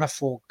Persona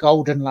 4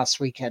 Golden last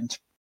weekend.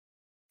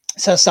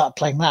 So I started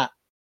playing that.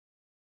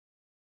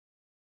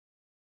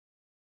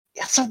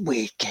 That's a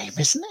weird game,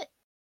 isn't it?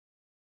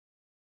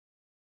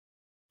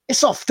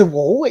 It's off the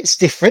wall. It's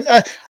different.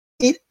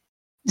 The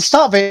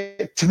start of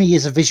it, to me,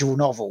 is a visual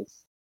novel,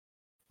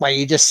 where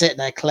you just sit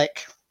there,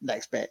 click,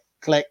 next bit,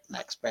 click,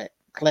 next bit,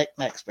 click,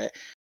 next bit.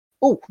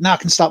 Oh, now I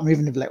can start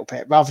moving a little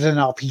bit, rather than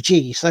an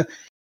RPG. So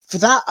for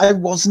that, I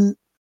wasn't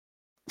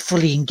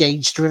fully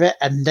engaged with it.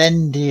 And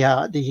then the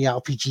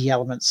RPG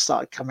elements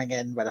started coming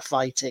in, where the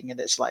fighting, and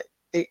it's like,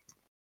 it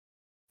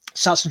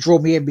starts to draw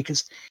me in,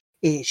 because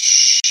it's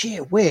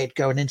sheer weird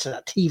going into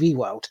that TV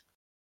world.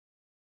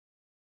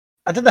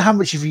 I don't know how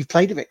much of you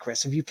played of it,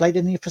 Chris. Have you played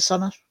any of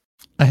Persona?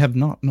 I have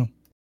not, no.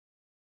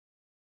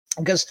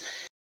 Because,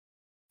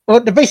 well,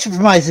 the basic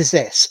premise is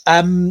this.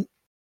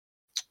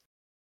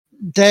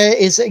 There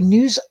is a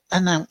news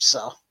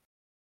announcer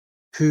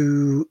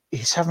who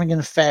is having an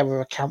affair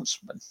with a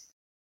councilman.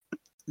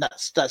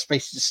 That's basically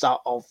the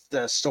start of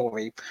the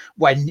story.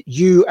 When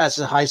you, as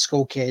a high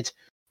school kid,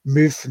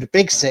 move from the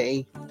big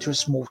city to a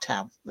small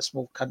town, a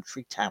small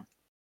country town.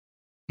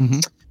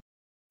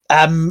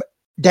 Mm-hmm.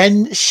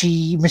 Then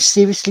she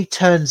mysteriously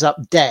turns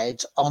up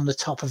dead on the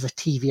top of a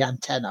TV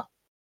antenna.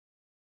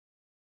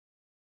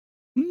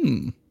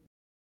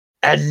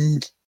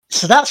 And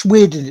so that's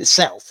weird in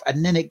itself.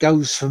 And then it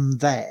goes from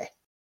there.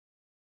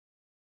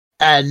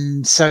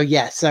 And so,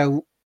 yeah,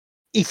 so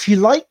if you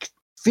like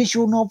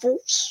visual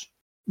novels,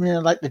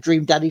 like the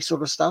Dream Daddy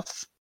sort of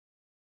stuff,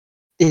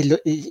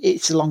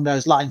 it's along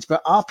those lines.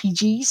 But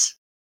RPGs,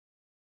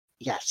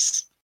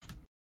 yes.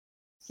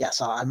 Yes,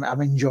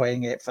 I'm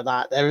enjoying it for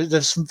that.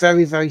 There's some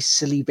very, very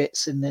silly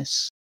bits in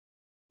this.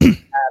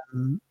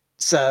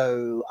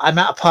 So I'm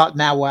at a part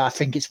now where I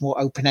think it's more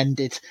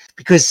open-ended,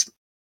 because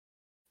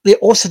it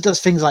also does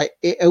things like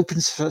it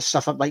opens for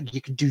stuff up, like you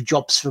can do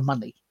jobs for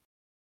money.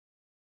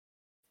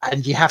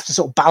 And you have to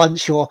sort of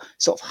balance your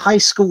sort of high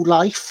school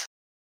life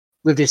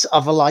with this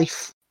other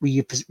life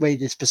where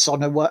this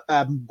persona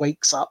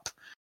wakes up.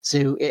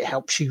 So it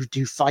helps you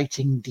do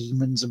fighting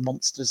demons and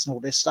monsters and all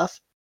this stuff.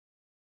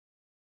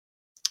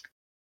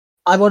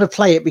 I want to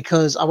play it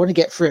because I want to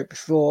get through it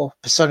before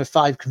Persona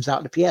 5 comes out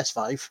on the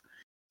PS5,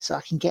 so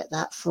I can get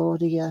that for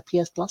the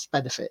PS Plus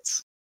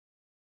benefits.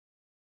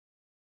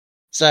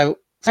 So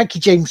thank you,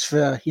 James,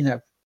 for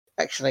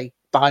actually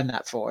buying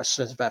that for us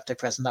as a birthday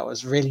present. That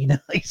was really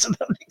nice and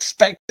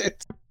unexpected.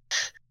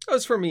 That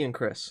was for me and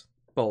Chris,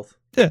 both.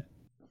 Yeah.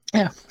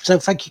 So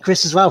thank you,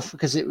 Chris, as well,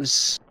 because it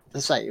was,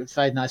 as I say, it was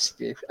very nice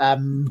of you.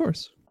 Of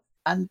course.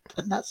 And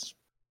that's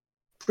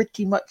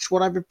pretty much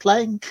what I've been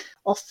playing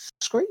off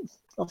stream.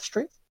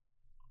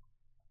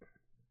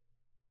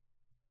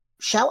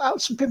 Shout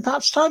outs and pimp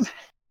outs time.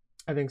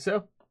 I think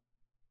so.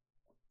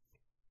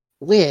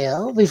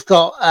 Well, we've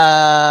got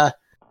our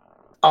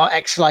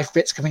extra life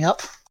bits coming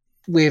up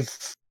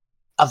with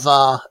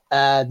other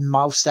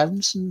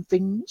milestones and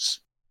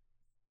things,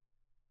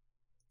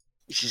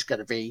 which is going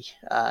to be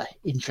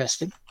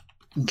interesting,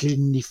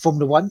 including the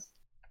Formula 1,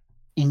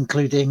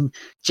 including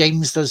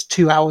James does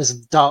 2 hours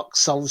of Dark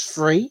Souls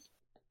 3.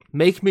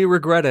 Make me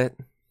regret it.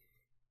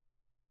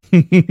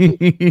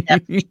 Yeah,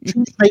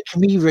 please make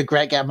me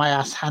regret getting my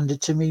ass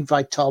handed to me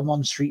by Tom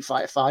on Street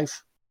Fighter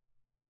 5.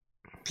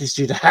 Please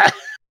do that.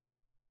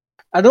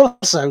 And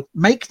also,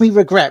 make me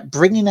regret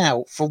bringing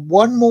out for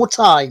one more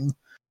time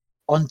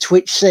on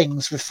Twitch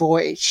Sings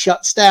before it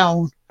shuts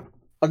down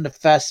on the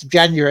 1st of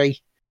January,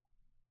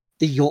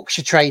 the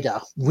Yorkshire Trader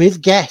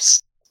with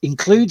guests,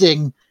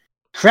 including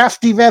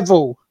Crafty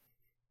Rebel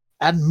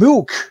and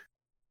Mook.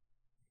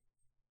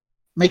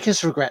 Make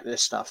us regret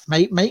this stuff.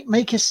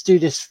 Make us do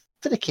this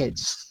for the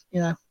kids,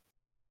 you know.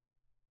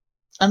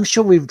 I'm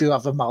sure we do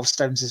other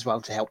milestones as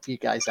well to help you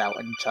guys out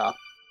and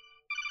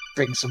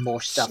bring some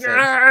more stuff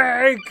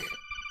in.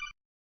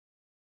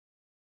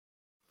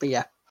 But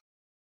yeah,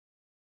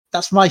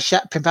 that's my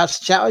pimp out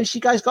shout-outs.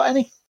 You guys got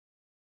any?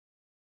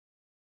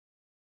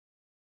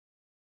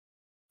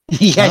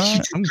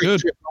 Yes, I'm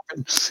good.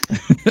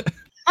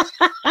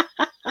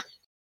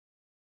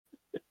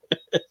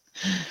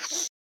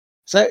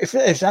 So if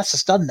that's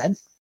us done, then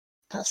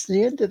that's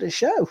the end of the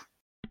show.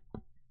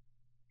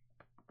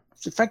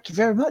 So thank you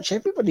very much,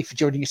 everybody, for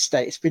joining us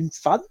today. It's been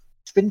fun.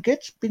 It's been good.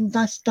 It's been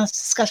nice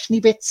discussion-y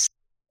bits.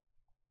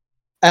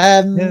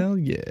 Hell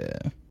yeah.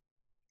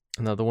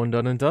 Another one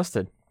done and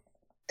dusted.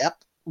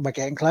 Yep. We're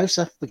getting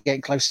closer. We're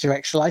getting closer to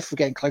Extra Life. We're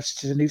getting closer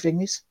to the new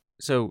thingies.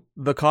 So,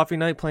 the coffee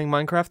night playing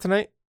Minecraft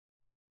tonight?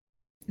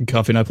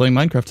 Coffee Night playing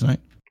Minecraft tonight.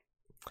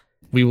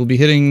 We will be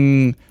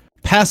hitting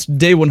past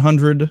day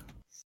 100.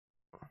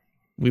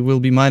 We will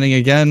be mining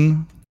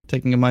again,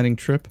 taking a mining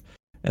trip,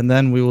 and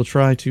then we will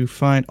try to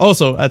find...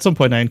 Also, at some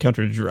point I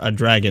encountered a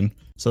dragon,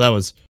 so that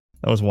was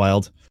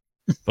wild.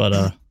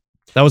 But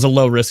that was a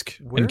low-risk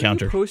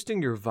encounter. Where are you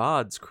posting your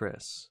VODs,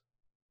 Chris?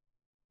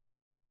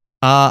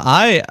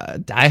 I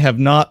have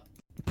not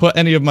put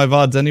any of my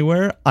VODs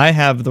anywhere. I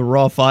have the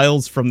raw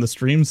files from the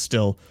stream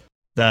still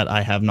that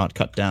I have not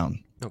cut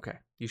down. Okay.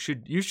 You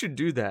should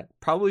do that.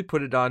 Probably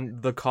put it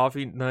on the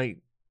Coffee Night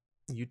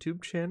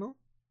YouTube channel.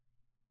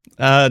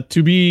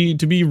 To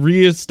be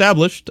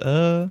reestablished.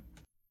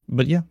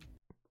 But yeah.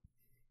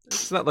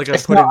 It's not like I'm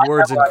putting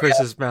words in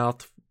Chris's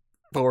mouth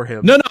for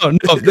him. No.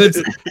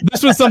 This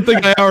was something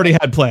I already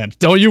had planned.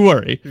 Don't you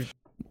worry.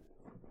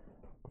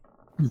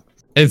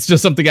 It's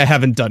just something I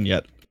haven't done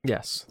yet.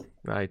 Yes.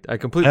 I completely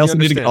understand. I also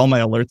need to get all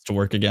my alerts to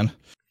work again.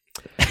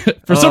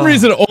 For some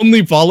reason,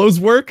 only follows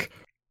work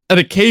and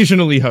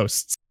occasionally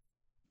hosts.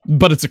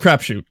 But it's a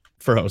crapshoot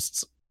for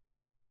hosts.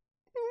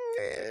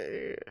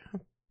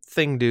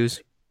 Thing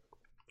dues.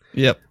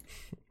 Yep.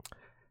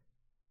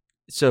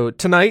 So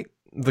tonight,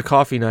 the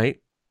coffee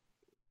night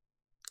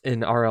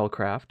in RL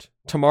Craft.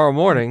 Tomorrow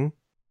morning,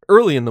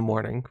 early in the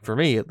morning, for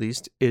me at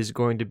least, is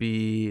going to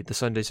be the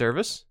Sunday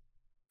service.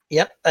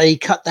 Yep, a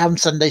cut down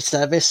Sunday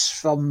service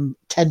from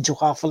 10 to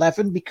half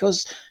 11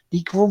 because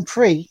the Grand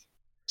Prix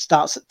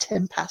starts at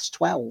 10 past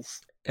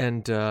 12.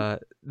 And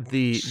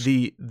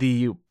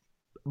the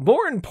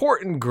more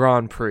important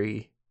Grand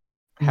Prix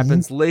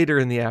happens later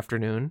in the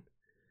afternoon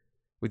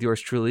with yours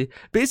truly.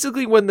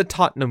 Basically when the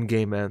Tottenham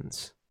game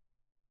ends.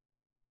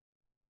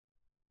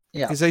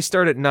 Yeah. Because they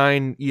start at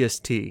 9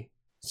 EST.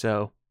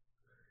 So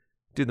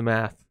do the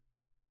math.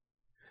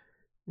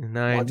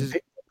 9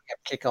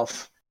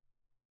 kickoff.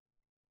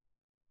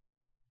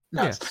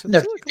 No, yeah, so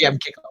no PM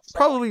kickoff.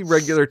 Probably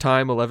regular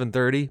time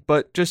 11:30,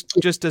 but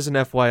just as an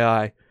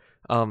FYI,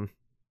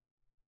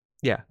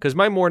 yeah, because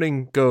my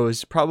morning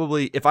goes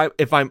probably if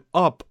I'm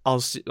up,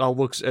 I'll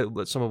look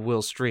at some of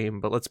Will's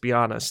stream. But let's be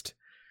honest,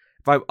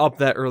 if I'm up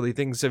that early,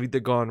 things have either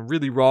gone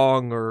really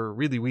wrong or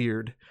really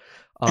weird.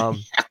 So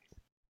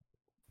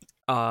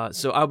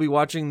I'll be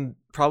watching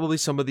probably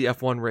some of the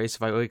F1 race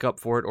if I wake up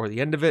for it or the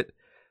end of it.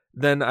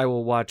 Then I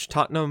will watch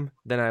Tottenham.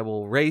 Then I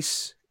will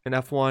race in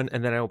F1,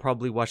 and then I will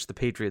probably watch the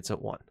Patriots at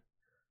 1.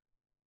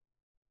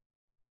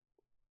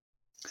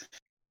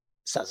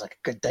 Sounds like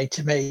a good day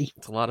to me.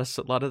 It's a lot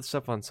of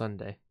stuff on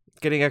Sunday.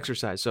 Getting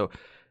exercise. So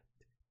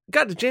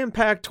got a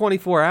jam-packed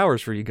 24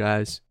 hours for you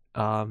guys.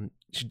 You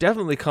should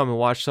definitely come and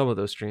watch some of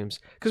those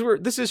streams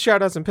because this is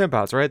shoutouts and pimp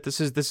outs, right?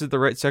 This is the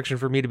right section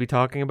for me to be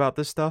talking about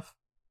this stuff.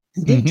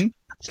 Indeed. Mm-hmm.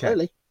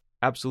 Absolutely. Okay.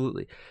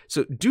 Absolutely.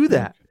 So do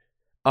that.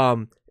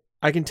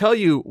 I can tell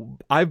you,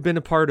 I've been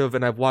a part of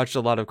and I've watched a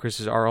lot of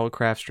Chris's RL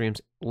Craft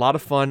streams. A lot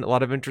of fun, a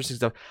lot of interesting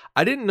stuff.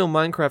 I didn't know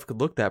Minecraft could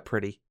look that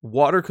pretty.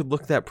 Water could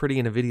look that pretty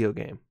in a video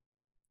game.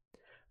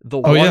 The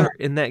water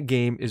in that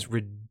game is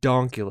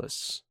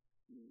redonkulous.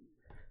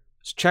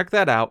 So check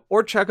that out,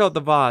 or check out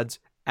the VODs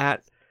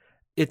at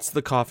It's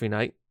the Coffee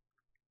Night.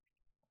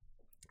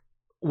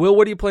 Will,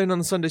 what are you playing on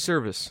the Sunday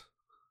service?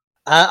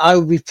 I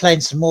will be playing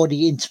some more of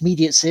the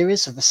intermediate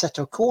series of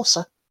Assetto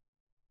Corsa.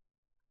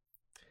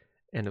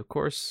 And of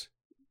course,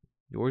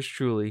 yours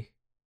truly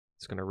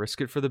is going to risk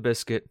it for the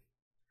biscuit.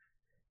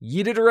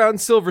 Yeet it around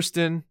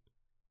Silverstone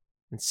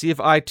and see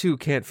if I too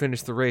can't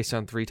finish the race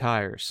on 3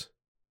 tires.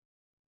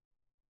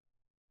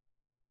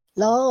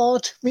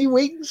 Lord, me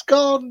wings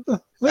gone.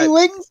 Me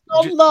wings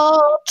gone,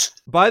 Lord.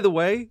 By the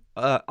way,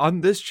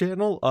 on this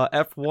channel,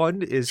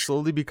 F1 is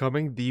slowly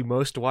becoming the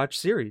most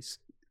watched series.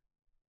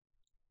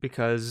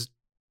 Because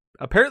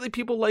apparently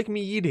people like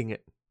me eating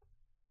it.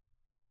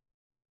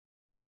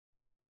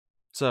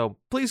 So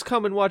please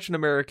come and watch an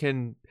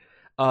American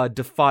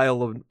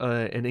defile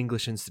an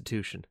English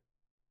institution.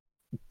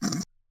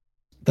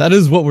 That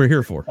is what we're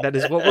here for. That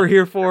is what we're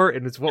here for,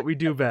 and it's what we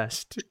do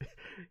best.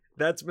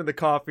 That's been the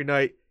Coffee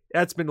Night.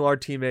 That's been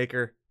Lard Tea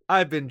Maker.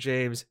 I've been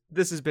James.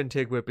 This has been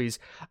Tig Whippies.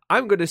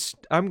 I'm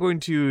going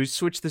to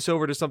switch this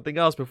over to something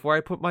else before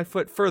I put my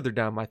foot further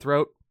down my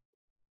throat.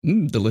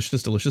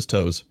 Delicious, delicious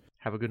toes.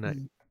 Have a good night.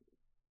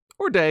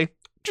 Or day.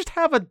 Just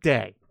have a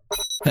day.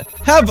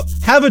 Have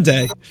a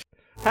day.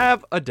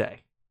 Have a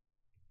day.